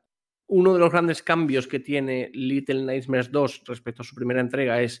sea, uno de los grandes cambios que tiene Little Nightmares 2 respecto a su primera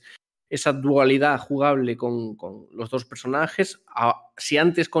entrega es esa dualidad jugable con los dos personajes. Si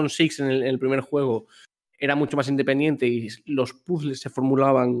antes con Six en el primer juego era mucho más independiente y los puzzles se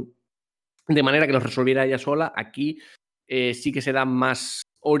formulaban de manera que los resolviera ella sola, aquí sí que se da más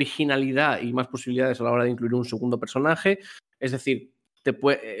originalidad y más posibilidades a la hora de incluir un segundo personaje. Es decir,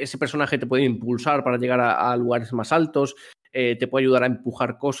 ese personaje te puede impulsar para llegar a lugares más altos, te puede ayudar a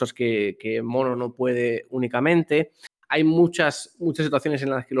empujar cosas que Mono no puede únicamente. Hay muchas situaciones en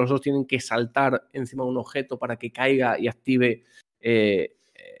las que los dos tienen que saltar encima de un objeto para que caiga y active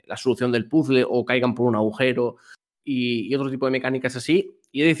la solución del puzzle o caigan por un agujero y otro tipo de mecánicas así.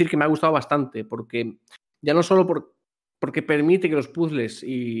 Y he de decir que me ha gustado bastante porque ya no solo porque permite que los puzzles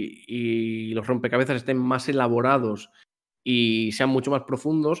y los rompecabezas estén más elaborados y sean mucho más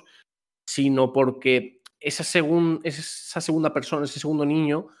profundos, sino porque esa segunda persona, ese segundo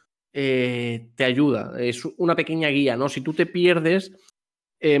niño, te ayuda. Es una pequeña guía, ¿no? Si tú te pierdes,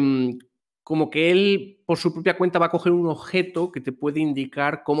 como que él por su propia cuenta va a coger un objeto que te puede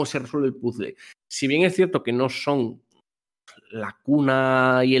indicar cómo se resuelve el puzzle. Si bien es cierto que no son la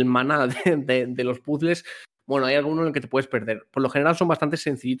cuna y el maná de los puzzles, bueno, hay algunos en el que te puedes perder. Por lo general son bastante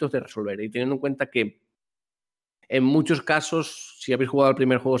sencillitos de resolver y teniendo en cuenta que en muchos casos, si habéis jugado al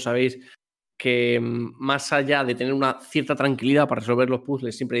primer juego, sabéis que más allá de tener una cierta tranquilidad para resolver los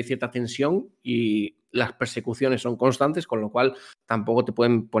puzzles, siempre hay cierta tensión y las persecuciones son constantes, con lo cual tampoco te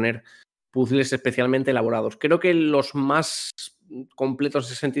pueden poner puzzles especialmente elaborados. Creo que los más completos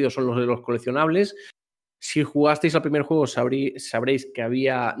en ese sentido son los de los coleccionables. Si jugasteis al primer juego sabréis que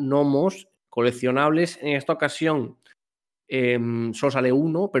había gnomos coleccionables. En esta ocasión solo sale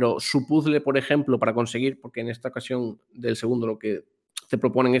uno, pero su puzzle, por ejemplo, para conseguir, porque en esta ocasión del segundo lo que te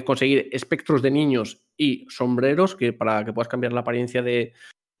proponen es conseguir espectros de niños y sombreros para que puedas cambiar la apariencia de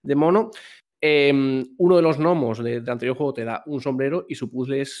Mono. Uno de los gnomos del anterior juego te da un sombrero y su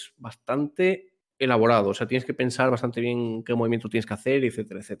puzzle es bastante elaborado. O sea, tienes que pensar bastante bien qué movimiento tienes que hacer,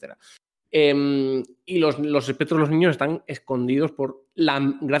 etcétera, etcétera. Y los espectros de los niños están escondidos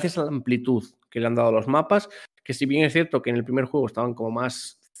gracias a la amplitud que le han dado los mapas, que si bien es cierto que en el primer juego estaban como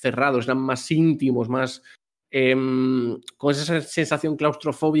más cerrados, eran más íntimos, más con esa sensación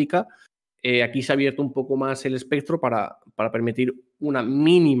claustrofóbica, aquí se ha abierto un poco más el espectro para permitir una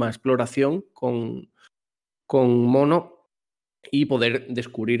mínima exploración con mono y poder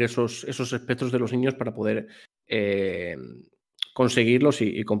descubrir esos espectros de los niños para poder conseguirlos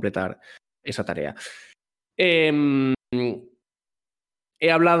y completar esa tarea.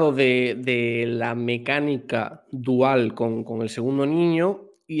 He hablado de la mecánica dual con el segundo niño,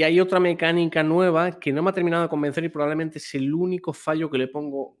 y hay otra mecánica nueva que no me ha terminado de convencer y probablemente es el único fallo que le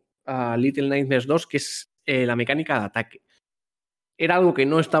pongo a Little Nightmares 2, que es la mecánica de ataque. Era algo que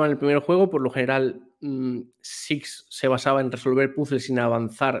no estaba en el primer juego. Por lo general, Six se basaba en resolver puzzles sin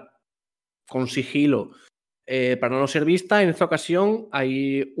avanzar con sigilo para no ser vista. En esta ocasión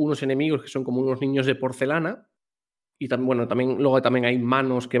hay unos enemigos que son como unos niños de porcelana, y luego también hay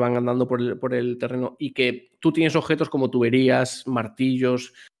manos que van andando por el terreno, y que tú tienes objetos como tuberías,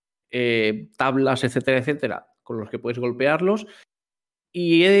 martillos, tablas, etcétera, etcétera, con los que puedes golpearlos.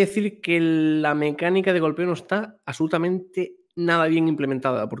 Y he de decir que la mecánica de golpeo no está absolutamente nada bien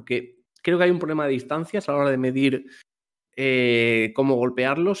implementada, porque creo que hay un problema de distancias a la hora de medir cómo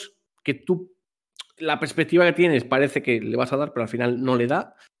golpearlos, que tú, la perspectiva que tienes parece que le vas a dar, pero al final no le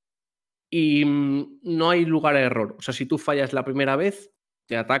da, y no hay lugar a error. O sea, si tú fallas la primera vez,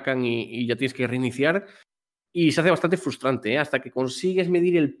 te atacan y ya tienes que reiniciar, y se hace bastante frustrante, ¿eh? Hasta que consigues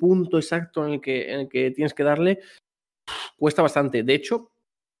medir el punto exacto en el que tienes que darle, cuesta bastante. De hecho,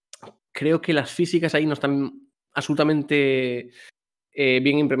 creo que las físicas ahí no están absolutamente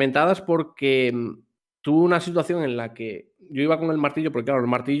bien implementadas, porque tuve una situación en la que yo iba con el martillo, porque claro, el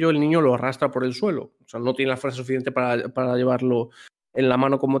martillo el niño lo arrastra por el suelo, o sea, no tiene la fuerza suficiente para llevarlo en la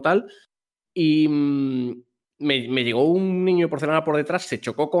mano como tal, y me llegó un niño de porcelana por detrás, se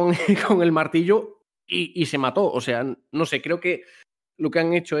chocó con el martillo y se mató. O sea, no sé, creo que lo que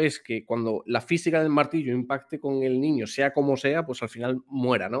han hecho es que cuando la física del martillo impacte con el niño, sea como sea, pues al final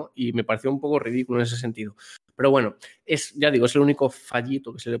muera, ¿no? Y me pareció un poco ridículo en ese sentido. Pero bueno, ya digo, es el único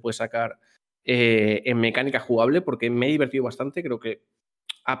fallito que se le puede sacar en mecánica jugable, porque me he divertido bastante. Creo que,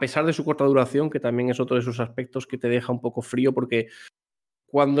 a pesar de su corta duración, que también es otro de esos aspectos que te deja un poco frío, porque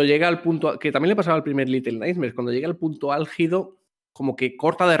cuando llega al punto, que también le pasaba al primer Little Nightmares, cuando llega al punto álgido, como que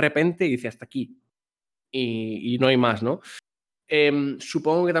corta de repente y dice hasta aquí. Y no hay más, ¿no?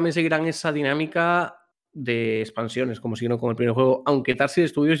 Supongo que también seguirán esa dinámica de expansiones, como siguieron con el primer juego, aunque Tarsier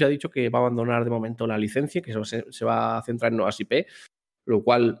Studios ya ha dicho que va a abandonar de momento la licencia, que se va a centrar en nuevas IP, lo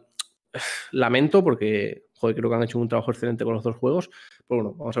cual lamento, porque joder, creo que han hecho un trabajo excelente con los dos juegos. Pero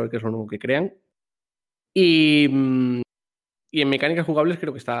bueno, vamos a ver qué es lo nuevo que crean. Y en mecánicas jugables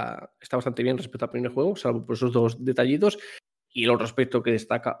creo que está bastante bien respecto al primer juego, salvo por esos dos detallitos. Y el otro aspecto que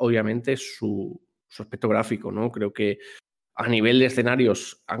destaca, obviamente, es su aspecto gráfico, ¿no? Creo que a nivel de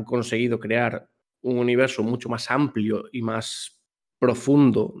escenarios han conseguido crear un universo mucho más amplio y más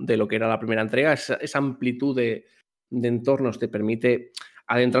profundo de lo que era la primera entrega. Esa amplitud de entornos te permite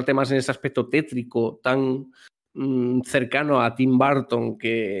adentrarte más en ese aspecto tétrico tan cercano a Tim Burton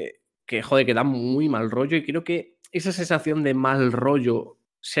que joder, que da muy mal rollo, y creo que esa sensación de mal rollo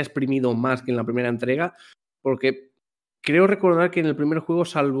se ha exprimido más que en la primera entrega, porque creo recordar que en el primer juego,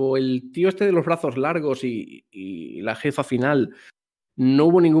 salvo el tío este de los brazos largos y la jefa final, no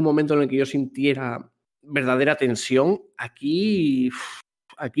hubo ningún momento en el que yo sintiera verdadera tensión. Aquí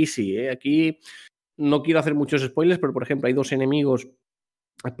sí, ¿eh? Aquí no quiero hacer muchos spoilers, pero por ejemplo hay dos enemigos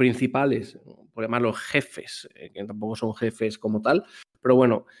principales, por llamarlos jefes, que tampoco son jefes como tal, pero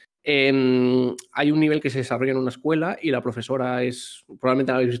bueno, hay un nivel que se desarrolla en una escuela y la profesora es,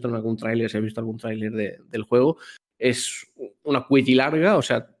 probablemente lo habéis visto en algún tráiler, si habéis visto algún tráiler del juego, es una cuiti larga, o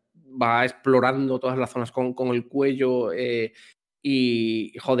sea, va explorando todas las zonas con el cuello,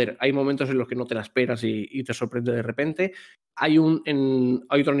 y joder, hay momentos en los que no te la esperas y te sorprende de repente. Hay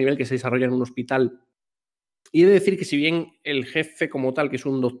otro nivel que se desarrolla en un hospital, y he de decir que si bien el jefe como tal, que es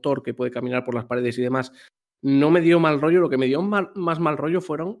un doctor que puede caminar por las paredes y demás, no me dio mal rollo, lo que me dio más mal rollo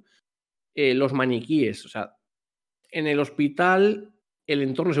fueron los maniquíes. O sea, en el hospital el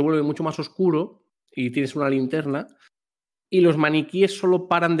entorno se vuelve mucho más oscuro y tienes una linterna, y los maniquíes solo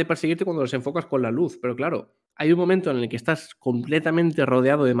paran de perseguirte cuando los enfocas con la luz. Pero claro, hay un momento en el que estás completamente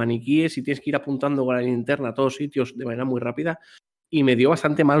rodeado de maniquíes y tienes que ir apuntando con la linterna a todos sitios de manera muy rápida, y me dio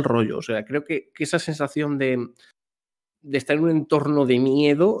bastante mal rollo. O sea, creo que esa sensación de estar en un entorno de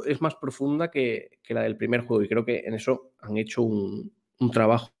miedo es más profunda que la del primer juego, y creo que en eso han hecho un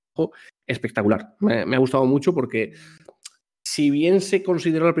trabajo espectacular. Me ha gustado mucho, porque si bien se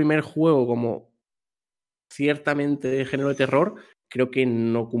consideró el primer juego como ciertamente de género de terror, creo que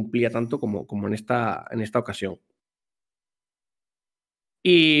no cumplía tanto como en esta ocasión.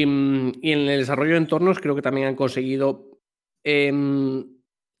 Y en el desarrollo de entornos creo que también han conseguido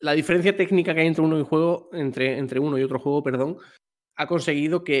la diferencia técnica que hay entre entre uno y otro juego, perdón, ha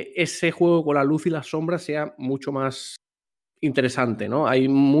conseguido que ese juego con la luz y las sombras sea mucho más interesante, ¿no? Hay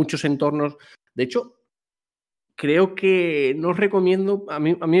muchos entornos. De hecho, creo que no os recomiendo, a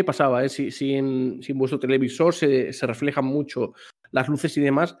mí me pasaba, si en vuestro televisor se reflejan mucho las luces y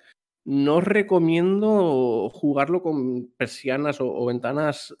demás, no os recomiendo jugarlo con persianas o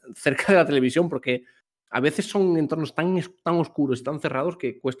ventanas cerca de la televisión, porque a veces son entornos tan oscuros, tan cerrados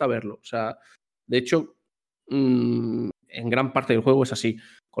que cuesta verlo. O sea, de hecho, en gran parte del juego es así,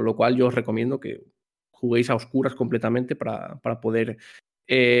 con lo cual yo os recomiendo que juguéis a oscuras completamente para poder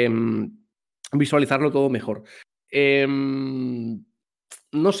visualizarlo todo mejor. No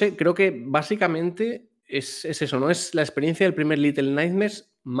sé, creo que básicamente es eso, ¿no? Es la experiencia del primer Little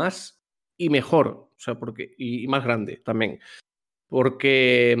Nightmares más y mejor, o sea, y más grande también.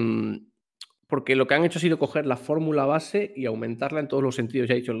 Porque lo que han hecho ha sido coger la fórmula base y aumentarla en todos los sentidos.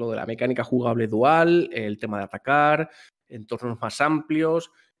 Ya he dicho lo de la mecánica jugable dual, el tema de atacar, entornos más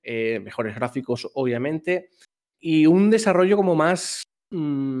amplios, mejores gráficos, obviamente, y un desarrollo como más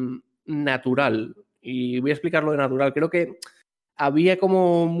natural. Y voy a explicar lo de natural. Creo que había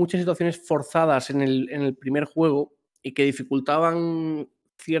como muchas situaciones forzadas en el primer juego y que dificultaban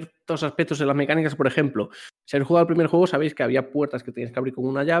ciertos aspectos de las mecánicas. Por ejemplo, si habéis jugado el primer juego, sabéis que había puertas que tenías que abrir con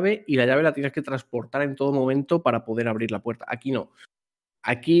una llave y la llave la tienes que transportar en todo momento para poder abrir la puerta. Aquí no.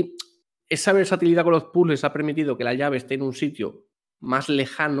 Aquí esa versatilidad con los puzzles ha permitido que la llave esté en un sitio más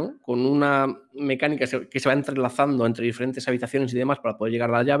lejano, con una mecánica que se va entrelazando entre diferentes habitaciones y demás para poder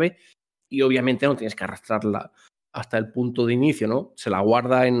llegar a la llave, y obviamente no tienes que arrastrarla hasta el punto de inicio, ¿no? Se la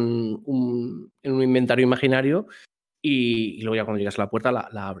guarda en un inventario imaginario y luego ya cuando llegas a la puerta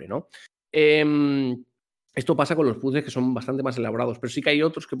la abre, ¿no? Esto pasa con los puzzles que son bastante más elaborados, pero sí que hay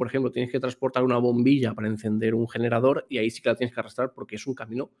otros que, por ejemplo, tienes que transportar una bombilla para encender un generador y ahí sí que la tienes que arrastrar porque es un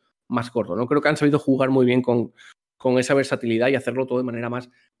camino más corto, ¿no? Creo que han sabido jugar muy bien con esa versatilidad y hacerlo todo de manera más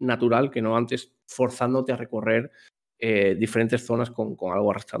natural que no antes forzándote a recorrer diferentes zonas con algo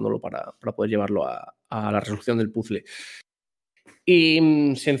arrastrándolo para poder llevarlo a la resolución del puzzle.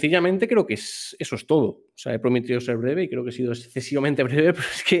 Y sencillamente creo que eso es todo. O sea, he prometido ser breve y creo que he sido excesivamente breve, pero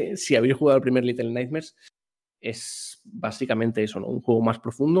es que si habéis jugado el primer Little Nightmares es básicamente eso, ¿no? Un juego más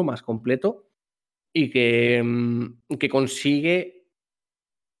profundo, más completo y que consigue...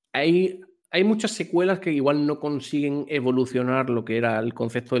 Hay muchas secuelas que igual no consiguen evolucionar lo que era el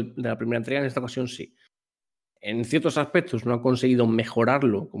concepto de la primera entrega. En esta ocasión sí. En ciertos aspectos no han conseguido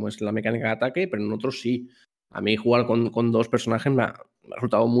mejorarlo, como es la mecánica de ataque, pero en otros sí. A mí jugar con dos personajes me ha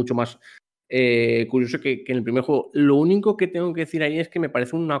resultado mucho más curioso que en el primer juego. Lo único que tengo que decir ahí es que me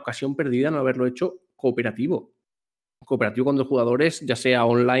parece una ocasión perdida no haberlo hecho cooperativo. Cooperativo con dos jugadores, ya sea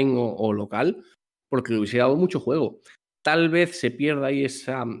online o local, porque le hubiese dado mucho juego. Tal vez se pierda ahí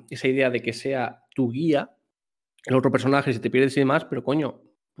esa idea de que sea tu guía, el otro personaje, si te pierdes y demás, pero coño,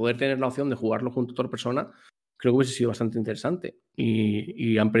 poder tener la opción de jugarlo junto a otra persona, creo que hubiese sido bastante interesante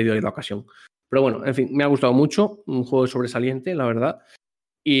y han perdido ahí la ocasión. Pero bueno, en fin, me ha gustado mucho, un juego sobresaliente, la verdad,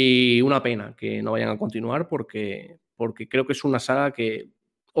 y una pena que no vayan a continuar porque creo que es una saga que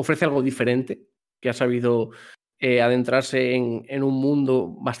ofrece algo diferente, que ha sabido adentrarse en un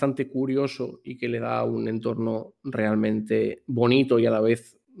mundo bastante curioso y que le da un entorno realmente bonito y a la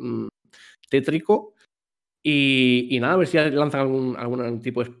vez tétrico. Y nada, a ver si lanzan algún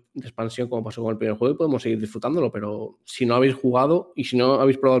tipo de expansión como pasó con el primer juego y podemos seguir disfrutándolo, pero si no habéis jugado y si no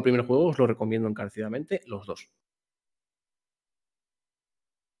habéis probado el primer juego, os lo recomiendo encarecidamente los dos.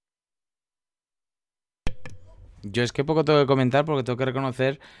 Yo es que poco tengo que comentar porque tengo que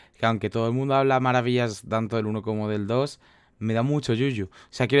reconocer que aunque todo el mundo habla maravillas tanto del 1 como del 2, me da mucho yuyu. O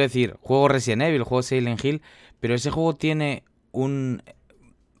sea, quiero decir, juego Resident Evil, juego Silent Hill, pero ese juego tiene un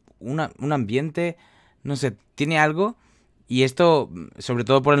ambiente, no sé, tiene algo. Y esto, sobre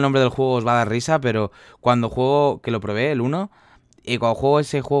todo por el nombre del juego, os va a dar risa, pero cuando juego, que lo probé, el 1, y cuando juego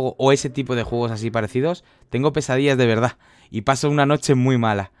ese juego o ese tipo de juegos así parecidos, tengo pesadillas de verdad y paso una noche muy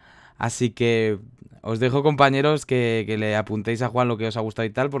mala. Así que os dejo, compañeros, que le apuntéis a Juan lo que os ha gustado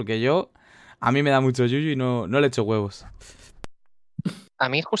y tal, porque a mí me da mucho yuyu y no le echo huevos. A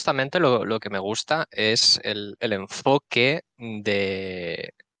mí justamente lo que me gusta es el enfoque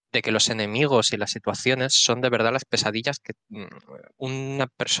de que los enemigos y las situaciones son de verdad las pesadillas que una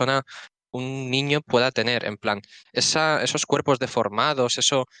persona un niño pueda tener, en plan, esos cuerpos deformados,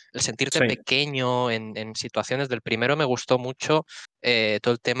 el sentirte Sí. pequeño en situaciones. Del primero me gustó mucho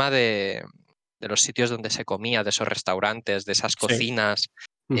todo el tema de los sitios donde se comía, de esos restaurantes, de esas Sí. cocinas,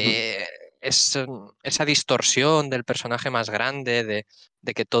 Ujú. esa distorsión del personaje más grande,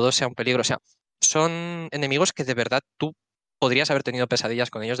 de que todo sea un peligro. O sea, son enemigos que de verdad tú podrías haber tenido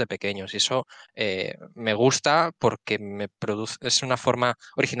pesadillas con ellos de pequeños, y eso me gusta porque es una forma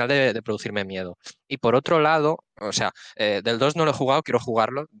original de producirme miedo. Y por otro lado, o sea, del 2 no lo he jugado, quiero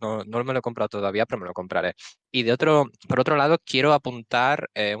jugarlo, no me lo he comprado todavía, pero me lo compraré. Y por otro lado, quiero apuntar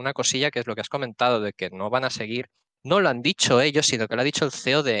una cosilla, que es lo que has comentado, de que no van a seguir. No lo han dicho ellos, sino que lo ha dicho el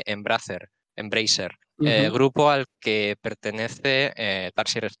CEO de Embracer, Ujú. grupo al que pertenece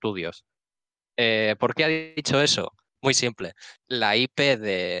Tarsier Studios. ¿Por qué ha dicho eso? Muy simple. La IP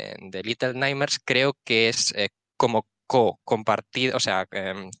de Little Nightmares creo que es como compartida, o sea,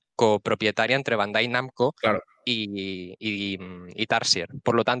 copropietaria entre Bandai Namco Claro. y Tarsier.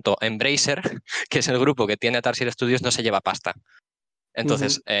 Por lo tanto, Embracer, que es el grupo que tiene a Tarsier Studios, no se lleva pasta.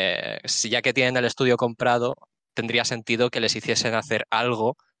 Entonces, Ujú. si ya que tienen el estudio comprado, tendría sentido que les hiciesen hacer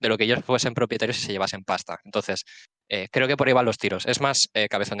algo de lo que ellos fuesen propietarios y se llevasen pasta. Entonces, creo que por ahí van los tiros. Es más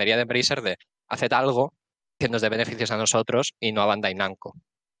cabezonería de Embracer de hacer algo que nos dé beneficios a nosotros y no a Bandai Namco.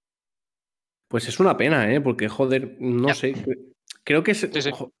 Pues es una pena, ¿eh? Porque, joder, no Ya. sé. Creo que Sí,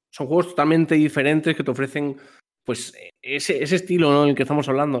 sí. son juegos totalmente diferentes que te ofrecen, pues, ese estilo, ¿no? En el que estamos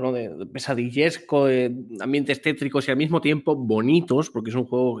hablando, ¿no? De pesadillesco, de ambientes tétricos y al mismo tiempo bonitos, porque es un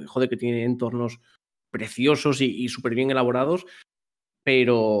juego, joder, que tiene entornos preciosos y súper bien elaborados.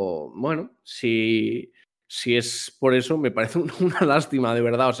 Pero, bueno, si es por eso, me parece una lástima, de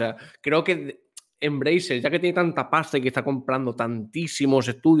verdad. O sea, creo que Embracer, ya que tiene tanta pasta y que está comprando tantísimos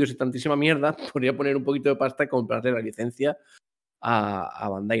estudios y tantísima mierda, podría poner un poquito de pasta y comprarle la licencia a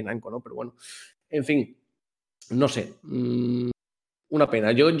Bandai Namco, ¿no? Pero bueno, en fin, no sé. Una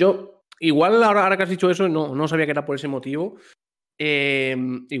pena. Yo igual ahora que has dicho eso, no sabía que era por ese motivo.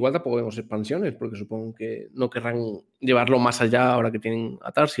 Igual tampoco vemos expansiones, porque supongo que no querrán llevarlo más allá ahora que tienen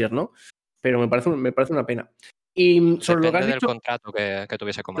a Tarsier, ¿no? Pero me parece una pena. Y sobre lo que Depende has del dicho, contrato que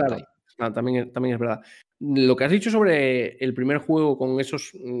tuviese con claro, Bandai. también es verdad. Lo que has dicho sobre el primer juego con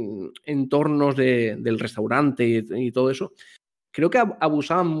esos entornos del restaurante y todo eso, creo que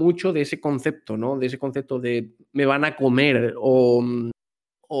abusaban mucho de ese concepto, ¿no? De ese concepto de me van a comer o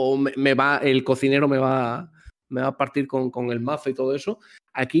el cocinero me va a partir con el mazo y todo eso.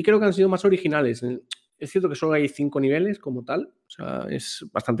 Aquí creo que han sido más originales. Es cierto que solo hay 5 niveles como tal, o sea, es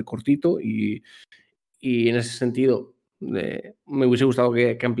bastante cortito y en ese sentido me hubiese gustado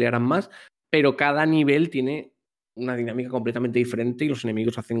que ampliaran más, pero cada nivel tiene una dinámica completamente diferente y los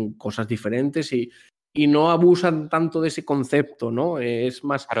enemigos hacen cosas diferentes y no abusan tanto de ese concepto, ¿no? Es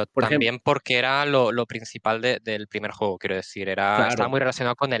más, Claro, por ejemplo, también porque era lo principal del primer juego, quiero decir. Estaba claro, muy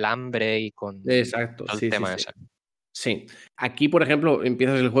relacionado con el hambre y con exacto, todo el sí, sí, tema sí. ese. Sí. Aquí, por ejemplo,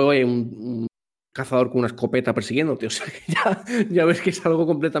 empiezas el juego y hay un cazador con una escopeta persiguiéndote. O sea que ya ves que es algo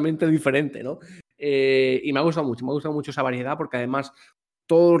completamente diferente, ¿no? Y me ha gustado mucho esa variedad porque además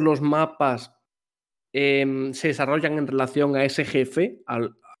todos los mapas se desarrollan en relación a ese jefe,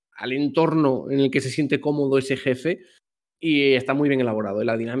 al entorno en el que se siente cómodo ese jefe y está muy bien elaborado.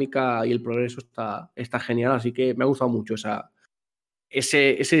 La dinámica y el progreso está genial, así que me ha gustado mucho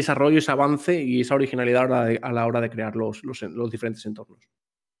ese desarrollo, ese avance y esa originalidad a la hora de crear los diferentes entornos.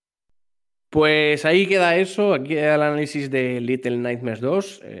 Pues ahí queda eso, aquí queda el análisis de Little Nightmares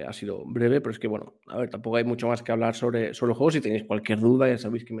 2. Ha sido breve, pero es que, bueno, a ver, tampoco hay mucho más que hablar sobre el juego. Si tenéis cualquier duda, ya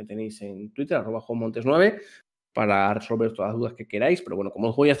sabéis que me tenéis en Twitter, @JuanMontes9, para resolver todas las dudas que queráis. Pero bueno, como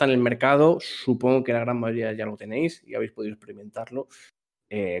el juego ya está en el mercado, supongo que la gran mayoría ya lo tenéis y habéis podido experimentarlo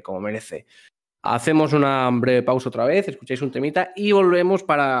como merece. Hacemos una breve pausa otra vez, escucháis un temita y volvemos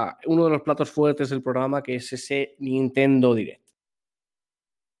para uno de los platos fuertes del programa, que es ese Nintendo Direct.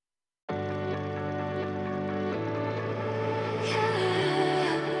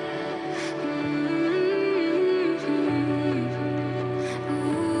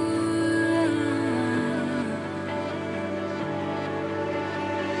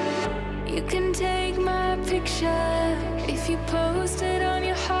 You can take my picture if you post it on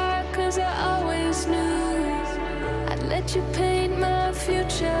your heart, 'cause I always knew I'd let you paint my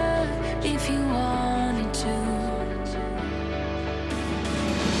future if you wanted to.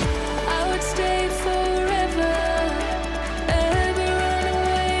 I would stay forever, ever run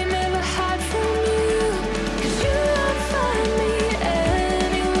away, never hide from you, 'cause you won't find me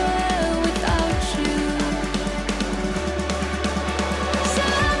anywhere without you. So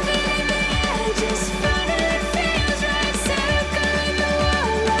I'm feeling the edge, just finding it feels right, circling the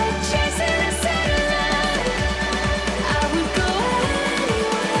world like chasing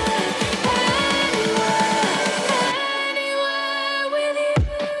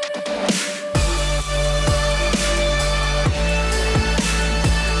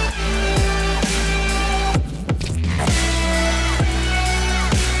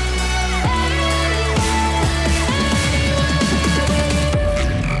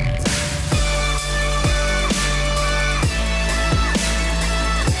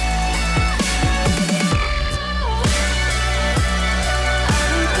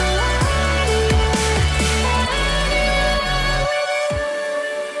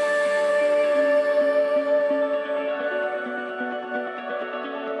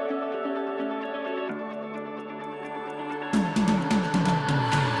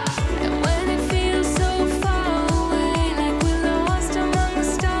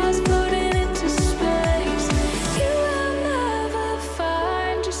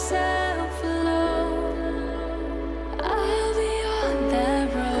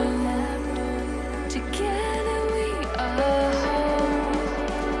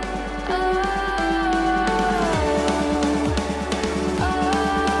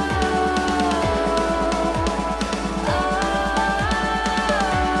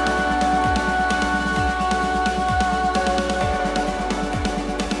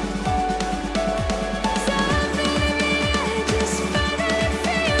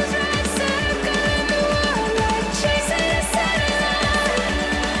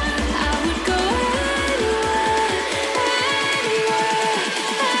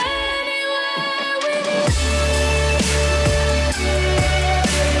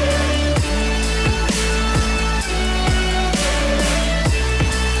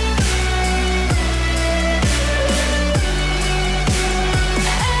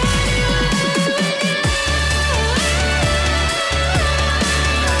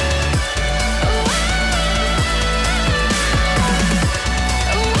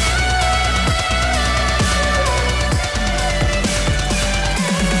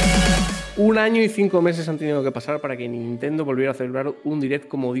año y 5 meses han tenido que pasar para que Nintendo volviera a celebrar un direct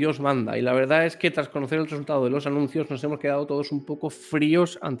como Dios manda. Y la verdad es que tras conocer el resultado de los anuncios nos hemos quedado todos un poco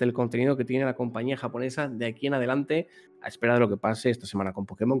fríos ante el contenido que tiene la compañía japonesa de aquí en adelante, a espera de lo que pase esta semana con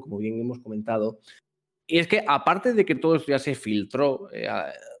Pokémon, como bien hemos comentado. Y es que aparte de que todo esto ya se filtró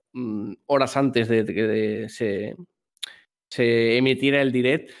horas antes de que se emitiera el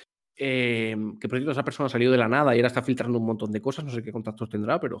direct, que por cierto esa persona salió de la nada y ahora está filtrando un montón de cosas, no sé qué contactos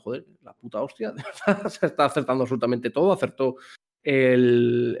tendrá, pero joder, la puta hostia, de verdad, se está acertando absolutamente todo, acertó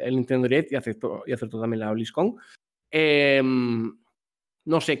el Nintendo Direct y acertó también la BlizzCon.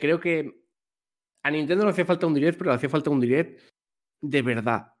 No sé, creo que a Nintendo le hacía falta un direct, pero le hacía falta un direct de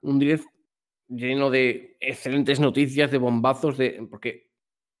verdad, un direct lleno de excelentes noticias, de bombazos, porque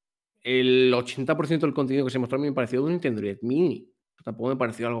el 80% del contenido que se mostró a mí me pareció de un Nintendo Direct Mini. Tampoco me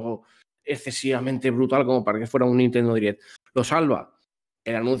pareció algo excesivamente brutal como para que fuera un Nintendo Direct. Lo salva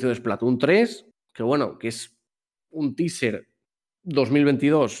el anuncio de Splatoon 3, que bueno, que es un teaser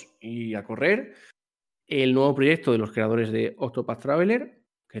 2022 y a correr. El nuevo proyecto de los creadores de Octopath Traveler,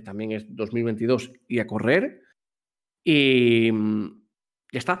 que también es 2022 y a correr. Y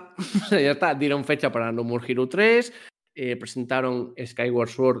ya está. Ya está. Dieron fecha para No More Hero 3. Presentaron Skyward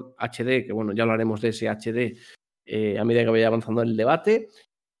Sword HD, que bueno, ya hablaremos de ese HD a medida que vaya avanzando el debate.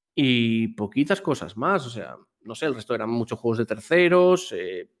 Y poquitas cosas más. O sea, no sé, el resto eran muchos juegos de terceros.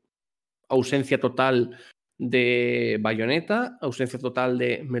 Ausencia total de Bayonetta, ausencia total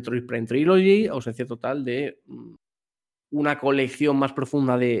de Metroid Prime Trilogy, ausencia total de una colección más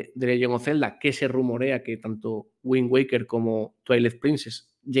profunda de Legend of Zelda, que se rumorea que tanto Wind Waker como Twilight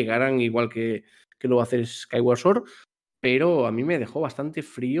Princess llegarán igual que lo va a hacer Skyward Sword, pero a mí me dejó bastante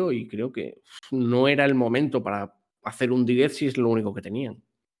frío y creo que no era el momento para hacer un direct si es lo único que tenían.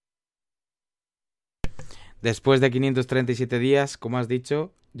 Después de 537 días, como has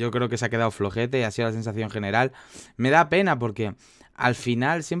dicho, yo creo que se ha quedado flojete y ha sido la sensación general. Me da pena porque al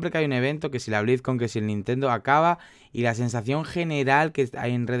final, siempre que hay un evento, que si la BlizzCon, que si el Nintendo, acaba y la sensación general que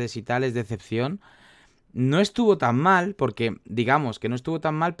hay en redes y tal es decepción. No estuvo tan mal, porque digamos que no estuvo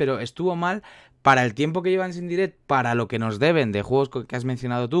tan mal, pero estuvo mal para el tiempo que llevan sin direct, para lo que nos deben de juegos que has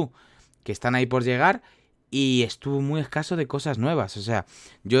mencionado tú, que están ahí por llegar. Y estuvo muy escaso de cosas nuevas. O sea,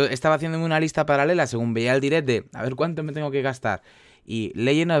 yo estaba haciéndome una lista paralela según veía el direct de a ver cuánto me tengo que gastar. Y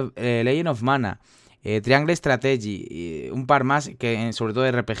Legend of Mana, Triangle Strategy, un par más, que sobre todo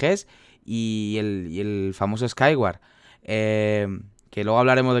de RPGs, y el famoso Skyward. Que luego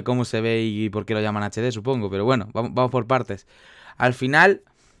hablaremos de cómo se ve y por qué lo llaman HD, supongo. Pero bueno, vamos por partes. Al final,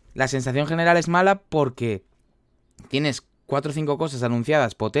 la sensación general es mala porque tienes 4 o 5 cosas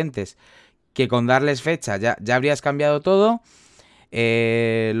anunciadas potentes que con darles fecha ya habrías cambiado todo.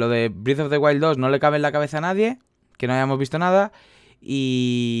 Lo de Breath of the Wild 2 no le cabe en la cabeza a nadie, que no hayamos visto nada.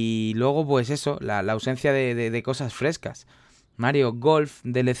 Y luego, pues eso, la ausencia de cosas frescas. Mario Golf,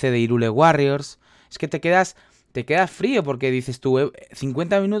 DLC de Hyrule Warriors. Es que te quedas frío porque dices tú,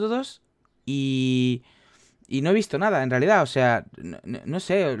 50 minutos y no he visto nada, en realidad. O sea, no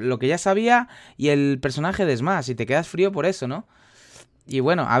sé, lo que ya sabía y el personaje de Smash. Y te quedas frío por eso, ¿no? Y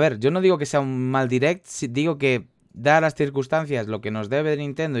bueno, a ver, yo no digo que sea un mal direct, digo que, dadas las circunstancias, lo que nos debe de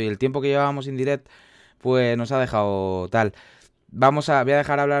Nintendo y el tiempo que llevábamos en direct, pues nos ha dejado tal. Voy a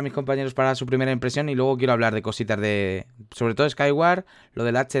dejar hablar a mis compañeros para su primera impresión y luego quiero hablar de cositas sobre todo Skyward, lo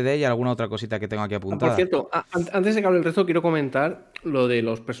del HD y alguna otra cosita que tengo aquí apuntada. Por cierto, antes de que hable el resto, quiero comentar lo de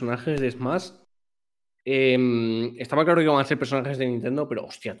los personajes de Smash. Estaba claro que iban a ser personajes de Nintendo, pero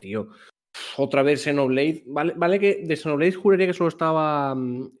hostia, tío. Otra vez Xenoblade. Vale que de Xenoblade juraría que solo estaba.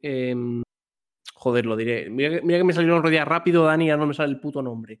 Joder, lo diré. Mira que me salió un día rápido, Dani, ya no me sale el puto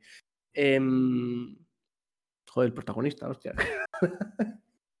nombre. Joder, el protagonista, hostia.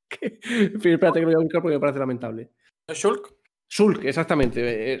 Espérate que lo voy a buscar porque me parece lamentable. ¿Shulk? Shulk,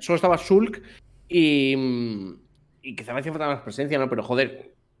 exactamente. Solo estaba Shulk y quizá me hacía falta más presencia, ¿no? Pero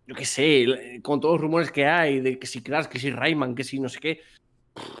joder, yo qué sé, con todos los rumores que hay de que si Crash, que si Rayman, que si no sé qué.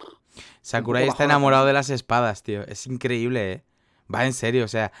 Sakurai está enamorado de las espadas, tío. Es increíble, ¿eh? Va, en serio, o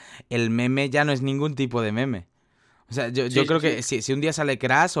sea, el meme ya no es ningún tipo de meme. O sea, yo creo que si un día sale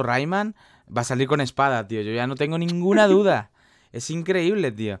Crash o Rayman, va a salir con espada, tío. Yo ya no tengo ninguna duda. Es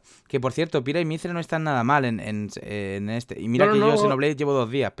increíble, tío. Que por cierto, Pira y Mithra no están nada mal en este. Y mira que yo Xenoblade llevo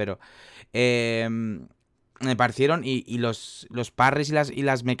 2 días, pero me parecieron y los parries y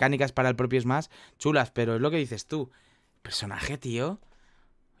las mecánicas para el propio Smash chulas, pero es lo que dices tú. Personaje, tío.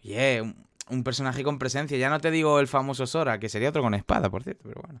 Oye, un personaje con presencia. Ya no te digo el famoso Sora, que sería otro con espada, por cierto,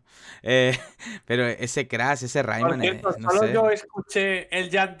 pero bueno. Pero ese Crash, ese Rayman, Por cierto, no solo sé. yo escuché el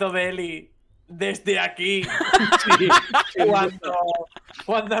llanto de Eli desde aquí, Sí,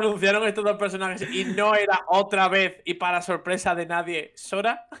 cuando anunciaron estos dos personajes y no era otra vez y para sorpresa de nadie,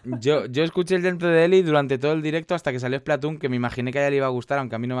 Sora. Yo escuché el dentro de Eli durante todo el directo hasta que salió Splatoon, que me imaginé que a ella le iba a gustar,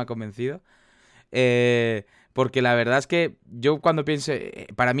 aunque a mí no me ha convencido. Porque la verdad es que yo cuando pienso...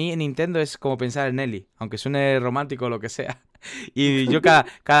 para mí Nintendo es como pensar en Eli, aunque suene romántico o lo que sea. Y yo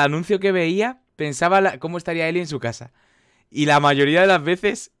cada anuncio que veía pensaba cómo estaría Eli en su casa. Y la mayoría de las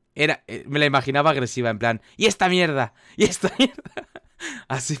veces me la imaginaba agresiva, en plan, ¡y esta mierda! ¡Y esta mierda!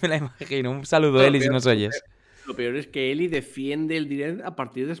 Así me la imagino. Un saludo, Eli, si nos oyes. Lo peor es que Eli defiende el direct a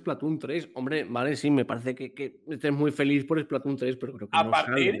partir de Splatoon 3. Hombre, vale, sí, me parece que estés muy feliz por Splatoon 3, pero creo que A no sale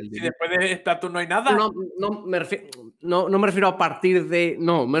partir, del si direct. después de Splatoon no hay nada, No me refiero a partir de...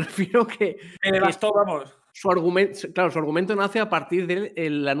 No, me refiero que le bastó, vamos. su argumento nace a partir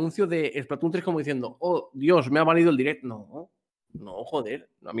del anuncio de Splatoon 3 como diciendo, oh, Dios, me ha valido el direct. No, joder,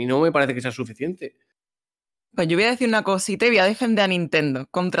 a mí no me parece que sea suficiente. Pues yo voy a decir una cosita y voy a defender a Nintendo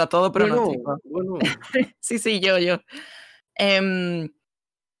contra todo pronóstico. Bueno. Sí, yo.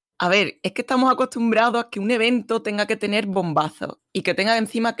 A ver, es que estamos acostumbrados a que un evento tenga que tener bombazos y que tenga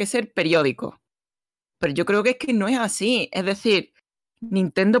encima que ser periódico. Pero yo creo que es que no es así. Es decir,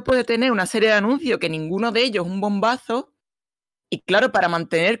 Nintendo puede tener una serie de anuncios que ninguno de ellos es un bombazo. Y claro, para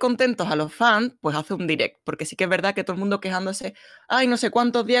mantener contentos a los fans, pues hace un direct. Porque sí que es verdad que todo el mundo quejándose, ay, no sé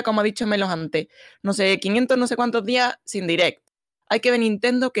cuántos días, como ha dicho Melos antes, no sé, 500 no sé cuántos días sin direct. Hay que ver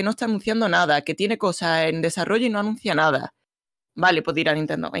Nintendo que no está anunciando nada, que tiene cosas en desarrollo y no anuncia nada. Vale, pues dirá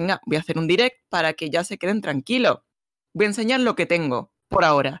Nintendo, venga, voy a hacer un direct para que ya se queden tranquilos. Voy a enseñar lo que tengo, por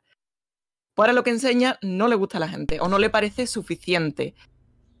ahora. Por ahora lo que enseña no le gusta a la gente o no le parece suficiente.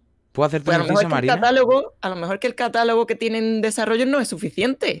 ¿Puedo hacerte Pues un inciso, Marina? a lo mejor que el catálogo que tienen en desarrollo no es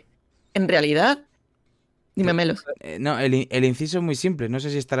suficiente. En realidad. Dime, Melos. No, el inciso es muy simple. No sé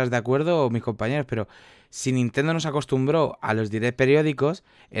si estarás de acuerdo o mis compañeros, pero si Nintendo nos acostumbró a los direct periódicos,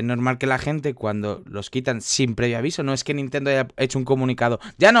 es normal que la gente cuando los quitan sin previo aviso, no es que Nintendo haya hecho un comunicado,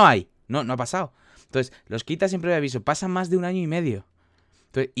 ya no hay, no ha pasado. Entonces, los quitas sin previo aviso, pasan más de 1 año y medio.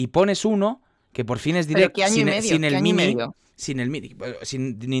 Entonces, y pones uno que por fin es direct ¿Qué año y medio? sin ¿Qué el año y mini. medio? Sin el mini.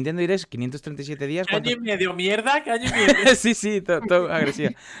 Sin Nintendo Direct, 537 días. ¿Qué año y medio? ¿Mierda? ¿Qué año y medio? Sí, todo agresivo.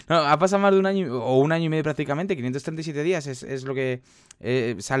 No, ha pasado más de 1 año o 1 año y medio prácticamente. 537 días es lo que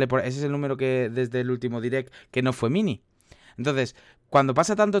sale por. Ese es el número que desde el último direct que no fue mini. Entonces, cuando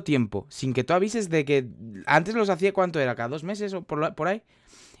pasa tanto tiempo sin que tú avises de que antes los hacía, ¿cuánto era? ¿Cada 2 meses o por ahí?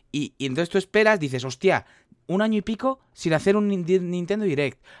 Y entonces tú esperas, dices, hostia, 1 año y pico sin hacer un Nintendo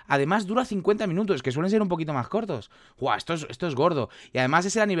Direct. Además dura 50 minutos, que suelen ser un poquito más cortos. ¡Guau! Esto es gordo. Y además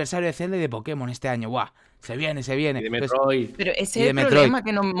es el aniversario de Zelda y de Pokémon este año. ¡Guau! Se viene. Y de Metroid. Pero ese Y es de el Metroid. problema,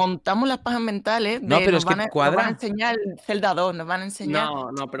 que nos montamos las pajas mentales. No, pero nos es que van cuadra. nos van a enseñar el Zelda 2, nos van a enseñar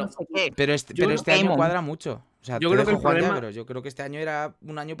pero no sé qué. Pero este año Pokémon. cuadra mucho. O sea, Yo te creo que dejo el jugar ya, problema- pero yo creo que este año era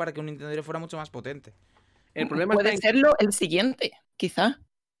un año para que un Nintendo Direct fuera mucho más potente. El problema Puede está en serlo el siguiente, quizás.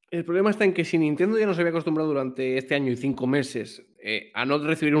 El problema está en que si Nintendo ya no se había acostumbrado durante este año y 5 meses a no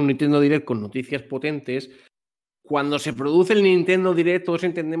recibir un Nintendo Direct con noticias potentes, cuando se produce el Nintendo Direct todos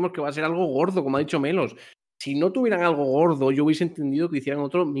entendemos que va a ser algo gordo, como ha dicho Melos. Si no tuvieran algo gordo, yo hubiese entendido que hicieran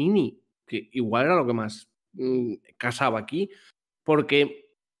otro mini, que igual era lo que más casaba aquí, porque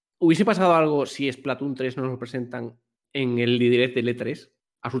hubiese pasado algo si Splatoon 3 no nos lo presentan en el Direct del E3,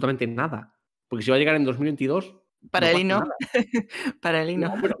 absolutamente nada, porque si va a llegar en 2022... Para él y pasa no. nada. Para él y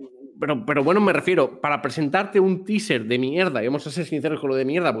no. Pero bueno, me refiero, para presentarte un teaser de mierda, y vamos a ser sinceros con lo de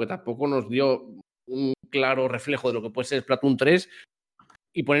mierda, porque tampoco nos dio un claro reflejo de lo que puede ser Splatoon 3,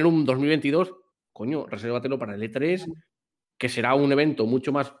 y poner un 2022, coño, resérvatelo para el E3, que será un evento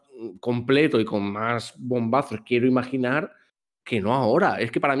mucho más completo y con más bombazos, quiero imaginar, que no ahora. Es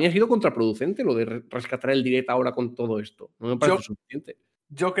que para mí ha sido contraproducente lo de rescatar el direct ahora con todo esto. No me parece suficiente.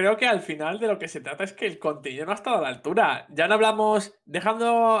 Yo creo que al final de lo que se trata es que el contenido no ha estado a la altura. Ya no hablamos,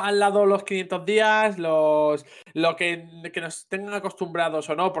 dejando al lado los 500 días, lo que nos tengan acostumbrados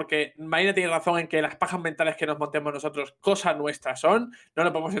o no, porque Marina tiene razón en que las pajas mentales que nos montemos nosotros, cosas nuestras son. No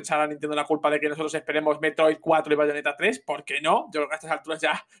le podemos echar a Nintendo la culpa de que nosotros esperemos Metroid 4 y Bayonetta 3, ¿por qué no? Yo creo que a estas alturas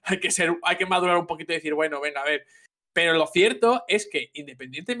ya hay que madurar un poquito y decir, bueno, venga, a ver. Pero lo cierto es que,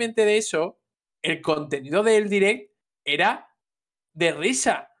 independientemente de eso, el contenido del Direct era de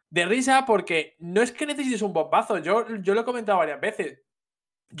risa porque no es que necesites un bombazo, yo lo he comentado varias veces.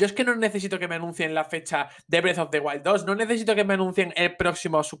 Yo es que no necesito que me anuncien la fecha de Breath of the Wild 2, no necesito que me anuncien el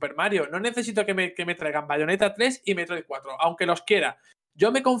próximo Super Mario, no necesito que me traigan Bayonetta 3 y Metroid 4, aunque los quiera.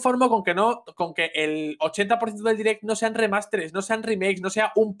 Yo me conformo con que el 80% del direct no sean remasters, no sean remakes, no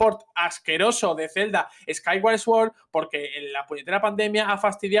sea un port asqueroso de Zelda Skyward Sword, porque la puñetera pandemia ha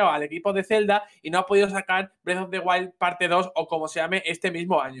fastidiado al equipo de Zelda y no ha podido sacar Breath of the Wild parte 2 o como se llame este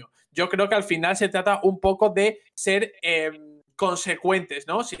mismo año. Yo creo que al final se trata un poco de ser consecuentes,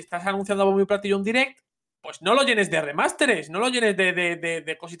 ¿no? Si estás anunciando a bombo y platillo un direct, pues no lo llenes de remasteres, no lo llenes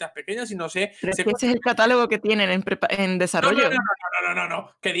de cositas pequeñas, sino Pero es que ese es el catálogo que tienen en desarrollo.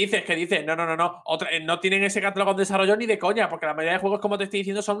 No. ¿Qué dices? No. No tienen ese catálogo de desarrollo ni de coña, porque la mayoría de juegos, como te estoy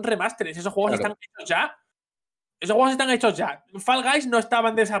diciendo, son remasteres. Esos juegos están hechos ya. Esos juegos están hechos ya. Fall Guys no estaba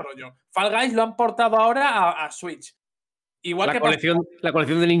en desarrollo. Fall Guys lo han portado ahora a Switch. Igual la que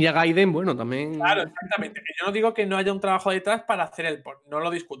colección de Ninja Gaiden, bueno, también. Claro, exactamente. Que yo no digo que no haya un trabajo detrás para hacer el port, no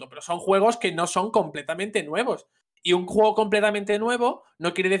lo discuto, pero son juegos que no son completamente nuevos. Y un juego completamente nuevo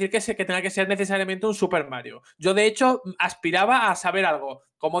no quiere decir que tenga que ser necesariamente un Super Mario. Yo, de hecho, aspiraba a saber algo,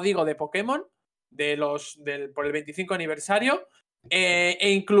 como digo, de Pokémon, por el 25 aniversario,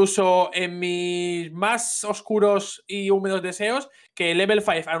 e incluso en mis más oscuros y húmedos deseos, que Level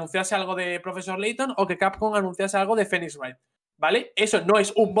 5 anunciase algo de Professor Layton o que Capcom anunciase algo de Phoenix Wright. ¿Vale? Eso no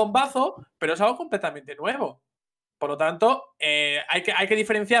es un bombazo, pero es algo completamente nuevo. Por lo tanto, hay que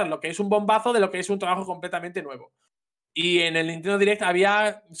diferenciar lo que es un bombazo de lo que es un trabajo completamente nuevo. Y en el Nintendo Direct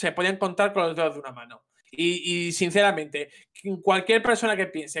se podían contar con los dedos de una mano. Y sinceramente, cualquier persona que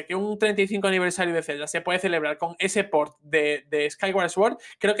piense que un 35 aniversario de Zelda se puede celebrar con ese port de Skyward Sword,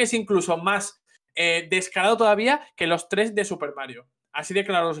 creo que es incluso más descarado todavía que los 3 de Super Mario. Así de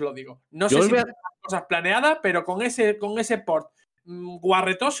claro os lo digo. No sé si tiene cosas planeadas, pero con ese port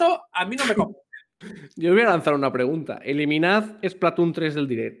guarretoso, a mí no me convence. Yo voy a lanzar una pregunta. Eliminad Splatoon 3 del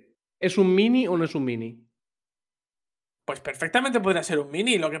direct. ¿Es un mini o no es un mini? Pues perfectamente podría ser un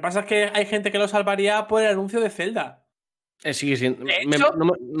mini. Lo que pasa es que hay gente que lo salvaría por el anuncio de Zelda. Sigue siendo.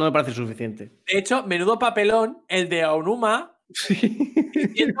 No me parece suficiente. De hecho, menudo papelón el de Aonuma.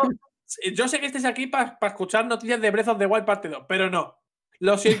 Sí. Yo sé que estés aquí para escuchar noticias de Breath of the Wild parte 2, pero no.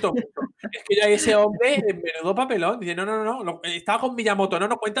 Lo siento mucho. Es que ya ese hombre en menudo papelón. Dice, no. Estaba con Miyamoto.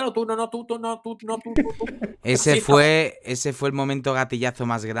 No, cuéntalo tú. Tú. Ese fue el momento gatillazo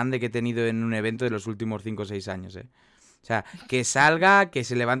más grande que he tenido en un evento de los últimos 5 o 6 años, O sea, que salga, que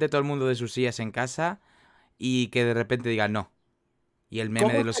se levante todo el mundo de sus sillas en casa y que de repente diga no. Y el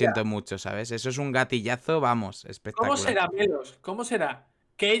meme de lo siento mucho, ¿sabes? Eso es un gatillazo, vamos, espectacular. ¿Cómo será, Melos? ¿Cómo será?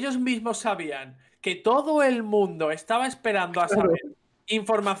 Que ellos mismos sabían que todo el mundo estaba esperando a saber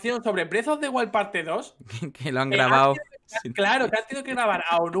información sobre Breath of the Wild parte 2. Que lo han grabado. Claro, que han tenido que grabar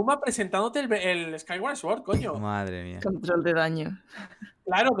a Onuma presentándote el Skyward Sword, coño. Madre mía. Control de daño.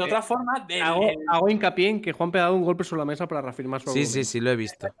 Claro, de otra forma. Hago hincapié en que Juan ha dado un golpe sobre la mesa para reafirmar su argumento. Sí, lo he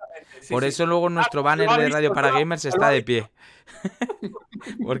visto. Por eso luego nuestro banner de Radio para Gamers está de pie.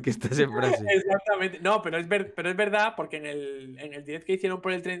 Porque está siempre así. Exactamente. No, pero es verdad, porque en el direct que hicieron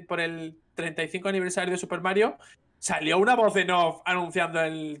por el 35 aniversario de Super Mario, salió una voz en off anunciando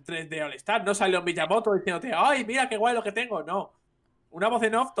el 3D All Star. No salió Miyamoto diciéndote, ¡ay, mira qué guay lo que tengo! No. Una voz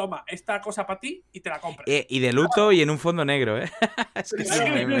en off, toma, esta cosa para ti y te la compras. Y de luto y en un fondo negro, Es que sí,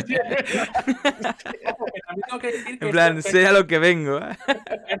 en plan, sea lo que vengo,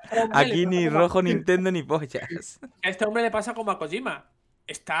 Aquí ni rojo Nintendo ni pollas. A este hombre le pasa como a Kojima.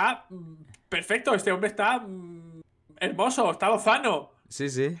 Está perfecto, este hombre está hermoso, está lozano. Sí.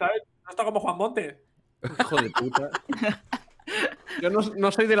 ¿Sabes? No está como Juan Montes. Hijo de puta. Yo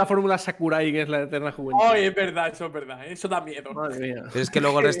no soy de la fórmula Sakurai, que es la eterna juventud. Ay, es verdad, eso da miedo. Madre mía. Pero es que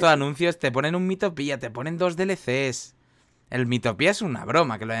luego el resto de anuncios te ponen un Mitopía, te ponen 2 DLCs. El Mitopía es una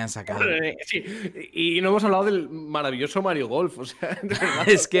broma que lo hayan sacado. Sí. Y no hemos hablado del maravilloso Mario Golf, o sea, de verdad.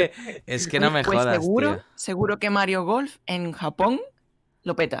 es que no me Pues jodas, tío. seguro que Mario Golf en Japón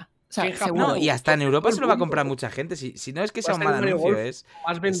lo peta. O sea, seguro. No, y hasta en Europa se lo va a comprar mucha gente. Si no es que sea un mal anuncio, es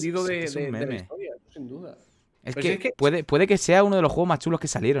más vendido es un meme. de la historia, sin duda. Es que puede que sea uno de los juegos más chulos que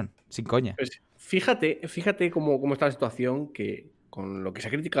salieron, sin coña. Pues fíjate cómo está la situación, que con lo que se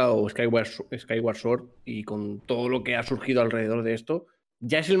ha criticado Skyward Sword y con todo lo que ha surgido alrededor de esto,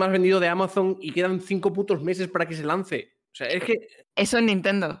 ya es el más vendido de Amazon y quedan 5 putos meses para que se lance. O sea, es que... Eso es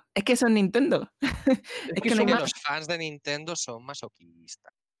Nintendo. Es que no hay más. Los fans de Nintendo son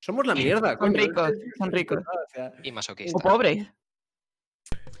masoquistas. Somos la mierda. Son ricos. O sea, Y O masoquistas. pobres.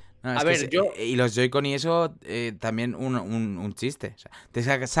 No, A ver, y los Joy-Con y eso, también un chiste. O sea,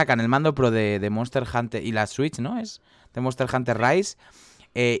 te sacan el mando Pro de Monster Hunter y la Switch, ¿no? Es de Monster Hunter Rise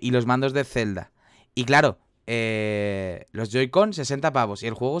y los mandos de Zelda. Y claro, los Joy-Con 60 pavos y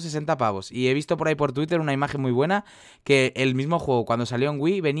el juego 60 pavos. Y he visto por ahí por Twitter una imagen muy buena que el mismo juego cuando salió en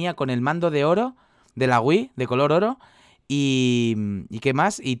Wii venía con el mando de oro de la Wii, de color oro, ¿Y qué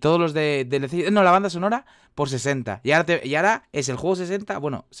más? Y todos los de DLC. No, la banda sonora por 60. Y ahora es el juego 60.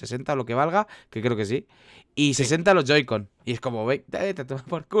 Bueno, 60 lo que valga, que creo que sí. Y 60 los Joy-Con. Y es como, ve, te tomas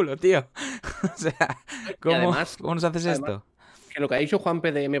por culo, tío. O sea, ¿cómo nos haces esto? Que lo que ha dicho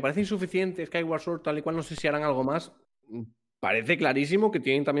Juanpe de me parece insuficiente, Skyward Sword, tal y cual, no sé si harán algo más. Parece clarísimo que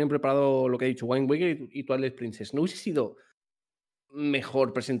tienen también preparado lo que ha dicho Wind Waker y Twilight Princess. ¿No hubiese sido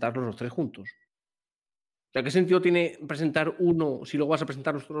mejor presentarlos los tres juntos? O sea, ¿qué sentido tiene presentar uno si luego vas a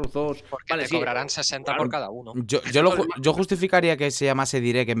presentar los otros dos? Porque te cobrarán 60 por cada uno. Yo justificaría que se llamase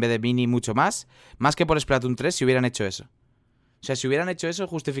Direct en vez de Mini mucho más que por Splatoon 3 si hubieran hecho eso. O sea, si hubieran hecho eso,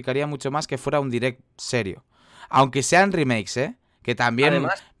 justificaría mucho más que fuera un Direct serio. Aunque sean remakes, ¿eh? Que también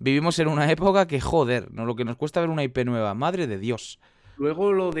además, vivimos en una época que, joder, ¿no? Lo que nos cuesta ver una IP nueva, madre de Dios.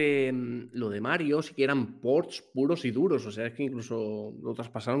 Luego lo de Mario sí que eran ports puros y duros. O sea, es que incluso lo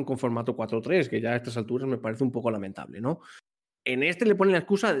traspasaron con formato 4.3, que ya a estas alturas me parece un poco lamentable, ¿no? En este le ponen la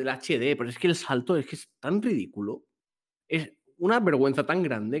excusa del HD, pero es que el salto es que es tan ridículo. Es una vergüenza tan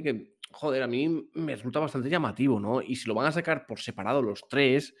grande que, joder, a mí me resulta bastante llamativo, ¿no? Y si lo van a sacar por separado los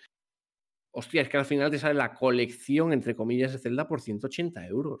tres, hostia, es que al final te sale la colección, entre comillas, de Zelda por 180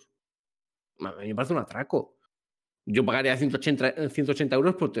 euros. A mí me parece un atraco. Yo pagaría 180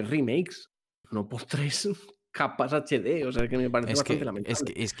 euros por 3 remakes, no por 3 capas HD. O sea, que me parece bastante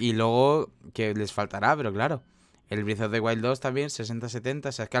lamentable. Y luego, que les faltará, pero claro, el Breath of the Wild 2 también, 60-70.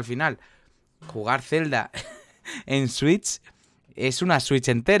 O sea, es que al final, jugar Zelda en Switch es una Switch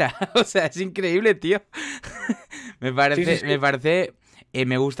entera. O sea, es increíble, tío. Me parece...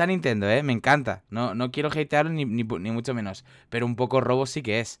 me gusta Nintendo, me encanta. No quiero hatearlo ni mucho menos. Pero un poco robo sí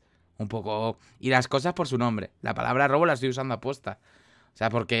que es. Un poco... Y las cosas por su nombre. La palabra robo la estoy usando aposta. O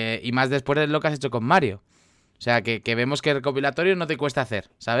sea, porque... Y más después de lo que has hecho con Mario. O sea, que vemos que el recopilatorio no te cuesta hacer,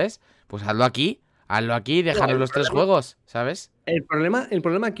 ¿sabes? Pues hazlo aquí y dejarnos los tres juegos, ¿sabes? El problema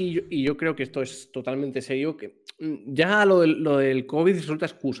aquí, y yo creo que esto es totalmente serio, que ya lo del COVID resulta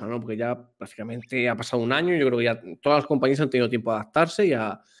excusa, ¿no? Porque ya básicamente ha pasado un año y yo creo que ya todas las compañías han tenido tiempo de adaptarse y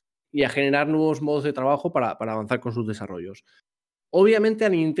a generar nuevos modos de trabajo para avanzar con sus desarrollos. Obviamente a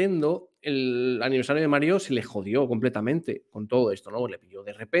Nintendo el aniversario de Mario se le jodió completamente con todo esto, ¿no? Le pilló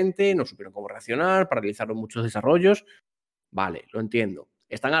de repente, no supieron cómo reaccionar, paralizaron muchos desarrollos. Vale, lo entiendo.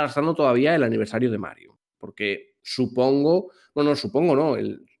 Están arrastrando todavía el aniversario de Mario, porque el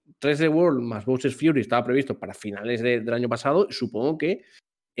 3D World más Bowser's Fury estaba previsto para finales del año pasado y supongo que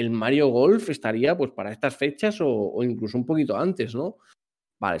el Mario Golf estaría pues para estas fechas o incluso un poquito antes, ¿no?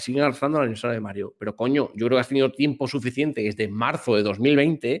 Vale, siguen arrastrando el aniversario de Mario, pero coño, yo creo que has tenido tiempo suficiente desde marzo de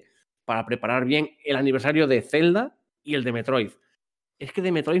 2020 para preparar bien el aniversario de Zelda y el de Metroid. Es que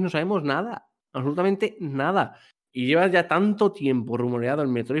de Metroid no sabemos nada, absolutamente nada. Y llevas ya tanto tiempo rumoreado el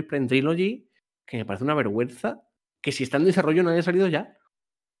Metroid Prime Trilogy que me parece una vergüenza que si está en desarrollo no haya salido ya.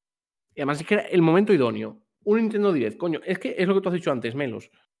 Y además es que era el momento idóneo. Un Nintendo Direct, coño, es que es lo que tú has dicho antes, Melos.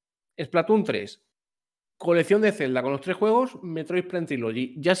 Splatoon 3, colección de Zelda con los 3 juegos, Metroid Prime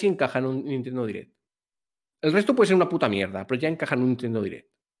Trilogy, ya sí encaja en un Nintendo Direct. El resto puede ser una puta mierda, pero ya encaja en un Nintendo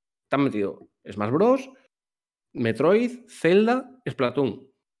Direct. Te han metido Smash Bros, Metroid, Zelda, Splatoon.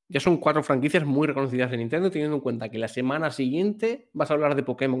 Ya son 4 franquicias muy reconocidas de Nintendo, teniendo en cuenta que la semana siguiente vas a hablar de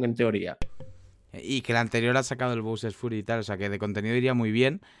Pokémon en teoría. Y que la anterior ha sacado el Bowser's Fury y tal, o sea que de contenido iría muy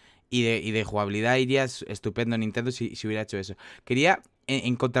bien y de jugabilidad iría estupendo Nintendo si hubiera hecho eso. Quería,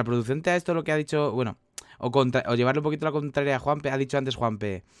 en contraproducente a esto lo que ha dicho, bueno, o llevarle un poquito la contraria a Juanpe, ha dicho antes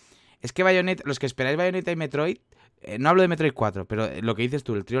Juanpe, es que Bayonetta, los que esperáis Bayonetta y Metroid, no hablo de Metroid 4, pero lo que dices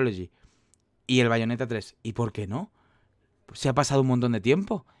tú, el Trilogy y el Bayonetta 3, ¿y por qué no? Pues se ha pasado un montón de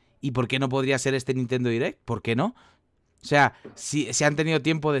tiempo. ¿Y por qué no podría ser este Nintendo Direct? ¿Por qué no? O sea, si se han tenido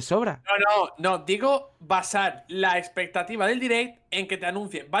tiempo de sobra. No, digo basar la expectativa del Direct en que te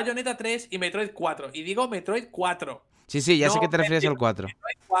anuncien Bayonetta 3 y Metroid 4. Y digo Metroid 4. Sí, ya sé que te refieres al 4.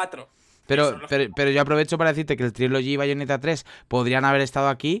 Metroid 4. Pero yo aprovecho para decirte que el Trilogy y Bayonetta 3 podrían haber estado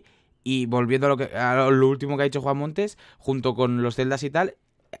aquí y volviendo a lo último que ha dicho Juan Montes, junto con los Zeldas y tal,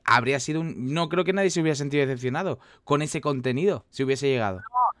 habría sido no creo que nadie se hubiera sentido decepcionado con ese contenido si hubiese llegado. No,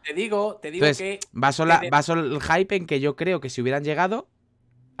 te digo entonces, que baso el hype en que yo creo que si hubieran llegado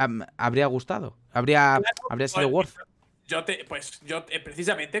habría gustado, habría sido worth. Yo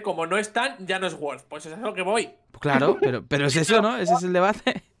precisamente como no están ya no es worth, pues es a lo que voy. Claro, pero es eso, ¿no? Ese es el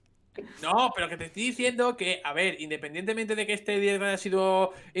debate. No, pero que te estoy diciendo que, a ver, independientemente de que este direct haya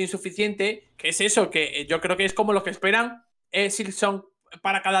sido insuficiente, que es eso, que yo creo que es como lo que esperan Silksong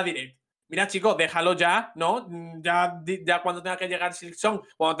para cada direct. Mira, chicos, déjalo ya, ¿no? Ya cuando tenga que llegar Silksong,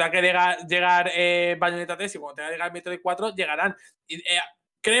 cuando tenga que llegar Bayonetta 3 y cuando tenga que llegar Metroid 4, llegarán.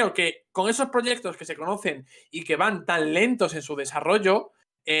 creo que con esos proyectos que se conocen y que van tan lentos en su desarrollo,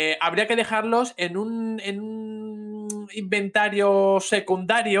 habría que dejarlos en un inventario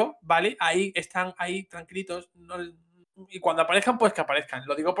secundario, ¿vale? Ahí están, ahí tranquilitos. Y cuando aparezcan, pues que aparezcan.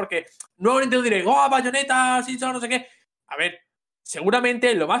 Lo digo porque nuevo Nintendo Direct, ¡oh, Bayonetta, sí, no sé qué! A ver,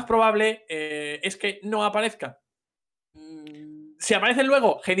 seguramente lo más probable es que no aparezca. Si aparecen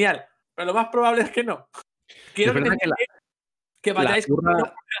luego, genial. Pero lo más probable es que no. Quiero Es verdad que vayáis con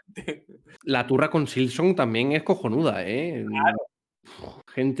la turra con Silson también es cojonuda, ¿eh? Claro.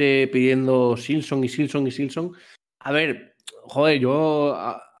 Gente pidiendo Silson y Silson y Silson. A ver, joder, yo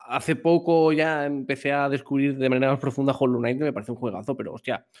hace poco ya empecé a descubrir de manera más profunda Hollow Knight, que me parece un juegazo, pero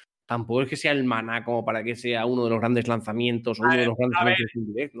hostia, tampoco es que sea el maná como para que sea uno de los grandes lanzamientos o uno de los grandes a ver, anuncios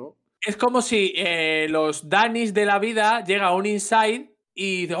en direct, ¿no? Es como si los Danis de la vida llega a un Inside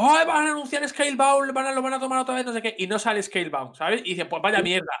y dice, ¡oh, van a anunciar Scalebound, lo van a tomar otra vez, no sé qué! Y no sale Scalebound, ¿sabes? Y dice, pues vaya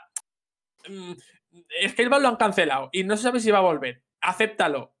mierda. Scalebound lo han cancelado y no se sabe si va a volver.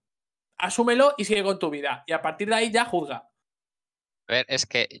 Acéptalo, asúmelo y sigue con tu vida. Y a partir de ahí ya juzga. A ver, es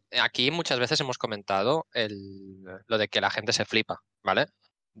que aquí muchas veces hemos comentado lo de que la gente se flipa, ¿vale?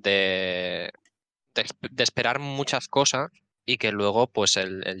 De, de esperar muchas cosas y que luego pues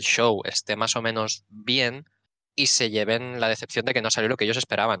el show esté más o menos bien y se lleven la decepción de que no salió lo que ellos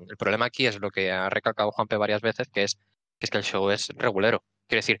esperaban. El problema aquí es lo que ha recalcado Juanpe varias veces, que es que el show es regulero.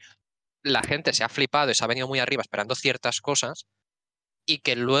 Quiero decir, la gente se ha flipado y se ha venido muy arriba esperando ciertas cosas y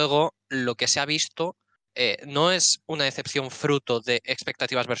que luego lo que se ha visto no es una decepción fruto de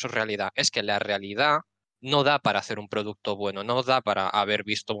expectativas versus realidad, es que la realidad no da para hacer un producto bueno, no da para haber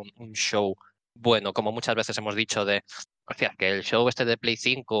visto un show bueno, como muchas veces hemos dicho o sea, que el show este de Play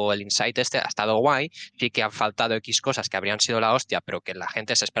 5 o el Insight este ha estado guay, sí que han faltado X cosas que habrían sido la hostia, pero que la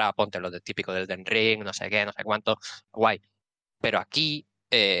gente se esperaba, ponte lo de típico del Den Ring, no sé qué, no sé cuánto, guay. Pero aquí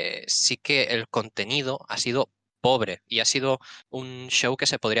sí que el contenido ha sido pobre y ha sido un show que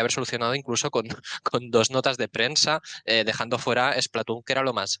se podría haber solucionado incluso con, con 2 notas de prensa, dejando fuera Splatoon, que era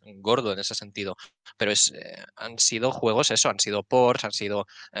lo más gordo en ese sentido. Pero han sido juegos, eso, han sido ports, han sido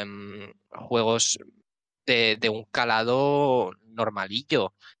juegos de un calado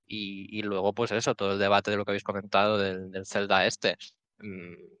normalillo. Y luego, pues eso, todo el debate de lo que habéis comentado del Zelda este.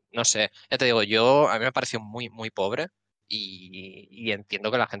 Mm, no sé, ya te digo, a mí me pareció muy, muy pobre y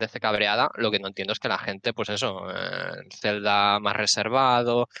entiendo que la gente esté cabreada. Lo que no entiendo es que la gente, pues eso, Zelda más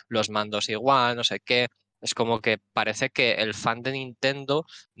reservado, los mandos igual, no sé qué. Es como que parece que el fan de Nintendo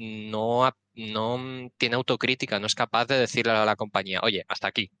no tiene autocrítica, no es capaz de decirle a la compañía, oye, hasta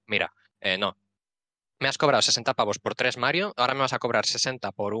aquí, mira, no, me has cobrado 60 pavos por 3 Mario, ahora me vas a cobrar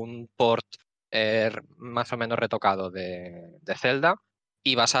 60 por un port más o menos retocado de Zelda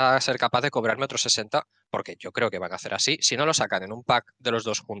y vas a ser capaz de cobrarme otros 60 porque yo creo que van a hacer así. Si no lo sacan en un pack de los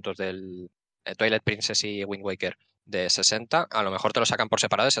dos juntos del Twilight Princess y Wind Waker de 60, a lo mejor te lo sacan por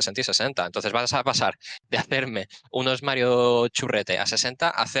separado de 60 y 60. Entonces vas a pasar de hacerme unos Mario churrete a 60 a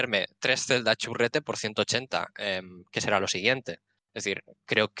hacerme 3 Zelda churrete por 180, que será lo siguiente. Es decir,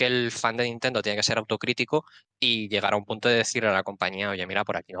 creo que el fan de Nintendo tiene que ser autocrítico y llegar a un punto de decirle a la compañía, oye, mira,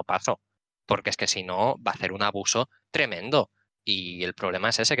 por aquí no paso, porque es que si no va a ser un abuso tremendo. Y el problema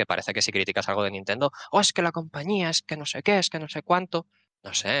es ese, que parece que si criticas algo de Nintendo, es que la compañía, es que no sé qué, es que no sé cuánto.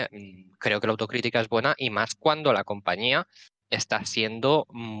 No sé, creo que la autocrítica es buena y más cuando la compañía está siendo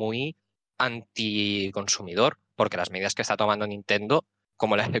muy anticonsumidor, porque las medidas que está tomando Nintendo,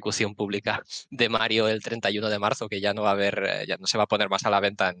 como la ejecución pública de Mario el 31 de marzo, que ya no va a haber, ya no se va a poner más a la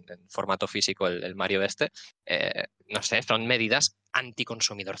venta en formato físico el Mario este, no sé, son medidas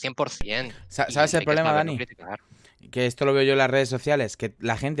anticonsumidor 100%. ¿Sabes Y el hay que problema, saberlo Dani? criticar. Que esto lo veo yo en las redes sociales, que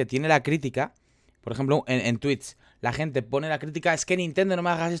la gente tiene la crítica, por ejemplo, en tweets, la gente pone la crítica, es que Nintendo no me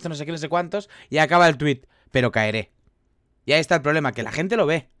hagas esto, no sé qué, no sé cuántos, y acaba el tweet, pero caeré. Y ahí está el problema, que la gente lo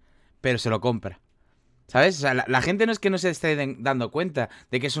ve, pero se lo compra. ¿Sabes? O sea, la gente no es que no se esté dando cuenta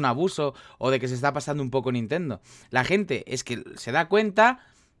de que es un abuso o de que se está pasando un poco Nintendo. La gente es que se da cuenta,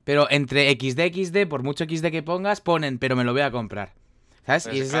 pero entre XD, por mucho XD que pongas, ponen, pero me lo voy a comprar. ¿Sabes?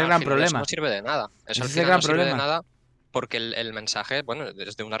 Y ese es el Claro, al gran final eso problema. no sirve de nada. Eso Ese al es el final gran no sirve de problema. nada porque el mensaje, bueno,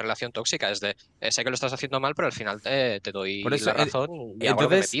 es de una relación tóxica, es de, sé que lo estás haciendo mal, pero al final te Por doy eso, la razón y hago lo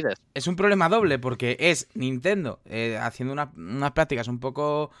que me entonces, pides. es un problema doble, porque es Nintendo haciendo unas prácticas un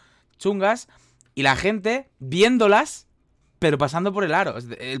poco chungas y la gente viéndolas, pero pasando por el aro.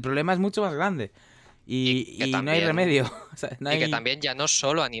 El problema es mucho más grande. Y que Y no hay también remedio. O sea, no Y que hay... también ya no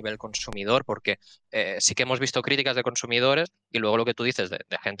solo a nivel consumidor, porque sí que hemos visto críticas de consumidores y luego lo que tú dices de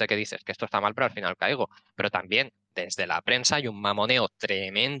gente que dices que esto está mal, pero al final caigo. Pero también desde la prensa hay un mamoneo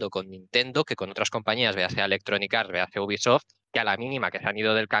tremendo con Nintendo que con otras compañías, véase Electronic Arts, véase Ubisoft, que a la mínima que se han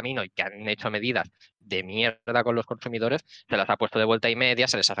ido del camino y que han hecho medidas de mierda con los consumidores, se las ha puesto de vuelta y media,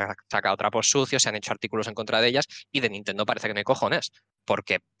 se les ha sacado trapos sucios, se han hecho artículos en contra de ellas y de Nintendo parece que no hay cojones,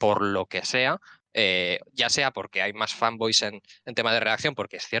 porque por lo que sea, ya sea porque hay más fanboys en tema de reacción,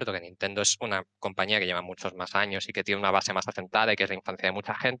 porque es cierto que Nintendo es una compañía que lleva muchos más años y que tiene una base más asentada y que es la infancia de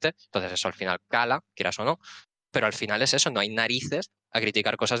mucha gente, entonces eso al final cala, quieras o no, pero al final es eso, no hay narices a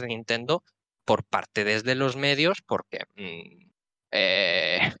criticar cosas de Nintendo por parte desde los medios, porque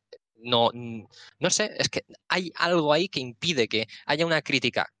eh, no, no sé, es que hay algo ahí que impide que haya una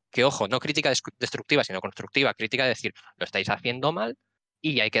crítica, que ojo, no crítica destructiva, sino constructiva, crítica de decir, lo estáis haciendo mal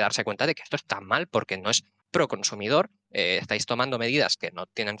y hay que darse cuenta de que esto está mal porque no es pro consumidor, estáis tomando medidas que no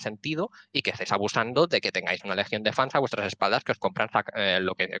tienen sentido y que estáis abusando de que tengáis una legión de fans a vuestras espaldas que os compran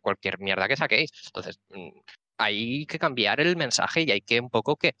cualquier mierda que saquéis. Entonces, hay que cambiar el mensaje y hay que un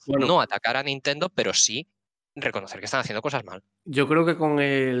poco que Bueno. no atacar a Nintendo, pero sí reconocer que están haciendo cosas mal. Yo creo que con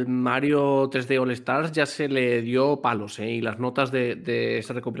el Mario 3D All Stars ya se le dio palos, ¿eh? Y las notas de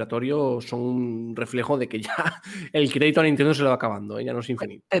ese recopilatorio son un reflejo de que ya el crédito a Nintendo se le va acabando, ¿eh? Ya no es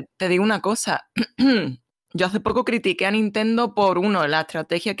infinito. Te digo una cosa. Yo hace poco critiqué a Nintendo por, uno, la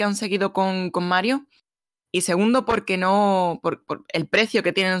estrategia que han seguido con Mario, y segundo, porque no. Por el precio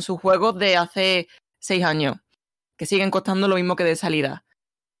que tienen sus juegos de hace 6 años, que siguen costando lo mismo que de salida.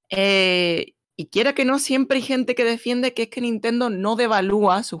 Y quiera que no, siempre hay gente que defiende que es que Nintendo no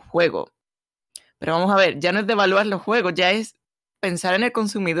devalúa sus juegos. Pero vamos a ver, ya no es devaluar los juegos, ya es pensar en el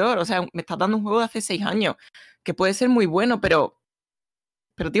consumidor. O sea, me estás dando un juego de hace 6 años, que puede ser muy bueno, pero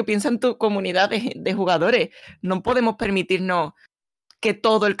tío, piensa en tu comunidad de jugadores. No podemos permitirnos que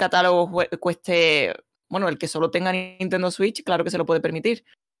todo el catálogo cueste. Bueno, el que solo tenga Nintendo Switch, claro que se lo puede permitir.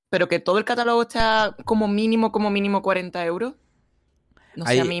 Pero que todo el catálogo está como mínimo 40 euros. No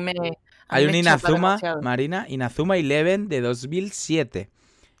sé, a mí me. Hay un choca Inazuma, demasiado. Marina, Inazuma Eleven de 2007.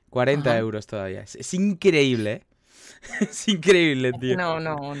 40 Ajá. euros todavía. Es increíble, ¿eh? Es increíble, tío.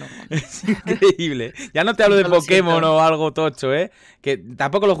 No. Es increíble. Ya no te hablo de Yo lo Pokémon siento. o algo tocho, ¿eh? Que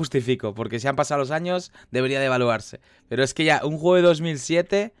tampoco lo justifico, porque si han pasado los años debería de evaluarse. Pero es que ya un juego de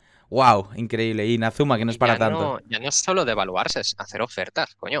 2007, wow, increíble. Y Inazuma, que no es para tanto. Ya no es solo devaluarse, es hacer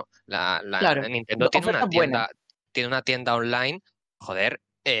ofertas, coño. Claro. Nintendo tiene Ofertas buenas. tiene una tienda online, joder.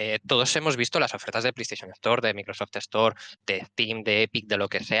 Todos hemos visto las ofertas de PlayStation Store, de Microsoft Store, de Steam, de Epic, de lo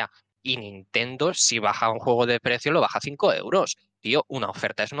que sea. Y Nintendo, si baja un juego de precio, lo baja 5 euros. Tío, una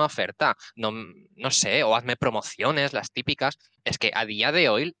oferta es una oferta. No sé, o hazme promociones, las típicas. Es que a día de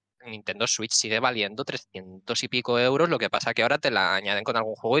hoy Nintendo Switch sigue valiendo 300 y pico euros, lo que pasa que ahora te la añaden con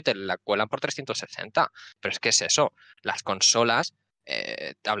algún juego y te la cuelan por 360. Pero es que es eso, las consolas,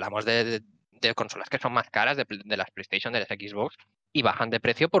 hablamos de consolas que son más caras, de las PlayStation, de las Xbox, y bajan de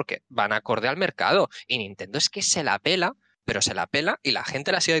precio porque van acorde al mercado. Y Nintendo es que se la pela, pero se la pela y la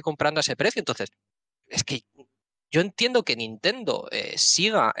gente la sigue comprando a ese precio. Entonces, es que yo entiendo que Nintendo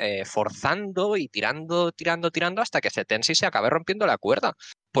siga forzando y tirando hasta que se tense y se acabe rompiendo la cuerda.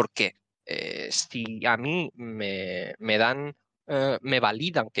 Porque si a mí me dan, me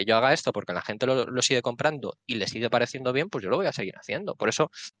validan que yo haga esto porque la gente lo sigue comprando y le sigue pareciendo bien, pues yo lo voy a seguir haciendo. Por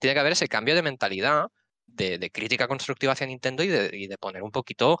eso tiene que haber ese cambio de mentalidad, de crítica constructiva hacia Nintendo y de poner un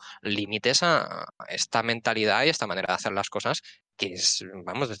poquito límites a esta mentalidad y esta manera de hacer las cosas que es,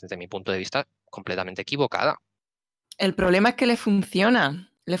 vamos, desde mi punto de vista, completamente equivocada. El problema es que le funciona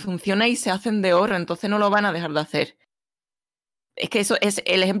y se hacen de oro, entonces no lo van a dejar de hacer. Es que eso es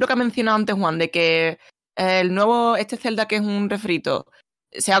el ejemplo que ha mencionado antes Juan, de que el nuevo, Zelda que es un refrito,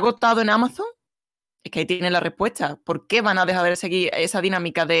 se ha agotado en Amazon. Es que ahí tiene la respuesta. ¿Por qué van a dejar de seguir esa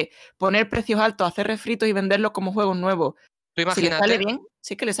dinámica de poner precios altos, hacer refritos y venderlos como juegos nuevos? Tú Si le sale imagínate, bien,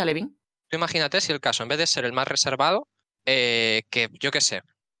 sí que le sale bien. tú imagínate si el caso, en vez de ser el más reservado, que yo qué sé,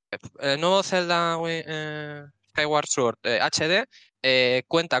 el nuevo Zelda Skyward Sword HD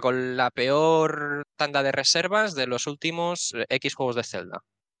cuenta con la peor tanda de reservas de los últimos X juegos de Zelda.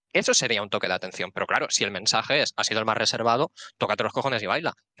 Eso sería un toque de atención, pero claro, si el mensaje es, ha sido el más reservado, tócate los cojones y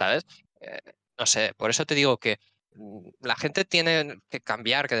baila, ¿sabes? Eh, no sé, por eso te digo que la gente tiene que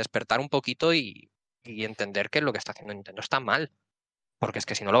cambiar, que despertar un poquito y entender que lo que está haciendo Nintendo está mal, porque es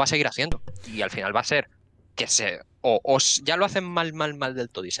que si no lo va a seguir haciendo y al final va a ser que ya lo hacen mal del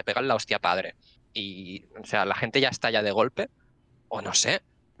todo y se pegan la hostia padre y, o sea, la gente ya estalla de golpe, o no sé.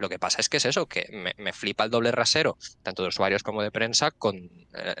 Lo que pasa es que es eso, que me flipa el doble rasero, tanto de usuarios como de prensa, con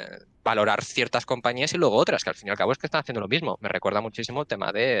valorar ciertas compañías y luego otras, que al fin y al cabo es que están haciendo lo mismo. Me recuerda muchísimo el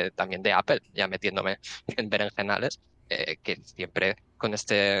tema también de Apple, ya metiéndome en berenjenales, que siempre con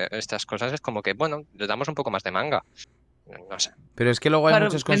estas cosas es como que, bueno, les damos un poco más de manga. No sé. Pero es que luego hay Claro,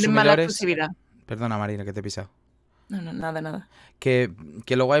 muchos venden más la consumidores. exclusividad. Perdona, Marina, que te he pisado. No, nada. Que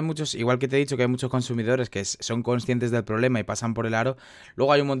luego hay muchos, igual que te he dicho que hay muchos consumidores que son conscientes del problema y pasan por el aro,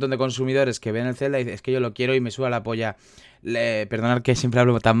 luego hay un montón de consumidores que ven el Zelda y dicen, es que yo lo quiero y me suda la polla. Perdonad que siempre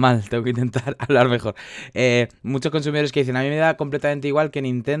hablo tan mal, tengo que intentar hablar mejor. Muchos consumidores que dicen, a mí me da completamente igual que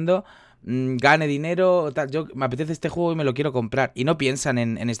Nintendo gane dinero o tal, yo me apetece este juego y me lo quiero comprar. Y no piensan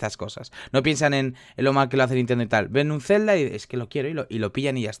en estas cosas, no piensan en lo mal que lo hace Nintendo y tal. Ven un Zelda y es que lo quiero y lo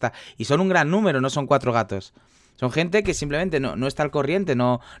pillan y ya está. Y son un gran número, no son 4 gatos. Son gente que simplemente no está al corriente,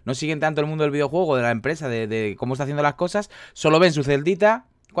 no siguen tanto el mundo del videojuego, de la empresa, de cómo está haciendo las cosas, solo ven su celdita.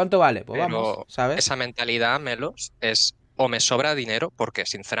 ¿Cuánto vale? Pues vamos, Pero ¿sabes? esa mentalidad, Melos, es o me sobra dinero, porque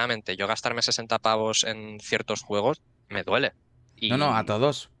sinceramente yo gastarme 60 pavos en ciertos juegos me duele. No, a Y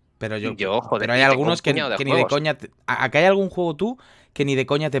todos. joder, Pero hay y tengo un algunos puñado de que ni de juegos. coña. Acá hay algún juego tú que ni de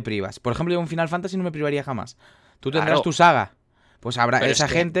coña te privas. Por ejemplo, yo un Final Fantasy no me privaría jamás. Tú tendrás Claro, tu saga. Pues habrá pero es esa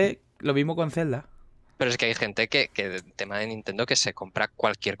que, gente, lo mismo con Zelda. pero es que hay gente que del tema de Nintendo que se compra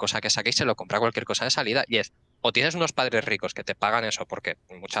cualquier cosa que saque y se lo compra cualquier cosa de salida. Y es, o tienes unos padres ricos que te pagan eso, porque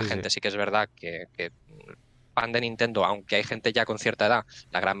mucha Sí, sí. gente sí que es verdad que fan de Nintendo, aunque hay gente ya con cierta edad,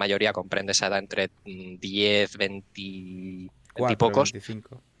 la gran mayoría comprende esa edad entre 10, 20, 20 y 4, pocos.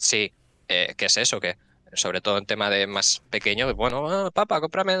 25. Sí, ¿qué es eso? Que sobre todo en tema de más pequeño, bueno, papá,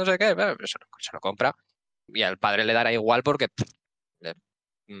 cómprame no sé qué, se lo compra y al padre le dará igual porque le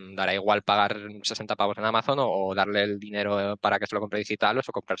dará igual pagar 60 pavos en Amazon o darle el dinero para que se lo compre digital o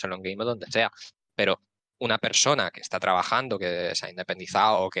comprárselo en Game o donde sea. Pero una persona que está trabajando, que se ha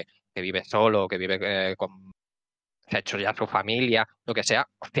independizado o que vive solo, o que vive con se ha hecho ya su familia, lo que sea,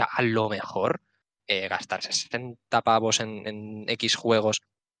 hostia, a lo mejor gastarse 60 pavos en X juegos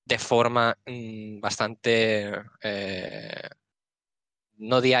de forma bastante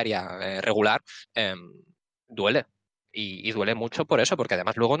no diaria, regular, duele. Y duele mucho por eso, porque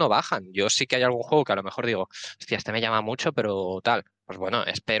además luego no bajan. Yo sí que hay algún juego que a lo mejor digo, hostia, este me llama mucho, pero tal. Pues bueno,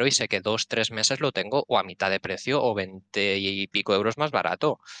 espero y sé que 2, 3 meses lo tengo o a mitad de precio o 20 y pico euros más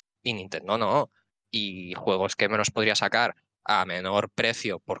barato. Y Nintendo no. Y juegos que me los podría sacar a menor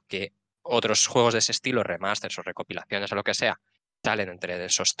precio porque otros juegos de ese estilo, remasters o recopilaciones o lo que sea, salen entre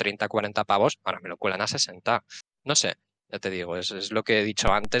esos 30 40 pavos, ahora me lo cuelan a 60. No sé, ya te digo, es lo que he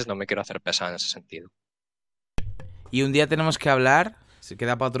dicho antes, no me quiero hacer pesado en ese sentido. Y un día tenemos que hablar, se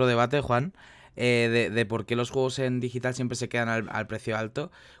queda para otro debate, Juan, de por qué los juegos en digital siempre se quedan al precio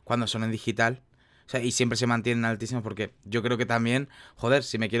alto cuando son en digital. O sea, y siempre se mantienen altísimos porque yo creo que también, joder,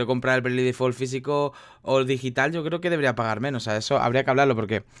 si me quiero comprar el Bravely Default físico o el digital, yo creo que debería pagar menos. O sea, eso habría que hablarlo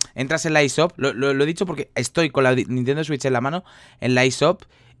porque entras en la eShop, lo he dicho porque estoy con la Nintendo Switch en la mano, en la eShop,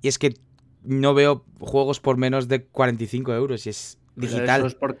 y es que no veo juegos por menos de 45 euros y es Pero digital. eso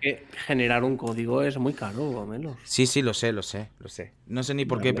es porque generar un código es muy caro, o menos. Sí, lo sé. No sé ni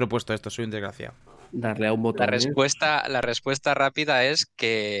por qué he Darle, propuesto esto, soy un desgraciado. darle a un La botón. respuesta rápida es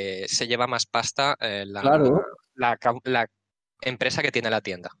que se lleva más pasta Claro. la empresa que tiene la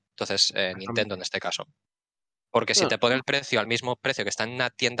tienda. Entonces, Nintendo en este caso. Porque si No, te pone el precio al mismo precio que está en una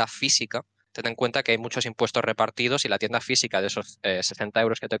tienda física, ten en cuenta que hay muchos impuestos repartidos y la tienda física de esos 60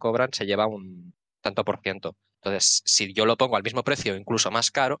 euros que te cobran se lleva un tanto por ciento. Entonces, si yo lo pongo al mismo precio, incluso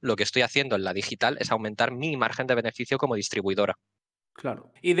más caro, lo que estoy haciendo en la digital es aumentar mi margen de beneficio como distribuidora.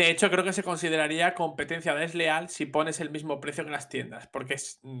 claro. Y de hecho creo que se consideraría competencia desleal si pones el mismo precio que en las tiendas, porque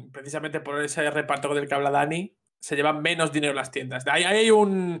precisamente por ese reparto del que habla Dani, se llevan menos dinero las tiendas. Ahí hay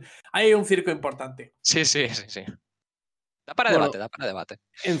un circo importante. Sí. Da para Bueno, debate, da para debate.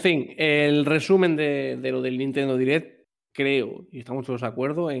 en fin, el resumen de lo del Nintendo Direct, creo, y estamos todos de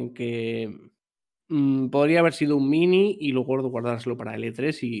acuerdo, en que podría haber sido un mini y luego guardárselo para el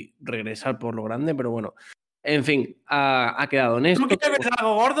E3 y regresar por lo grande, pero bueno. En fin, ha quedado en ¿Tú esto. quieres ver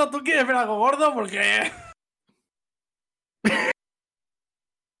algo gordo? ¿Tú quieres ver algo gordo? Porque...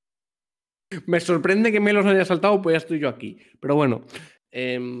 Me sorprende que me los haya saltado, pues ya estoy yo aquí. Pero bueno.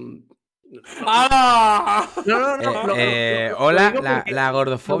 ¡Ah! Hola, digo porque- la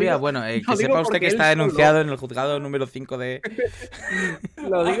gordofobia. Bueno, lo que digo sepa usted porque que él está solo- denunciado en el juzgado número 5 de...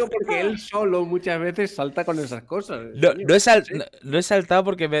 Lo digo porque él solo muchas veces salta con esas cosas. Coño, No he saltado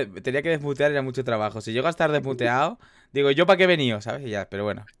porque me tenía que desmutear, era mucho trabajo. Si llego a estar desmuteado, digo, ¿yo para qué he venido? ¿Sabes? Y ya, pero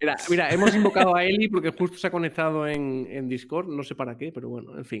bueno. Mira, hemos invocado a Eli porque justo se ha conectado en Discord, no sé para qué, pero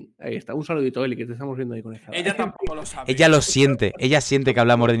bueno, en fin, ahí está. Un saludito, Eli, que te estamos viendo ahí conectada. Ella tampoco lo sabe. Ella siente que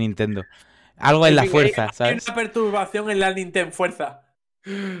hablamos de Nintendo. Algo en la fuerza, Hay ¿sabes? una perturbación en la Nintendo Fuerza.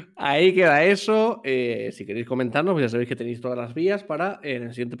 Ahí queda eso. Si queréis comentarnos, pues ya sabéis que tenéis todas las vías para en el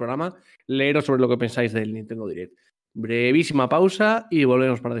siguiente programa leeros sobre lo que pensáis del Nintendo Direct. Brevísima pausa y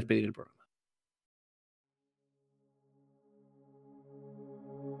volvemos para despedir el programa.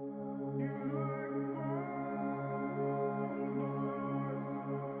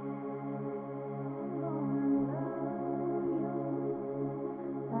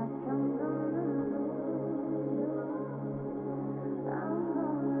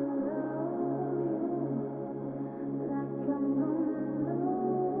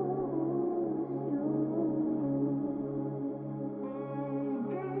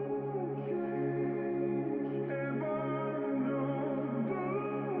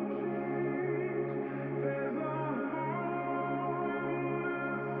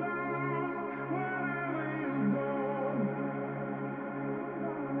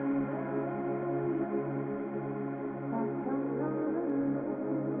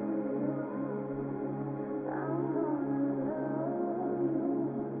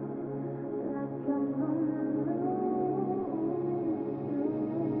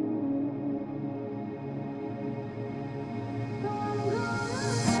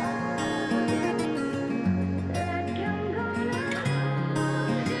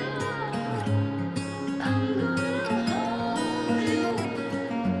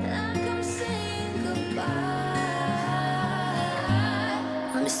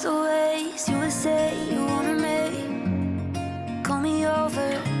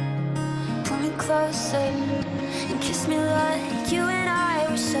 us and kiss me like you and I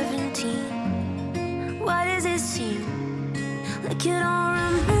were 17. Why does it seem like you don't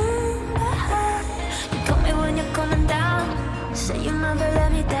remember? You call me when you're coming down, say you never let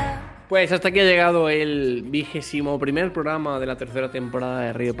me down. Pues hasta aquí ha llegado el 21º programa de la tercera temporada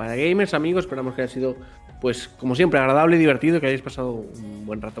de Radio para Gamers, amigos. Esperamos que haya sido, pues, como siempre, agradable y divertido, que hayáis pasado un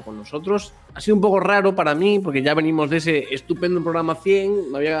buen rato con nosotros. Ha sido un poco raro para mí, porque ya venimos de ese estupendo programa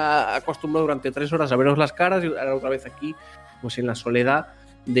 100. Me había acostumbrado durante 3 horas a veros las caras y ahora otra vez aquí, pues en la soledad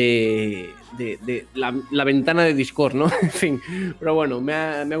de la ventana de Discord, ¿no? En fin, pero bueno, me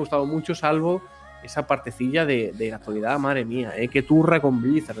ha gustado mucho, salvo esa partecilla de la actualidad. Madre mía, qué turra con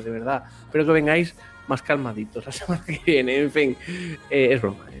Blizzard, de verdad. Espero que vengáis más calmaditos la semana que viene. En fin, es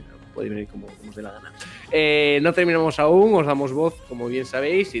broma, podéis venir como os dé la gana. No terminamos aún, os damos voz, como bien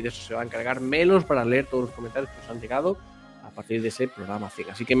sabéis, y de eso se va a encargar Melos para leer todos los comentarios que os han llegado a partir de ese programa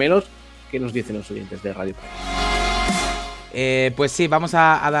 100. Así que, Melos, ¿qué nos dicen los oyentes de Radio Pro? Pues sí, vamos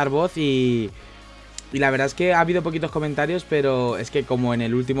a dar voz y la verdad es que ha habido poquitos comentarios, pero es que como en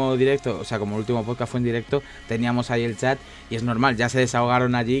el último directo, o sea, como el último podcast fue en directo, teníamos ahí el chat y es normal, ya se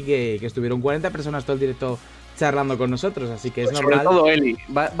desahogaron allí que estuvieron 40 personas todo el directo charlando con nosotros, así que es pues normal. Sobre todo Eli,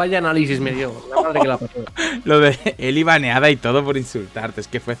 vaya análisis me dio, la madre que la pasó. Lo de Eli baneada y todo por insultarte, es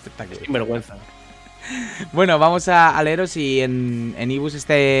que fue espectacular. Sin vergüenza. Bueno, vamos a leeros y en Ibus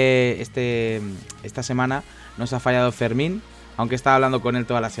esta semana nos ha fallado Fermín, aunque estaba hablando con él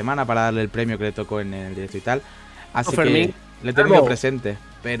toda la semana para darle el premio que le tocó en el directo y tal. Así Fermín, que le he tenido presente,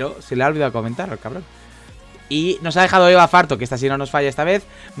 pero se le ha olvidado comentar al cabrón. Y nos ha dejado Eva Farto, que esta sí no nos falla esta vez.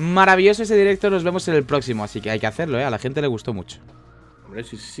 Maravilloso ese directo, nos vemos en el próximo, así que hay que hacerlo, a la gente le gustó mucho. Hombre,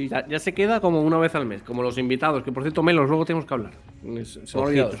 sí, ya se queda como una vez al mes, como los invitados, que por cierto, Melos, luego tenemos que hablar. Se me ha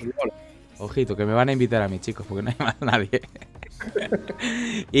olvidado. Ojito, que me van a invitar a mí, chicos, porque no hay más nadie.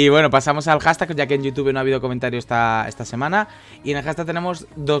 Y bueno, pasamos al hashtag, ya que en YouTube no ha habido comentario esta semana. Y en el hashtag tenemos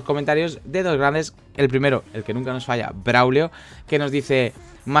 2 comentarios de 2 grandes. El primero, el que nunca nos falla, Braulio, que nos dice: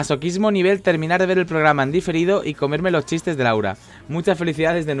 masoquismo nivel terminar de ver el programa en diferido y comerme los chistes de Laura. Muchas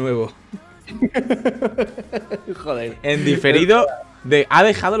felicidades de nuevo. Joder. En diferido ha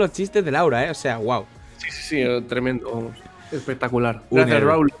dejado los chistes de Laura, o sea, wow. Sí, tremendo, vamos. Espectacular. Gracias,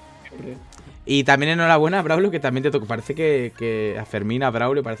 Braulio. Y también enhorabuena a Braulio, que también te tocó. Parece que a Fermín, a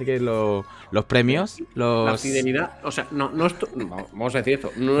Braulio, parece que los premios, La fidelidad, o sea, vamos a decir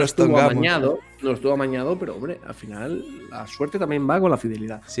esto, no estuvo amañado, pero hombre, al final la suerte también va con la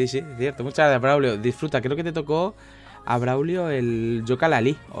fidelidad. Sí, es cierto. Muchas gracias, Braulio. Disfruta, creo que te tocó a Braulio el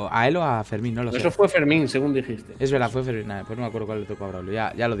Yooka-Laylee, o a él o a Fermín, no lo sé. Eso fue Fermín, según dijiste. Es verdad, fue Fermín, pues no me acuerdo cuál le tocó a Braulio,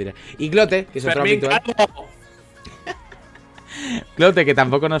 ya lo diré. Y Glote, que es otro Fermín, habitual. Glote, que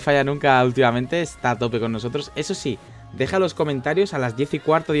tampoco nos falla nunca últimamente, está a tope con nosotros. Eso sí, deja los comentarios a las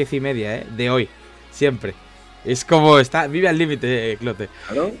 10:15, 10:30, de hoy, siempre. Es como vive al límite, Glote.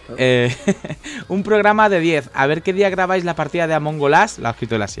 Claro. Un programa de 10. A ver qué día grabáis la partida de Among Us. La he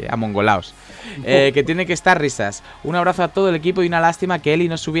escrito así, Among Us. Que tiene que estar risas. Un abrazo a todo el equipo y una lástima que Eli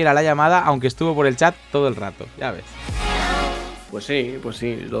no subiera la llamada, aunque estuvo por el chat todo el rato. Ya ves. Pues sí.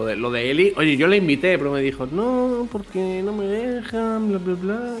 Lo de Eli, oye, yo le invité, pero me dijo, no, porque no me dejan, bla, bla,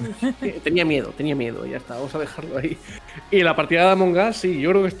 bla. Tenía miedo, ya está, vamos a dejarlo ahí. Y la partida de Among Us, sí, yo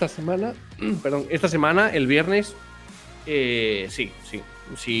creo que esta semana, el viernes, sí.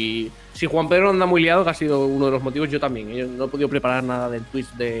 Si Juan Pedro anda muy liado, que ha sido uno de los motivos, yo también. Yo no he podido preparar nada del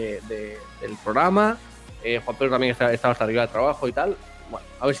Twitch del programa. Juan Pedro también estaba hasta arriba de trabajo y tal. Bueno,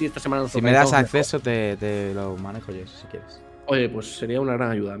 a ver si esta semana nos Si me das acceso, te lo manejo yo, si quieres. Oye, pues sería una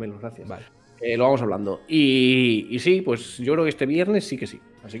gran ayuda, Melos, gracias. Vale. Lo vamos hablando. Y sí, pues yo creo que este viernes sí que sí.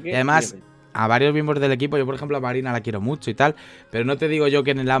 Así que, y además, a varios miembros del equipo, yo por ejemplo a Marina la quiero mucho y tal, pero no te digo yo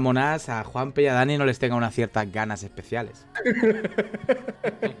que en el Among Us a Juanpe y a Dani no les tenga unas ciertas ganas especiales.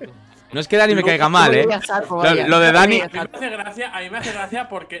 No es que Dani me caiga mal, Lo de Dani. A mí me hace gracia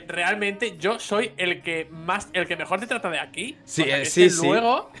porque realmente yo soy el que mejor te trata de aquí. Sí, sí.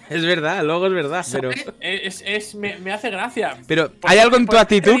 Luego es verdad, pero me hace gracia. Pero hay algo en tu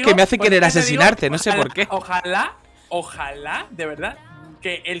actitud que me hace querer asesinarte, no sé por qué. Ojalá, de verdad,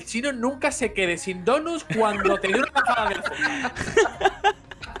 que el chino nunca se quede sin donuts cuando te dé una bajada de azúcar.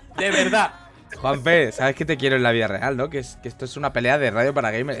 De verdad. Juanpe, sabes que te quiero en la vida real, ¿no? Que esto es una pelea de radio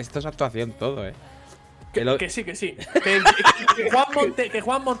para gamers. Esto es actuación todo, Que sí. Que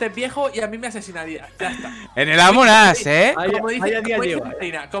Juan Monte es viejo y a mí me asesinaría. Ya está. En el Among Us,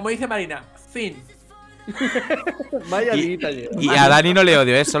 Como dice Marina, fin. Vaya dita lleva. Y a Dani no le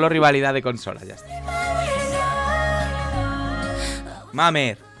odio, es solo rivalidad de consola, ya está.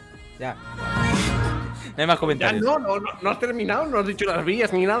 Mamer. Ya. hay más Ya comentarios. no has terminado, no has dicho las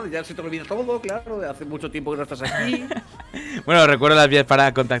vías ni nada, ya se te olvida todo, claro, de hace mucho tiempo que no estás aquí. Bueno, recuerdo las vías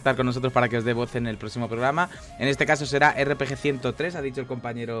para contactar con nosotros para que os dé voz en el próximo programa. En este caso será RPG103, ha dicho el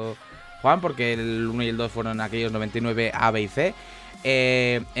compañero Juan, porque el 1 y el 2 fueron aquellos 99 A, B y C.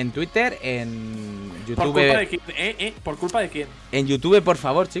 En Twitter, en YouTube. ¿Por culpa de quién? ¿Por culpa de quién? En YouTube, por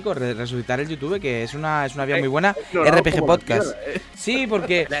favor, chicos, resucitar el YouTube, que es una vía muy buena. ignorado RPG como Podcast. la mierda, Sí,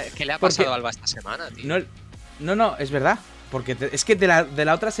 porque. ¿Qué le ha porque- pasado a Alba esta semana, tío? No, es verdad. Porque es que de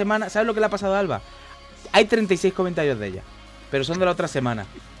la otra semana, ¿sabes lo que le ha pasado a Alba? Hay 36 comentarios de ella, pero son de la otra semana.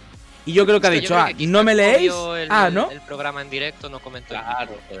 Y yo creo que ha dicho, ¿no me leéis? ¿No? El programa en directo no comentó.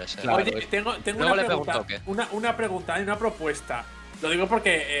 Claro, Puede ser. claro. Oye, tengo Luego una le pregunta. pregunto, ¿qué? Una pregunta y una propuesta. Lo digo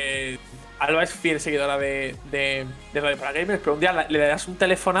porque Alba es fiel seguidora de Radio para Gamers, pero un día le das un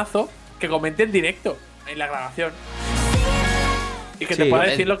telefonazo que comente en directo, en la grabación. Y que te Sí, pueda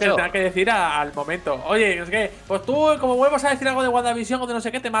decir lo que yo. tenga que decir al momento. Oye, es que, pues tú, como vuelvas a decir algo de WandaVision o de no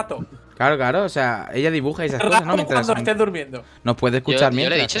sé qué, te mato. Claro, o sea, ella dibuja esas cosas, ¿no? Mientras Cuando estés durmiendo. nos puede Yo escuchar le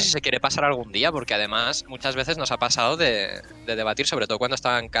mientras. he dicho si se quiere pasar algún día, porque además muchas veces nos ha pasado de debatir, sobre todo cuando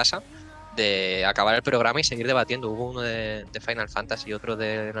estaba en casa, de acabar el programa y seguir debatiendo. Hubo uno de Final Fantasy y otro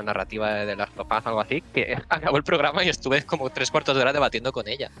de la narrativa de las papás, algo así, que acabó el programa y estuve como 3/4 de hora debatiendo con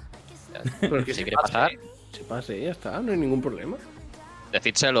ella. Pero que si quiere pasar, se pase, ya está, no hay ningún problema.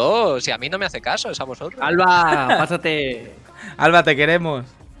 decídselo. Si a mí no me hace caso, es a vosotros. Alba, pásate. Alba, te queremos.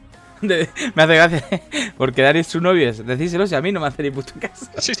 Me hace gracia. Porque Dani es su novio. Decíselo si a mí no me hace ni puto caso.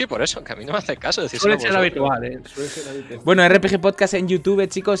 Sí, por eso, que a mí no me hace caso decírselo. Suele ser habitual, Suele ser habitual. Bueno, RPG Podcast en YouTube,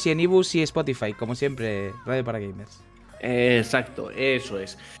 chicos, y en ebooks y Spotify. Como siempre, Radio para Gamers. Exacto, eso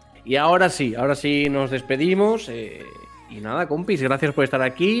es. Y ahora sí nos despedimos. Y nada, compis, gracias por estar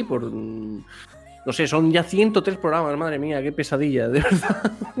aquí. No sé, son ya 103 programas, madre mía, qué pesadilla, de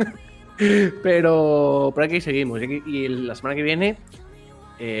verdad. Pero por aquí seguimos. Y la semana que viene,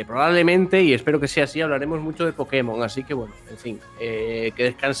 probablemente, y espero que sea así, hablaremos mucho de Pokémon. Así que bueno, en fin, que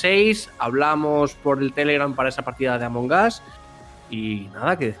descanséis. Hablamos por el Telegram para esa partida de Among Us. Y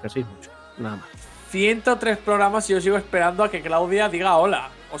nada, que descanséis mucho. Nada más. 103 programas y yo sigo esperando a que Claudia diga hola.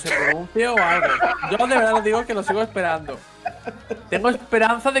 O se pronuncie o algo. Yo de verdad lo digo que lo sigo esperando. Tengo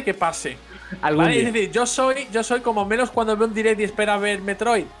esperanza de que pase. Algún ¿Vale? día. Es decir, yo soy como menos cuando veo un direct y espera ver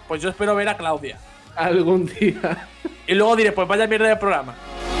Metroid. Pues yo espero ver a Claudia. Algún día. Y luego diré, pues vaya mierda de programa.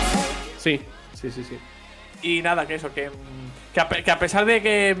 Sí. Y nada, que eso, que a pesar de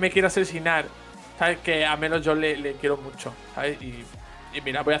que me quiera asesinar, ¿sabes? Que a menos yo le quiero mucho, ¿sabes? Y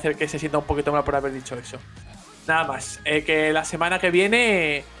mira, voy a hacer que se sienta un poquito mal por haber dicho eso. Nada más, que la semana que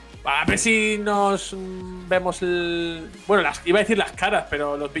viene, a ver si nos vemos bueno, iba a decir las caras,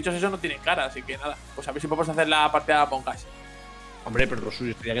 pero los bichos esos no tienen cara, así que nada, pues a ver si podemos hacer la partida de Among Us. Hombre, pero lo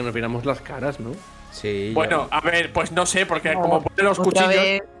suyo sería que nos viéramos las caras, ¿no? Sí. Bueno, a ver, pues no sé, porque como pone los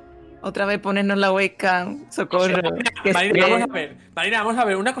cuchillos… Otra vez ponernos la webcam, socorro. que Marina, estrés. vamos a ver. Marina, vamos a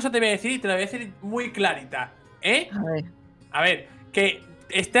ver. Una cosa te voy a decir y te la voy a decir muy clarita. A ver. A ver, que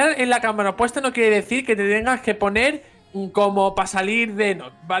estar en la cámara puesta no quiere decir que te tengas que poner como para salir de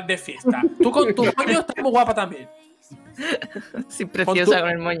fiesta. Tú con tu moño estás muy guapa también. Sí, preciosa tu- con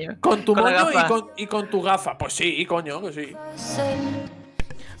el moño. Con tu Con la moño gafa. y con tu gafa. Pues sí, coño, que sí.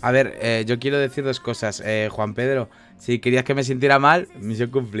 A ver, yo quiero decir dos cosas. Juan Pedro, si querías que me sintiera mal, misión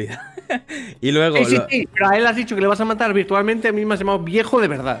cumplida. Y luego… Sí, pero a él has dicho que le vas a matar virtualmente, a mí me has llamado viejo de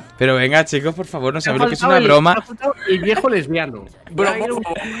verdad. Pero venga, chicos, por favor, no Me ha sabéis lo que es faltado una broma. me ha faltado el viejo lesbiano.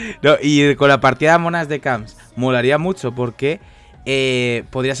 Bromófobo. No, y con la partida de monas de camps molaría mucho porque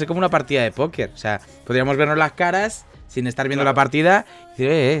podría ser como una partida de póker. O sea, podríamos vernos las caras sin estar viendo la partida y decir,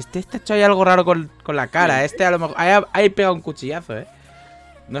 este está hecho ahí algo raro con la cara. Este a lo mejor… Ahí pega un cuchillazo,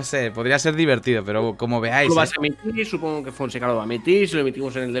 No sé, podría ser divertido, pero como veáis… Lo vas a emitir, supongo que Fonseca lo va a emitir. Si lo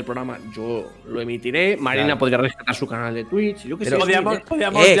emitimos en el del programa, yo lo emitiré. Marina Claro. podría rescatar su canal de Twitch. Yo que sé. Podríamos que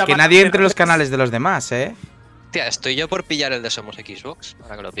llamar nadie a- entre los canales de los demás, Tía, estoy yo por pillar el de Somos Xbox,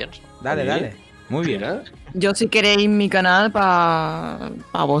 ahora que lo pienso. Dale, Oye. dale. Muy bien. Mira. Yo si queréis mi canal para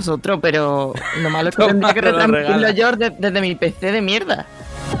vosotros, pero lo malo es que tendría que Toma, lo retransmitirlo regala. yo desde mi PC de mierda.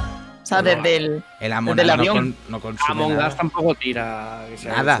 O sea, desde el… El Among Desde el Us no, avión. no consume Among nada. Us tampoco tira. que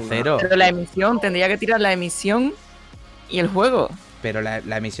sea Nada, una- cero. Pero la emisión, tendría que tirar la emisión y el juego. Pero la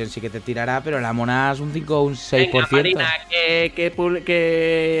emisión sí que te tirará, pero la mona es un 5 o un 6%. Venga, Marina,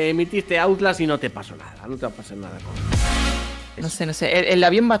 que emitiste Outlast y no te pasó nada. No te va a pasar nada con No sé. El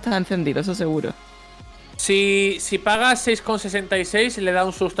avión va a estar encendido, eso seguro. Si pagas 6,66 le da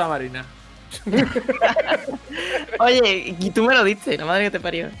un susto a Marina. Oye, y tú me lo diste, la madre que te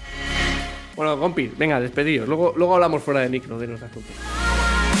parió. Bueno, compis, venga, despedidos. Luego hablamos fuera de micro de nuestras tonterías.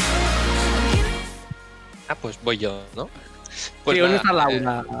 pues voy yo, ¿no? Pues sí, ¿dónde nada, está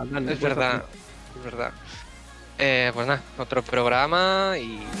Laura? Dani, es verdad, es verdad. Pues nada, otro programa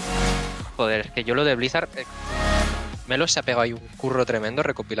y... Joder, es que yo lo de Blizzard... Melo se ha pegado ahí un curro tremendo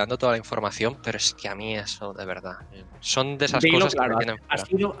recopilando toda la información, pero es que a mí eso, de verdad, son de esas Dilo, cosas claro, que me tienen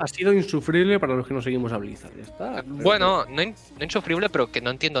fuera. ha sido insufrible para los que no seguimos a Blizzard. Ya está. Bueno, no insufrible, pero que no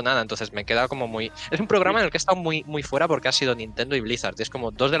entiendo nada, entonces me queda como muy... Es un programa en el que he estado muy, muy fuera porque ha sido Nintendo y Blizzard, y es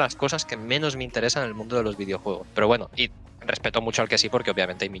como dos de las cosas que menos me interesan en el mundo de los videojuegos. Pero bueno, y respeto mucho al que sí, porque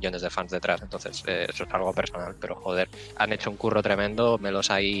obviamente hay millones de fans detrás, entonces eso es algo personal, pero joder, han hecho un curro tremendo,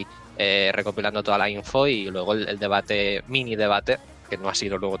 Melos ahí recopilando toda la info y luego el debate, mini debate, que no ha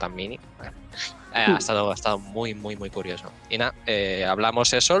sido luego tan mini. Ha estado muy, muy, muy curioso. Y nada,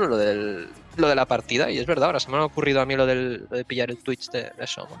 hablamos eso, lo de la partida, y es verdad, ahora se me ha ocurrido a mí lo de pillar el Twitch de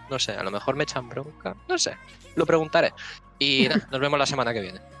eso. No sé, a lo mejor me echan bronca, no sé, lo preguntaré. Y nada, nos vemos la semana que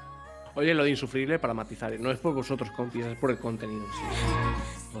viene. Oye, lo de insufrible para matizar, no es por vosotros, compis, es por el contenido en sí.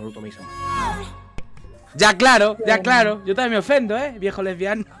 No lo toméis a mal. Ya claro, yo también me ofendo, viejo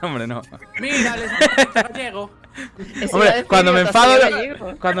lesbiano. Hombre, no. Mira, les gallego. Hombre, cuando me enfado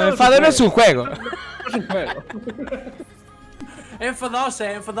no es un juego. Es un juego.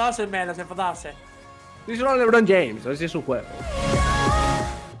 Enfadose, Melos, enfadose. Díselo a LeBron James, a ver si es un juego.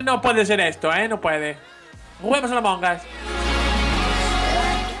 No puede ser esto, no puede. Juguemos a la Mongas.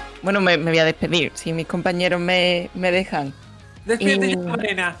 Bueno, me voy a despedir, si mis compañeros me dejan. Despídete ya,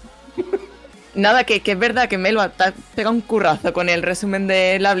 Marina. Nada, que es verdad que Melo ha pegado un currazo con el resumen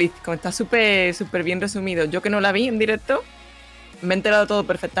de la BlizzCon. Está súper bien resumido. Yo que no la vi en directo, me he enterado todo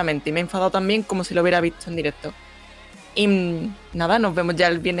perfectamente. Y me he enfadado también como si lo hubiera visto en directo. Y nada, nos vemos ya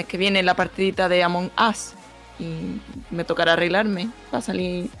el viernes que viene en la partidita de Among Us. Y me tocará arreglarme para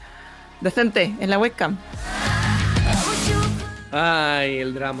salir decente en la webcam. Ay,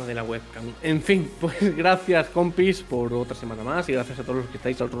 el drama de la webcam. En fin, pues gracias, compis, por otra semana más. Y gracias a todos los que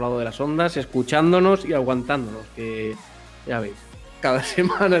estáis al otro lado de las ondas, escuchándonos y aguantándonos. Que ya veis, cada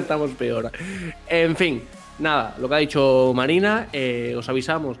semana estamos peor. En fin, nada, lo que ha dicho Marina, os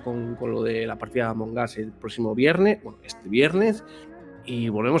avisamos con lo de la partida de Among Us el próximo viernes, bueno, este viernes. Y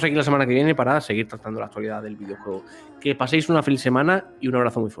volvemos aquí la semana que viene para seguir tratando la actualidad del videojuego. Que paséis una feliz semana y un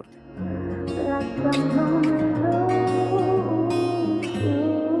abrazo muy fuerte.